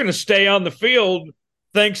 We're going to stay on the field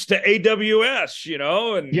thanks to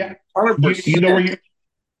AWS, and yeah. 100%.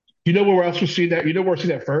 You know where else we see that? You know where we see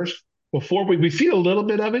that first? Before we see a little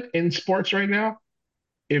bit of it in sports right now.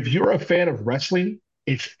 If you're a fan of wrestling,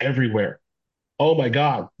 it's everywhere. Oh my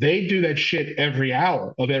God. They do that shit every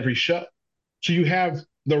hour of every show. So you have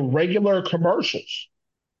the regular commercials.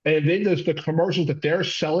 And then there's the commercials that they're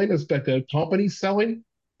selling, is that the company's selling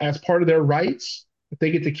as part of their rights that they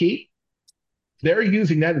get to keep. They're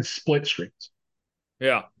using that as split screens.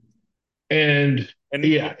 Yeah. And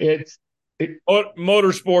yeah,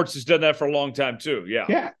 motorsports has done that for a long time too. Yeah.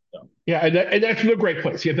 Yeah. Yeah. And that's a great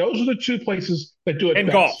place. Yeah. Those are the two places that do it. And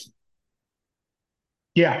best. Golf.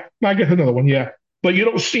 Yeah. I guess another one. Yeah. But you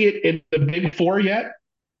don't see it in the Big Four yet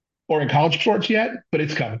or in college sports yet, but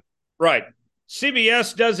it's coming. Right.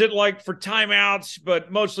 CBS does it like for timeouts, but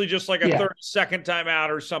mostly just like a 30-second timeout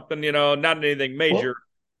or something, not anything major. Well,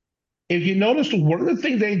 if you notice, one of the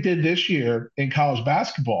things they did this year in college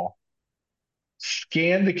basketball,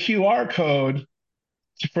 scan the QR code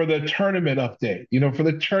for the tournament update, for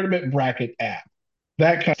the tournament bracket app,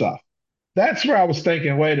 that kind of stuff. That's where I was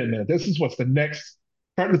thinking, wait a minute, this is what's the next,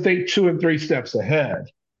 starting to think 2 and 3 steps ahead.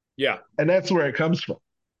 Yeah. And that's where it comes from.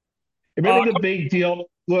 Remember the big deal?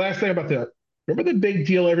 The last thing about that. Remember the big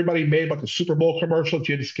deal everybody made about the Super Bowl commercial that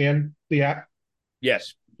you had to scan the app?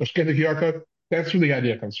 Yes. Or scan the QR code? That's where the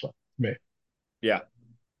idea comes from, to me. Yeah.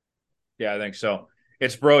 Yeah, I think so.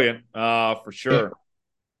 It's brilliant, for sure.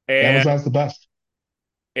 Yeah. And Amazon's the best.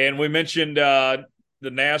 And we mentioned the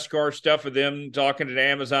NASCAR stuff of them talking to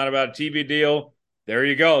Amazon about a TV deal. There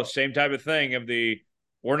you go. Same type of thing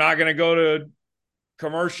we're not going to go to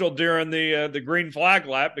commercial during the green flag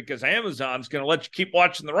lap because Amazon's going to let you keep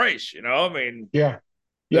watching the race. I mean, Yeah.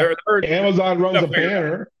 Yeah. they're Amazon runs a figured out.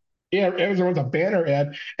 banner. Yeah, Amazon runs a banner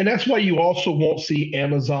ad. And that's why you also won't see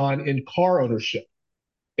Amazon in car ownership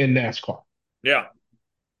in NASCAR. Yeah,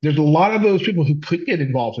 There's a lot of those people who could get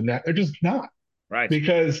involved in that. They're just not right.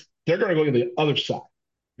 because they're going to go to the other side.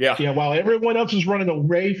 Yeah, Yeah, while everyone else is running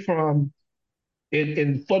away from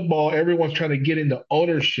in football, everyone's trying to get into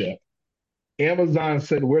ownership. Amazon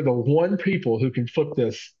said we're the one people who can flip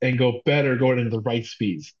this and go better going into the rights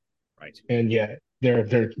fees. right. And yeah,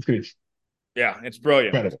 it's going to be Yeah, it's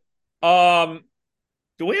brilliant. incredible.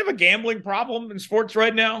 Do we have a gambling problem in sports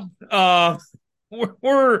right now?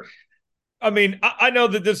 We're I mean, I know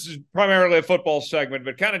that this is primarily a football segment,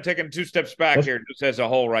 but kind of taking 2 steps back here just as a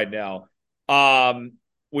whole right now.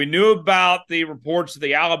 We knew about the reports of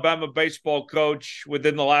the Alabama baseball coach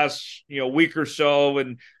within the last week or so,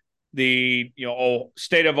 and the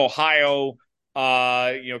state of Ohio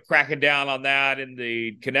cracking down on that and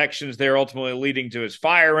the connections there ultimately leading to his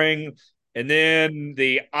firing. And then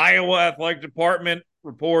the Iowa athletic department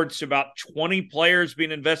reports about 20 players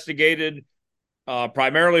being investigated,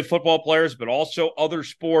 primarily football players, but also other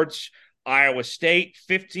sports. Iowa State,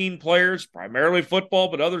 15 players, primarily football,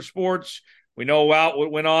 but other sports. We know about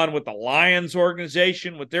what went on with the Lions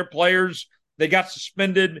organization with their players. They got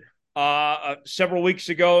suspended several weeks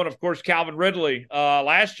ago. And, of course, Calvin Ridley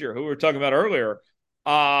last year, who we were talking about earlier.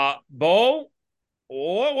 Bo,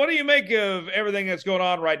 what do you make of everything that's going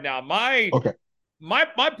on right now? My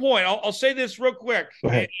point, I'll say this real quick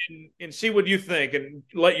and see what you think and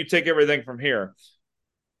let you take everything from here.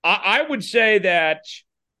 I would say that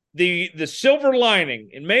the silver lining,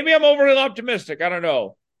 and maybe I'm overly optimistic, I don't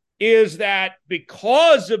know, is that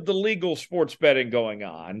because of the legal sports betting going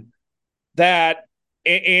on, that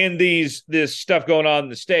and this stuff going on in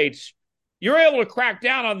the States, you're able to crack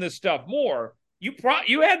down on this stuff more.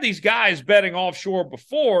 You had these guys betting offshore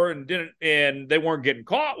before and they weren't getting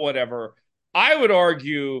caught, whatever. I would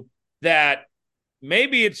argue that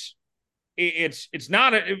maybe it's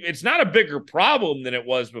not a bigger problem than it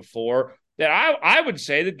was before. That I would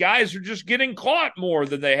say that guys are just getting caught more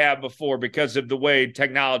than they have before because of the way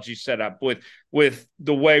technology's set up with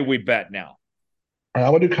the way we bet now. All right, I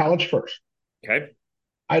want to do college first. Okay.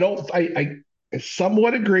 I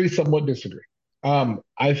somewhat agree, somewhat disagree.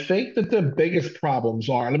 I think that the biggest problems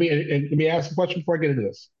are, let me ask a question before I get into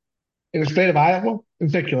this. In the state of Iowa, in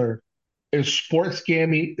particular, is sports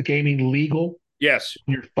gaming legal? Yes.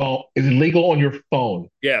 On your phone? Is it legal on your phone?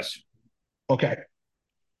 Yes. Okay.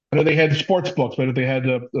 I know they had the sports books, but they had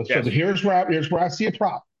yes. So here's where I see a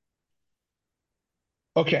problem.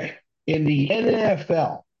 Okay. In the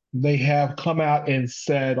NFL, they have come out and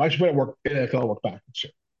said, I should work NFL work backwards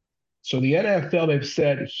here. So the NFL, they've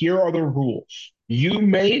said, here are the rules. You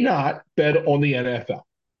may not bet on the NFL.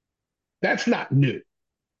 That's not new.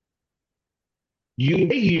 You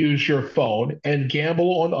may use your phone and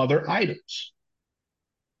gamble on other items.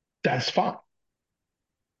 That's fine.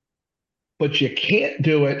 But you can't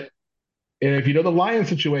do it. And if you know the Lions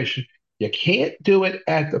situation, you can't do it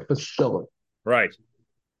at the facility. Right.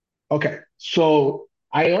 Okay. So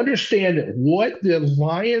I understand what the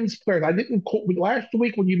Lions players, I didn't quote last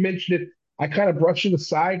week when you mentioned it, I kind of brushed it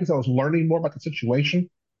aside because I was learning more about the situation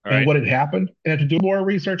and what had happened and had to do more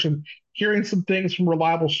research and hearing some things from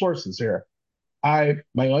reliable sources here. My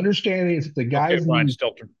understanding is that the guys Brian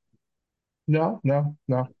Stelter. No.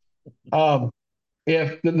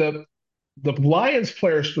 If the Lions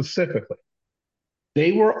players specifically,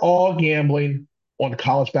 they were all gambling on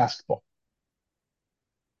college basketball.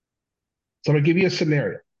 So I'm gonna give you a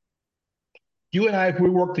scenario. You and I, if we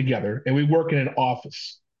work together and we work in an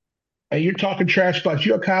office, and you're talking trash about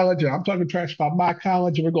your college, and I'm talking trash about my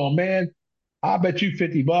college, and we're going, man, I'll bet you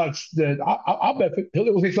 $50 that I'll bet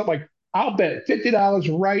he'll say something like, I'll bet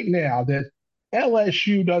 $50 right now that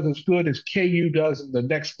LSU does as good as KU does in the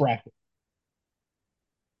next bracket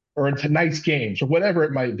or in tonight's games or whatever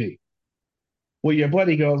it might be. Well, your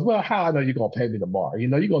buddy goes, well, how I know you're gonna pay me tomorrow? You're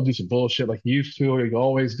gonna do some bullshit like you used to or you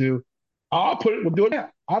always do. We'll do it now.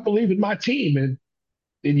 I believe in my team,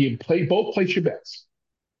 and you both place your bets.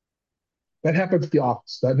 That happens at the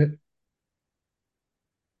office, doesn't it?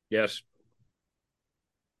 Yes.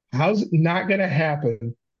 How's it not going to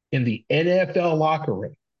happen in the NFL locker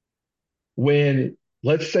room when,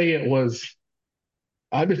 let's say it was,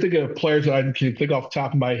 I'm just thinking of players that I can think off the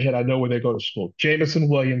top of my head. I know where they go to school. Jamison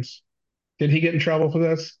Williams. Did he get in trouble for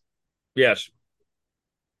this? Yes.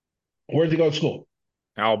 Where did he go to school?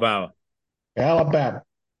 Alabama.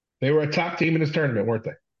 They were a top team in this tournament, weren't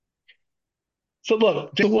they? So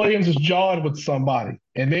look, Jamison Williams is jawing with somebody,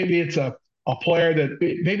 and maybe it's a a player that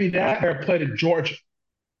maybe that player played at Georgia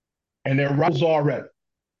and they're rivals already.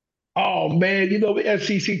 Oh man, the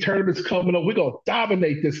SEC tournament's coming up. We're gonna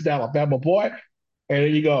dominate this in Alabama, boy. And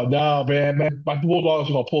then you go, no, man, my Bulldogs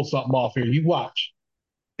are gonna pull something off here. You watch.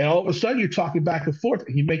 And all of a sudden you're talking back and forth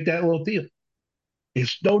and you make that little deal.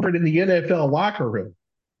 It's no different in the NFL locker room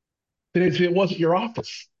than if it wasn't your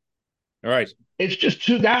office. All right. It's just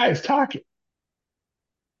two guys talking.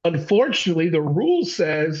 Unfortunately, the rule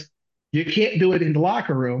says you can't do it in the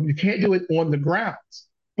locker room. You can't do it on the grounds.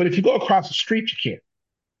 But if you go across the street, you can.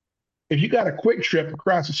 If you got a quick trip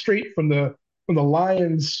across the street from the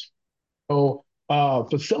Lions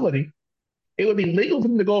facility, it would be legal for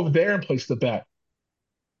them to go over there and place the bet,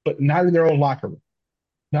 but not in their own locker room,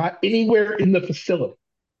 not anywhere in the facility,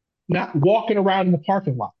 not walking around in the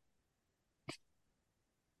parking lot.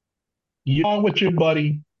 You're on with your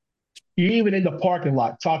buddy. You're even in the parking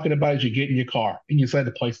lot talking about as you get in your car and you decide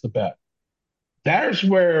to place the bet. There's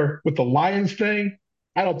where, with the Lions thing,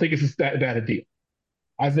 I don't think it's that bad a deal.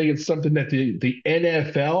 I think it's something that the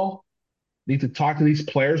NFL needs to talk to these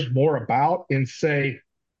players more about and say,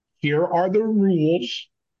 here are the rules.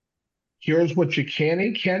 Here's what you can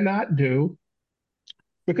and cannot do.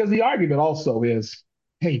 Because the argument also is,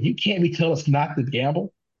 hey, you can't be telling us not to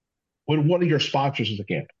gamble when one of your sponsors is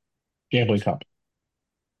a gambling company.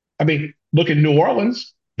 I mean, look at New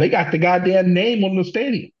Orleans. They got the goddamn name on the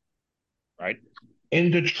stadium. Right.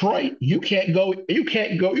 In Detroit, you can't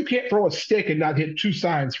throw a stick and not hit two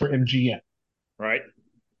signs for MGM. Right.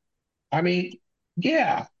 I mean,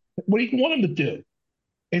 yeah. What do you want them to do?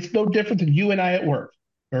 It's no different than you and I at work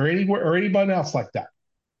or anywhere or anybody else like that.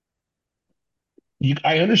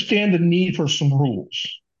 I understand the need for some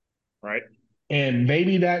rules. Right. And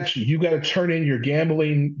maybe that's you got to turn in your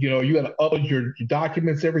gambling, you got to upload your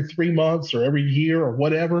documents every 3 months or every year or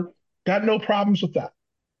whatever. Got no problems with that.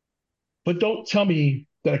 But don't tell me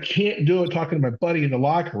that I can't do it talking to my buddy in the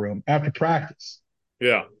locker room after practice.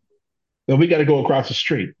 Yeah. Then we got to go across the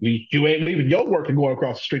street. You ain't leaving your work and going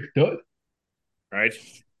across the street to do it. Right.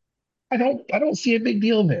 I don't see a big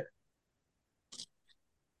deal there.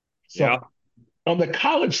 So Yeah. on the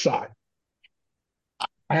college side,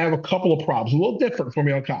 I have a couple of problems, a little different for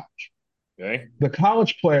me on college. Okay. The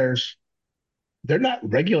college players, they're not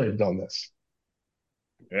regulated on this.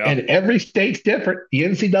 Yeah. And every state's different. The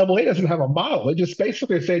NCAA doesn't have a model. They just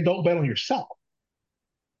basically say, don't bet on yourself.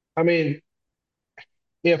 I mean,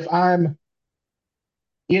 if I'm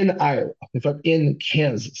in Iowa, if I'm in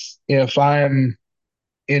Kansas, if I'm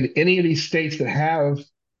in any of these states that have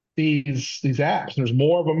these apps, there's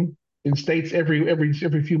more of them in states every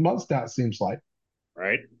few months now, it seems like.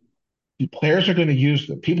 Right. The players are going to use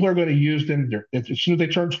them. People are going to use them. As soon as they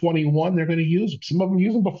turn 21, they're going to use them. Some of them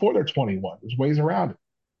use them before they're 21. There's ways around it.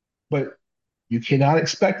 But you cannot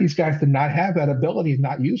expect these guys to not have that ability and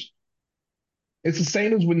not use it. It's the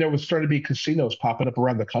same as when there was starting to be casinos popping up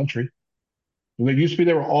around the country. When they used to be,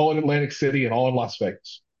 they were all in Atlantic City and all in Las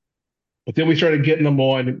Vegas. But then we started getting them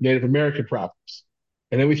on Native American properties.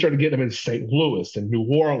 And then we started getting them in St. Louis and New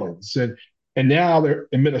Orleans. And now they're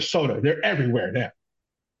in Minnesota. They're everywhere now.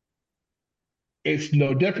 It's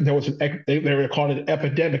no different. They were calling it an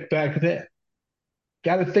epidemic back then.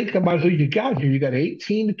 Got to think about who you got here. You got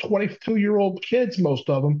 18 to 22-year-old kids, most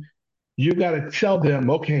of them. You got to tell them,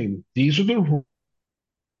 okay, these are the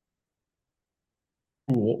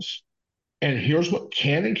rules, and here's what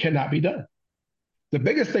can and cannot be done. The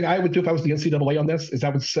biggest thing I would do if I was the NCAA on this is I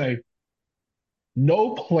would say,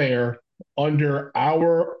 no player under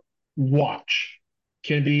our watch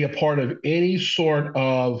can be a part of any sort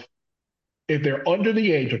of, if they're under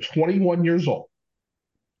the age of 21 years old,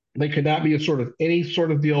 they cannot be any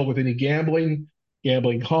sort of deal with any gambling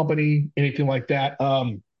company, anything like that.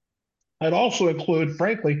 I'd also include,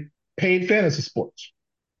 frankly, paid fantasy sports.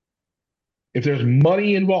 If there's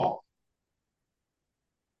money involved,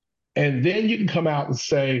 and then you can come out and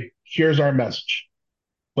say, here's our message.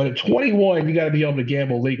 But at 21, you got to be able to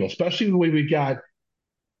gamble legal, especially the way we've got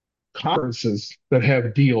conferences that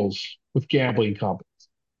have deals with gambling companies.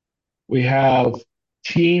 We have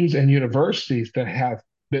teams and universities that have,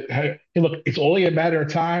 hey, look, it's only a matter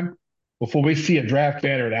of time before we see a draft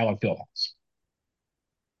banner at Allen Fieldhouse.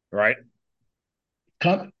 Right.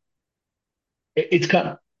 Coming. It's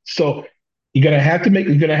coming. So you're gonna have to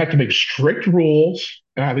make strict rules.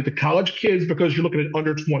 And I think the college kids, because you're looking at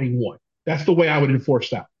under 21, that's the way I would enforce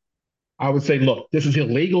that. I would say, look, this is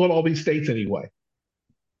illegal in all these states anyway.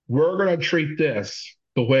 We're gonna treat this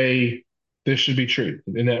the way this should be treated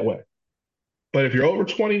in that way. But if you're over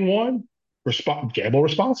 21, gamble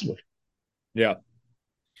responsibly. Yeah.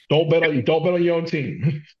 Don't bet on your own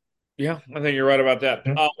team. Yeah, I think you're right about that.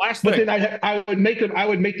 Yeah. Last But thing. then I would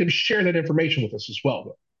make them share that information with us as well.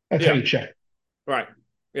 Though. That's how Yeah, you check. right.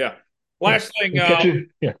 Yeah. Yeah. Last thing, And catch it.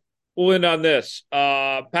 Yeah. we'll end on this.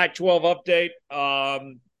 Pac-12 update.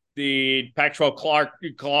 The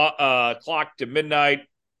Pac-12 clock to midnight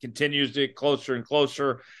continues to get closer and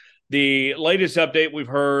closer. The latest update we've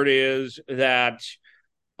heard is that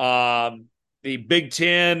the Big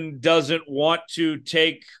Ten doesn't want to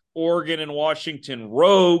take Oregon and Washington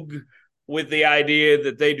rogue with the idea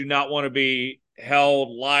that they do not want to be held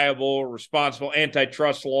liable, responsible,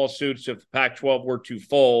 antitrust lawsuits if the Pac 12 were to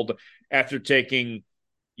fold after taking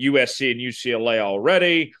USC and UCLA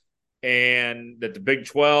already, and that the Big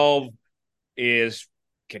 12 is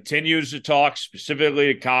continues to talk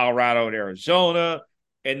specifically to Colorado and Arizona.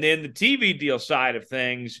 And then the TV deal side of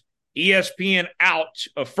things, ESPN out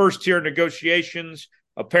of first tier negotiations,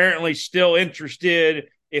 apparently still interested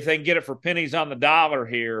if they can get it for pennies on the dollar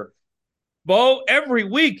here. Bo, every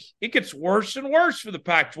week it gets worse and worse for the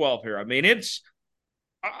Pac 12 here. I mean,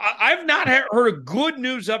 I've not heard a good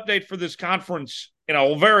news update for this conference in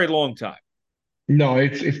a very long time. No,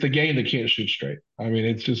 it's the game that can't shoot straight. I mean,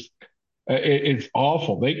 it's just it's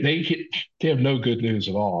awful. They have no good news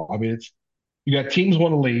at all. I mean, it's you got teams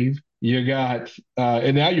want to leave. You got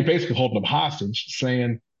and now you're basically holding them hostage,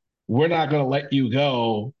 saying we're not going to let you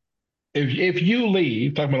go. If you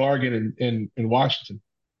leave, talking about Oregon and Washington,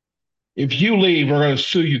 if you leave, we're going to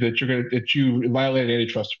sue you that you violated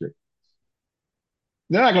antitrust agreement.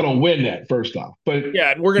 They're not going to win that first off, but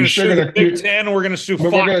Yeah, we're going you're to sure sue going the Big Ten. We're going to sue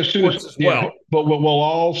Fox Sports as yeah, well. but we'll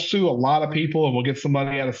all sue a lot of people and we'll get some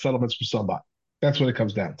money out of settlements for somebody. That's what it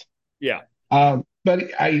comes down to. Yeah. But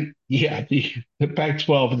the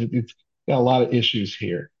Pac-12 it's got a lot of issues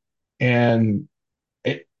here, and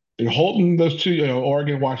they're holding those two,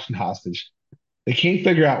 Oregon, and Washington hostage. They can't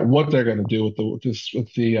figure out what they're going to do with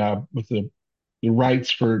the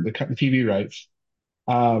rights for the TV rights.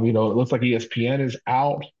 It looks like ESPN is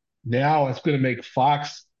out now. It's going to make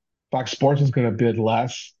Fox Sports is going to bid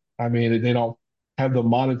less. I mean, they don't have the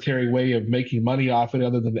monetary way of making money off it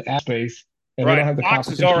other than the ad space, and they Right. don't have the Fox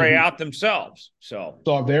is competition. already out themselves. So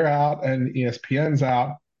if they're out and ESPN's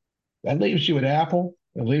out, that leaves you at Apple.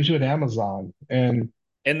 It leaves you at Amazon. And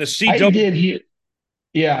the I CW. did hear,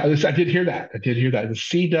 yeah, I did hear that. I did hear that. The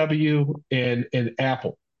CW and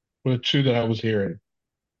Apple were the two that I was hearing.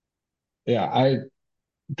 Yeah,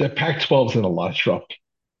 the Pac-12 is in a lot of trouble.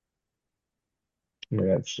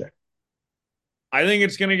 Yeah, that's sick. I think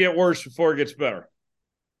it's going to get worse before it gets better.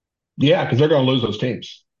 Yeah, because they're going to lose those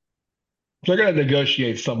teams. They're going to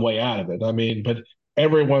negotiate some way out of it. I mean, but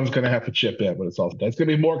everyone's going to have to chip in when it's all done. It's going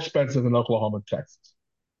to be more expensive than Oklahoma and Texas.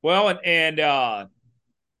 Well, and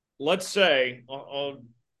let's say,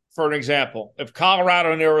 for an example, if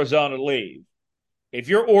Colorado and Arizona leave, if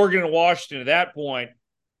you're Oregon and Washington at that point,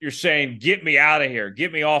 you're saying, get me out of here.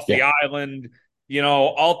 Get me off the island.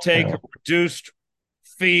 I'll take a reduced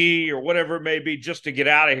fee or whatever it may be just to get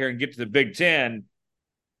out of here and get to the Big Ten.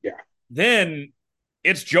 Yeah. Then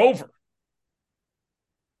it's Jover.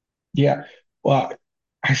 Yeah. Well,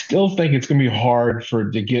 I still think it's going to be hard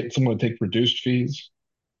to get someone to take reduced fees.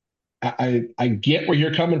 I get where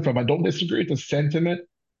you're coming from. I don't disagree with the sentiment,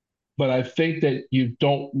 but I think that you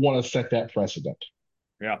don't want to set that precedent.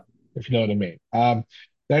 Yeah. If you know what I mean.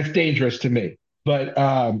 That's dangerous to me. But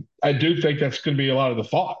I do think that's going to be a lot of the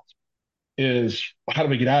thought is how do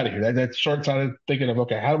we get out of here? That starts out thinking of,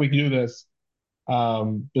 okay, how do we do this?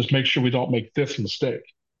 Just make sure we don't make this mistake.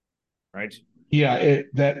 Right. Yeah,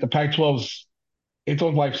 that the Pac-12's its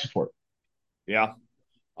on life support. Yeah.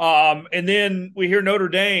 And then we hear Notre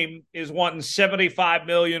Dame is wanting $75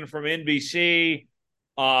 million from NBC.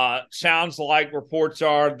 Sounds like reports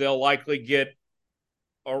are they'll likely get,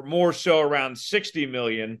 or more so, around $60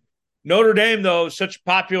 million. Notre Dame, though, is such a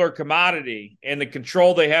popular commodity and the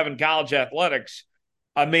control they have in college athletics.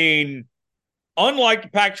 I mean, unlike the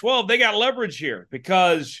Pac-12, they got leverage here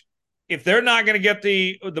because if they're not going to get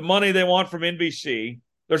the money they want from NBC,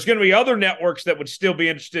 there's going to be other networks that would still be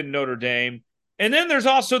interested in Notre Dame. And then there's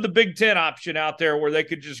also the Big Ten option out there where they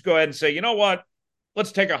could just go ahead and say, you know what,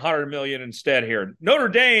 let's take $100 million instead here. Notre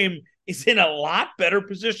Dame is in a lot better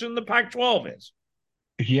position than the Pac-12 is.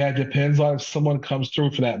 Yeah, it depends on if someone comes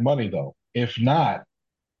through for that money, though. If not,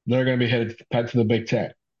 they're going to be headed back to the Big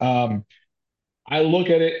Ten. I look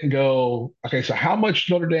at it and go, okay, so how much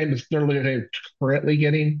Notre Dame is Notre Dame currently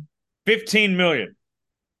getting? 15 million.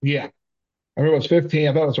 Yeah. I remember it was 15.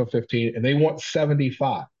 I thought it was about 15, and they want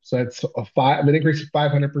 75. So that's an increase of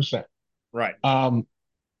 500%. Right. Well,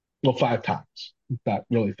 5 times. Not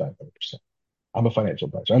really 500%. I'm a financial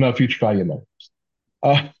advisor. I know future value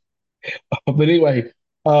numbers. But anyway,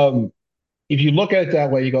 Um, if you look at it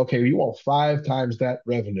that way, you go, okay, you want 5 times that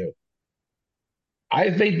revenue.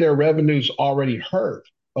 I think their revenue's already hurt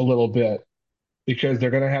a little bit because they're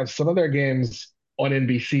going to have some of their games on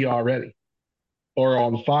NBC already or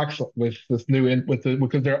on Fox with this new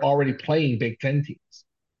because they're already playing Big Ten teams.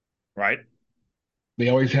 Right. They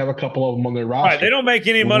always have a couple of them on their Right. roster. They don't make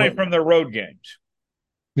any money from their road games.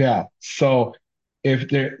 Yeah. So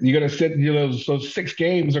if you're going to sit, those 6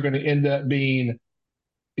 games are going to end up being,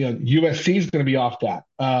 USC is going to be off that.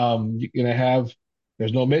 You're going to have,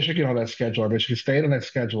 there's no Michigan on that schedule or Michigan State on that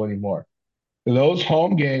schedule anymore. Those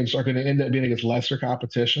home games are going to end up being against lesser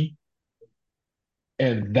competition,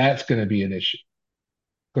 and that's going to be an issue.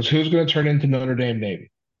 Because who's going to turn into Notre Dame Navy,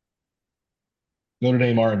 Notre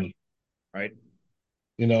Dame Army? Right.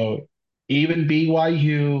 Even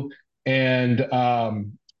BYU and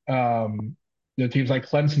teams like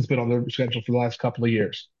Clemson's been on their schedule for the last couple of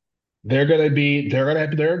years. They're going to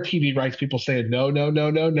have their TV rights. People saying no, no, no,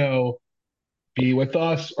 no, no. Be with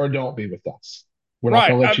us or don't be with us. We're not Right.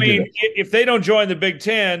 going to I let you do mean, this. if they don't join the Big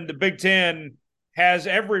Ten has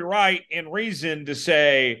every right and reason to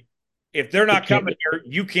say, if they're not coming here,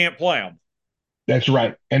 you can't play them. That's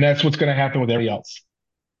right. And that's what's going to happen with everybody else.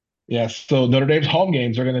 Yes. So Notre Dame's home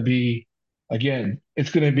games are going to be, again, it's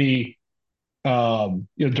going to be,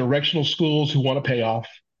 directional schools who want to pay off.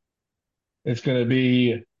 It's going to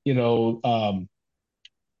be,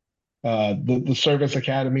 the service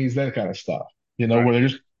academies, that kind of stuff. Right. Where they're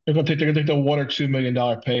going to take the $1 or $2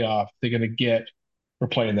 million payoff they're going to get for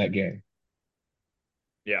playing that game.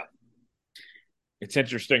 Yeah. It's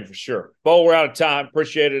interesting for sure. Bo, we're out of time.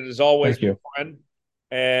 Appreciate it as always, Thank you. friend.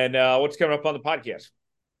 And what's coming up on the podcast?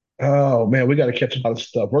 Oh man, we got to catch a lot of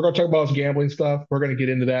stuff. We're going to talk about this gambling stuff. We're going to get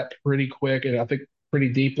into that pretty quick, and I think pretty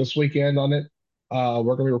deep this weekend on it. We're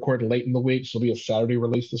going to be recording late in the week, so it'll be a Saturday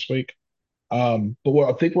release this week. But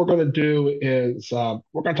what I think we're going to do is we're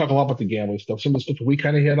going to talk a lot about the gambling stuff. Some of the stuff we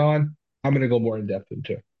kind of hit on, I'm going to go more in depth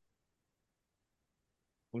into.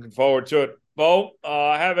 Looking forward to it. Bo,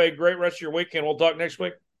 have a great rest of your weekend. We'll talk next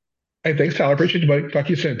week. Hey, thanks, Tyler. Appreciate you, buddy. Talk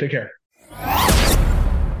to you soon. Take care.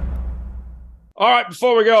 All right,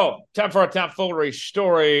 before we go, time for our tomfoolery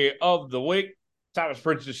story of the week. Thomas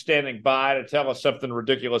Prince is standing by to tell us something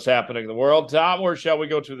ridiculous happening in the world. Tom, where shall we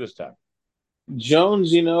go to this time?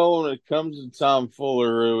 Jones, when it comes to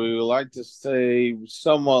tomfoolery, we like to stay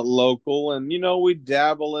somewhat local, and we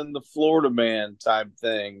dabble in the Florida man type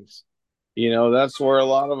things. That's where a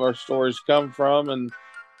lot of our stories come from, and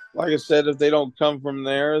like I said, if they don't come from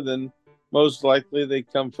there, then most likely they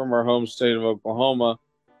come from our home state of Oklahoma.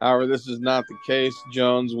 However, this is not the case,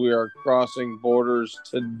 Jones. We are crossing borders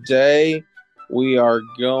today. We are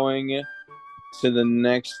going to the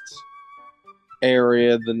next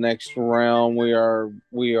area, the next realm. We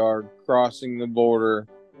are crossing the border,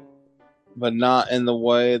 but not in the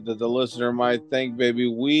way that the listener might think, baby.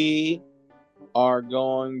 We are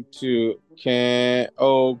going to Canada.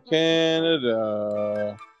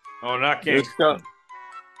 Oh, not Cancun.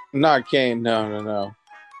 Not Cancun. No.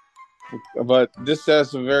 But this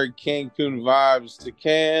has some very Cancun vibes to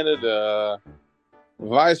Canada.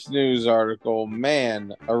 Vice News article,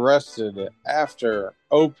 man arrested after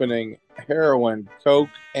opening heroin, coke,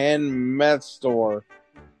 and meth store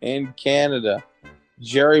in Canada.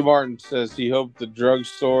 Jerry Martin says he opened the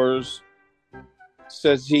drugstores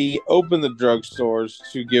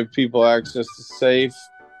to give people access to safe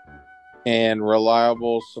and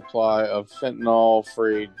reliable supply of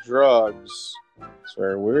fentanyl-free drugs. It's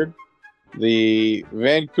very weird. The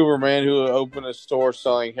Vancouver man who opened a store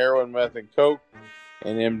selling heroin, meth, and coke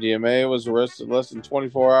and MDMA was arrested less than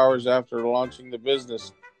 24 hours after launching the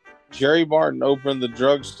business. Jerry Martin opened the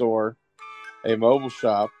drugstore, a mobile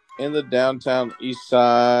shop, in the downtown east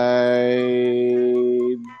side.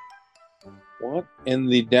 In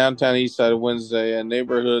the downtown east side of Wednesday, a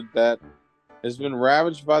neighborhood that has been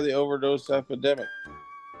ravaged by the overdose epidemic.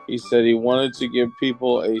 He said he wanted to give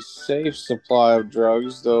people a safe supply of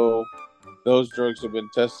drugs, though those drugs have been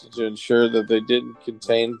tested to ensure that they didn't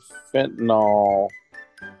contain fentanyl.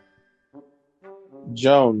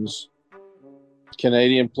 Jones,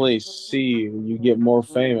 Canadian police see you get more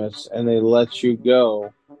famous and they let you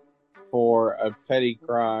go for a petty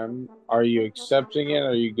crime. Are you accepting it or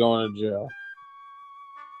are you going to jail?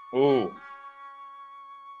 Ooh.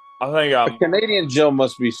 I think a Canadian jail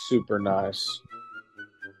must be super nice.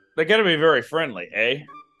 They got to be very friendly, eh?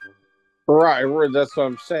 Right. That's what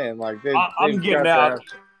I'm saying. Like I'm getting out.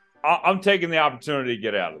 I'm taking the opportunity to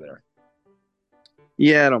get out of there.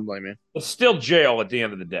 Yeah, I don't blame you. It's still jail at the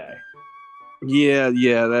end of the day. Yeah,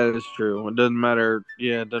 that is true. It doesn't matter.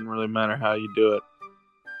 Yeah, it doesn't really matter how you do it.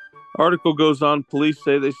 Article goes on, police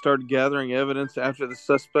say they started gathering evidence after the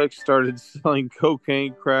suspect started selling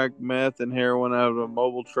cocaine, crack, meth, and heroin out of a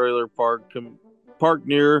mobile trailer park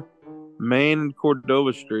near Main and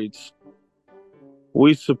Cordova Streets.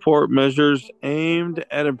 We support measures aimed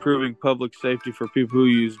at improving public safety for people who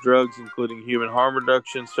use drugs, including human harm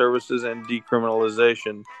reduction services and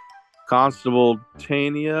decriminalization. Constable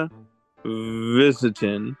Tania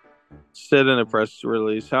Visitin said in a press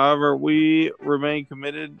release. However, we remain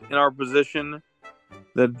committed in our position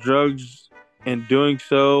that drugs and doing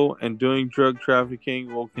drug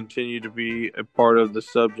trafficking will continue to be a part of the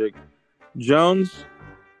subject. Jones,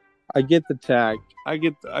 I get the tact. I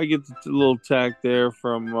get the little tact there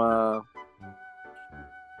from old.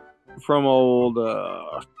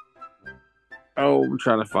 I'm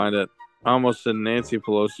trying to find it. I almost said Nancy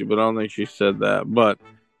Pelosi, but I don't think she said that. But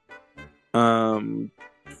I'm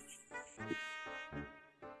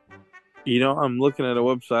looking at a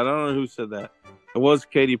website. I don't know who said that. It was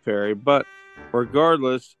Katy Perry, but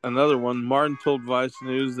regardless, another one. Martin told Vice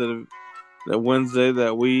News that Wednesday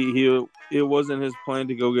that it wasn't his plan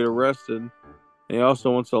to go get arrested. He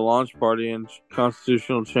also wants a launch party and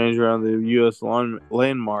constitutional change around the U.S.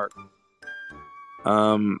 landmark.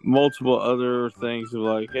 Multiple other things of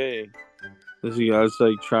like, hey, this guy's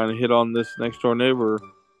like trying to hit on this next door neighbor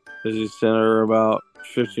because he sent her about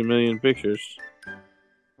 50 million pictures.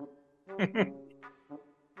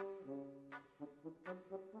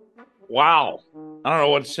 Wow. I don't know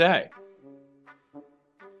what to say.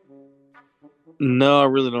 No, I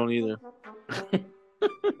really don't either.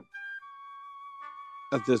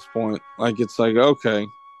 At this point, like it's like, okay,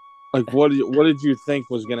 like what did you think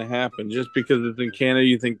was going to happen? Just because it's in Canada,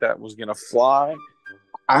 you think that was going to fly?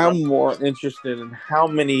 I'm more interested in how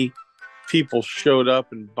many people showed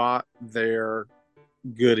up and bought their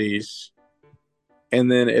goodies,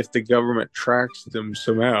 and then if the government tracks them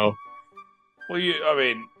somehow. Well,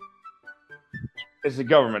 it's the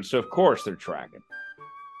government, so of course they're tracking.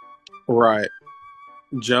 Right.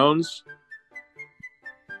 Jones,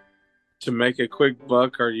 to make a quick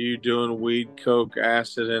buck, are you doing weed, coke,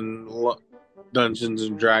 acid, and Dungeons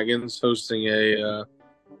and Dragons, hosting a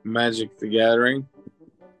Magic the Gathering?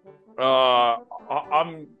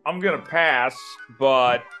 I'm gonna pass,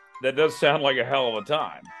 but that does sound like a hell of a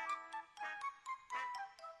time.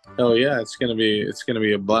 Oh yeah, it's gonna be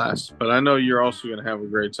a blast. But I know you're also gonna have a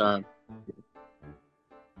great time.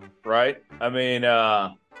 Right? I mean,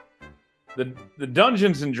 the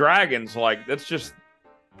Dungeons and Dragons, like that's just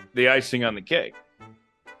the icing on the cake.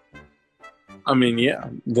 I mean, yeah,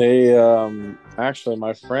 they actually,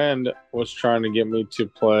 my friend was trying to get me to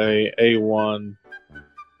play A1,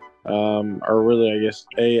 or really, I guess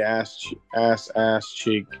ass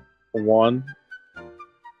cheek 1.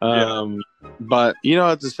 But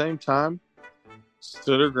at the same time,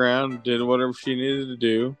 stood her ground, did whatever she needed to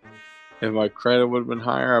do. If my credit would have been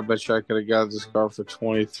higher, I bet you I could have got this car for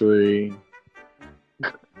 23.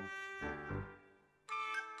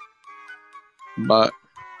 But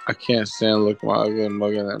I can't stand looking while I've been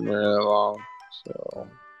mugging that mirror that long. So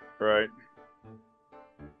right.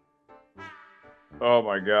 Oh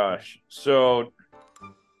my gosh. So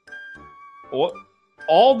what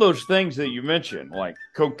all those things that you mentioned, like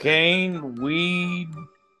cocaine, weed,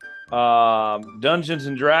 Dungeons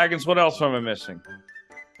and Dragons, what else am I missing?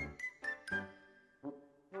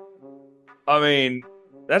 I mean,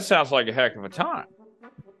 that sounds like a heck of a time.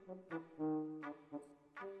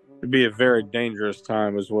 it'd be a very dangerous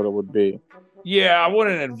time is what it would be. Yeah, I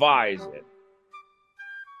wouldn't advise it.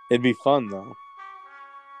 It'd be fun though.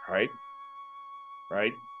 Right?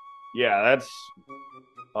 Yeah,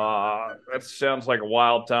 that sounds like a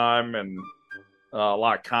wild time and a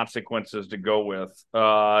lot of consequences to go with.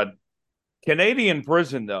 Canadian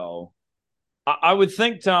prison, though, I would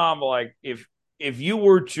think, Tom, like if you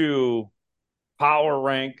were to power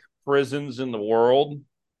rank prisons in the world,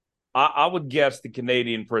 I would guess the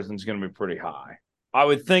Canadian prison's going to be pretty high. I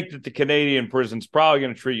would think that the Canadian prison's probably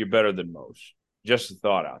going to treat you better than most. Just a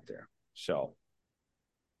thought out there. So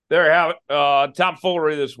there you have it. Top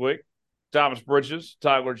foolery this week. Thomas Bridges,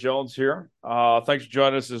 Tyler Jones here. Thanks for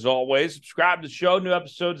joining us as always. Subscribe to the show. New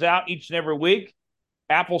episodes out each and every week.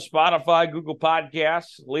 Apple, Spotify, Google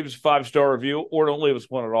Podcasts. Leave us a 5-star review or don't leave us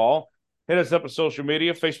one at all. Hit us up on social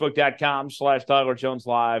media, Facebook.com/Tyler Jones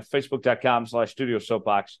Live, Facebook.com/Studio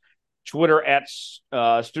Soapbox, Twitter at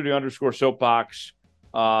Studio_Soapbox,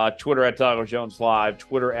 Twitter at Tyler Jones Live,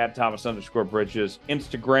 Twitter at Thomas_Bridges,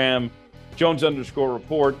 Instagram,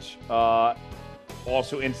 Jones_Report,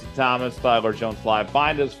 also Instant Thomas, Tyler Jones Live.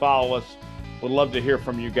 Find us, follow us. Would love to hear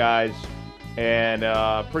from you guys. And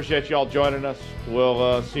appreciate y'all joining us.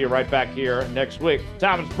 We'll see you right back here next week.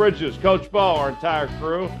 Thomas Bridges, Coach Bo, our entire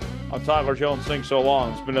crew. I'm Tyler Jones saying so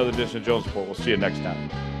long. It's been another edition of Jones Report. We'll see you next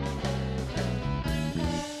time.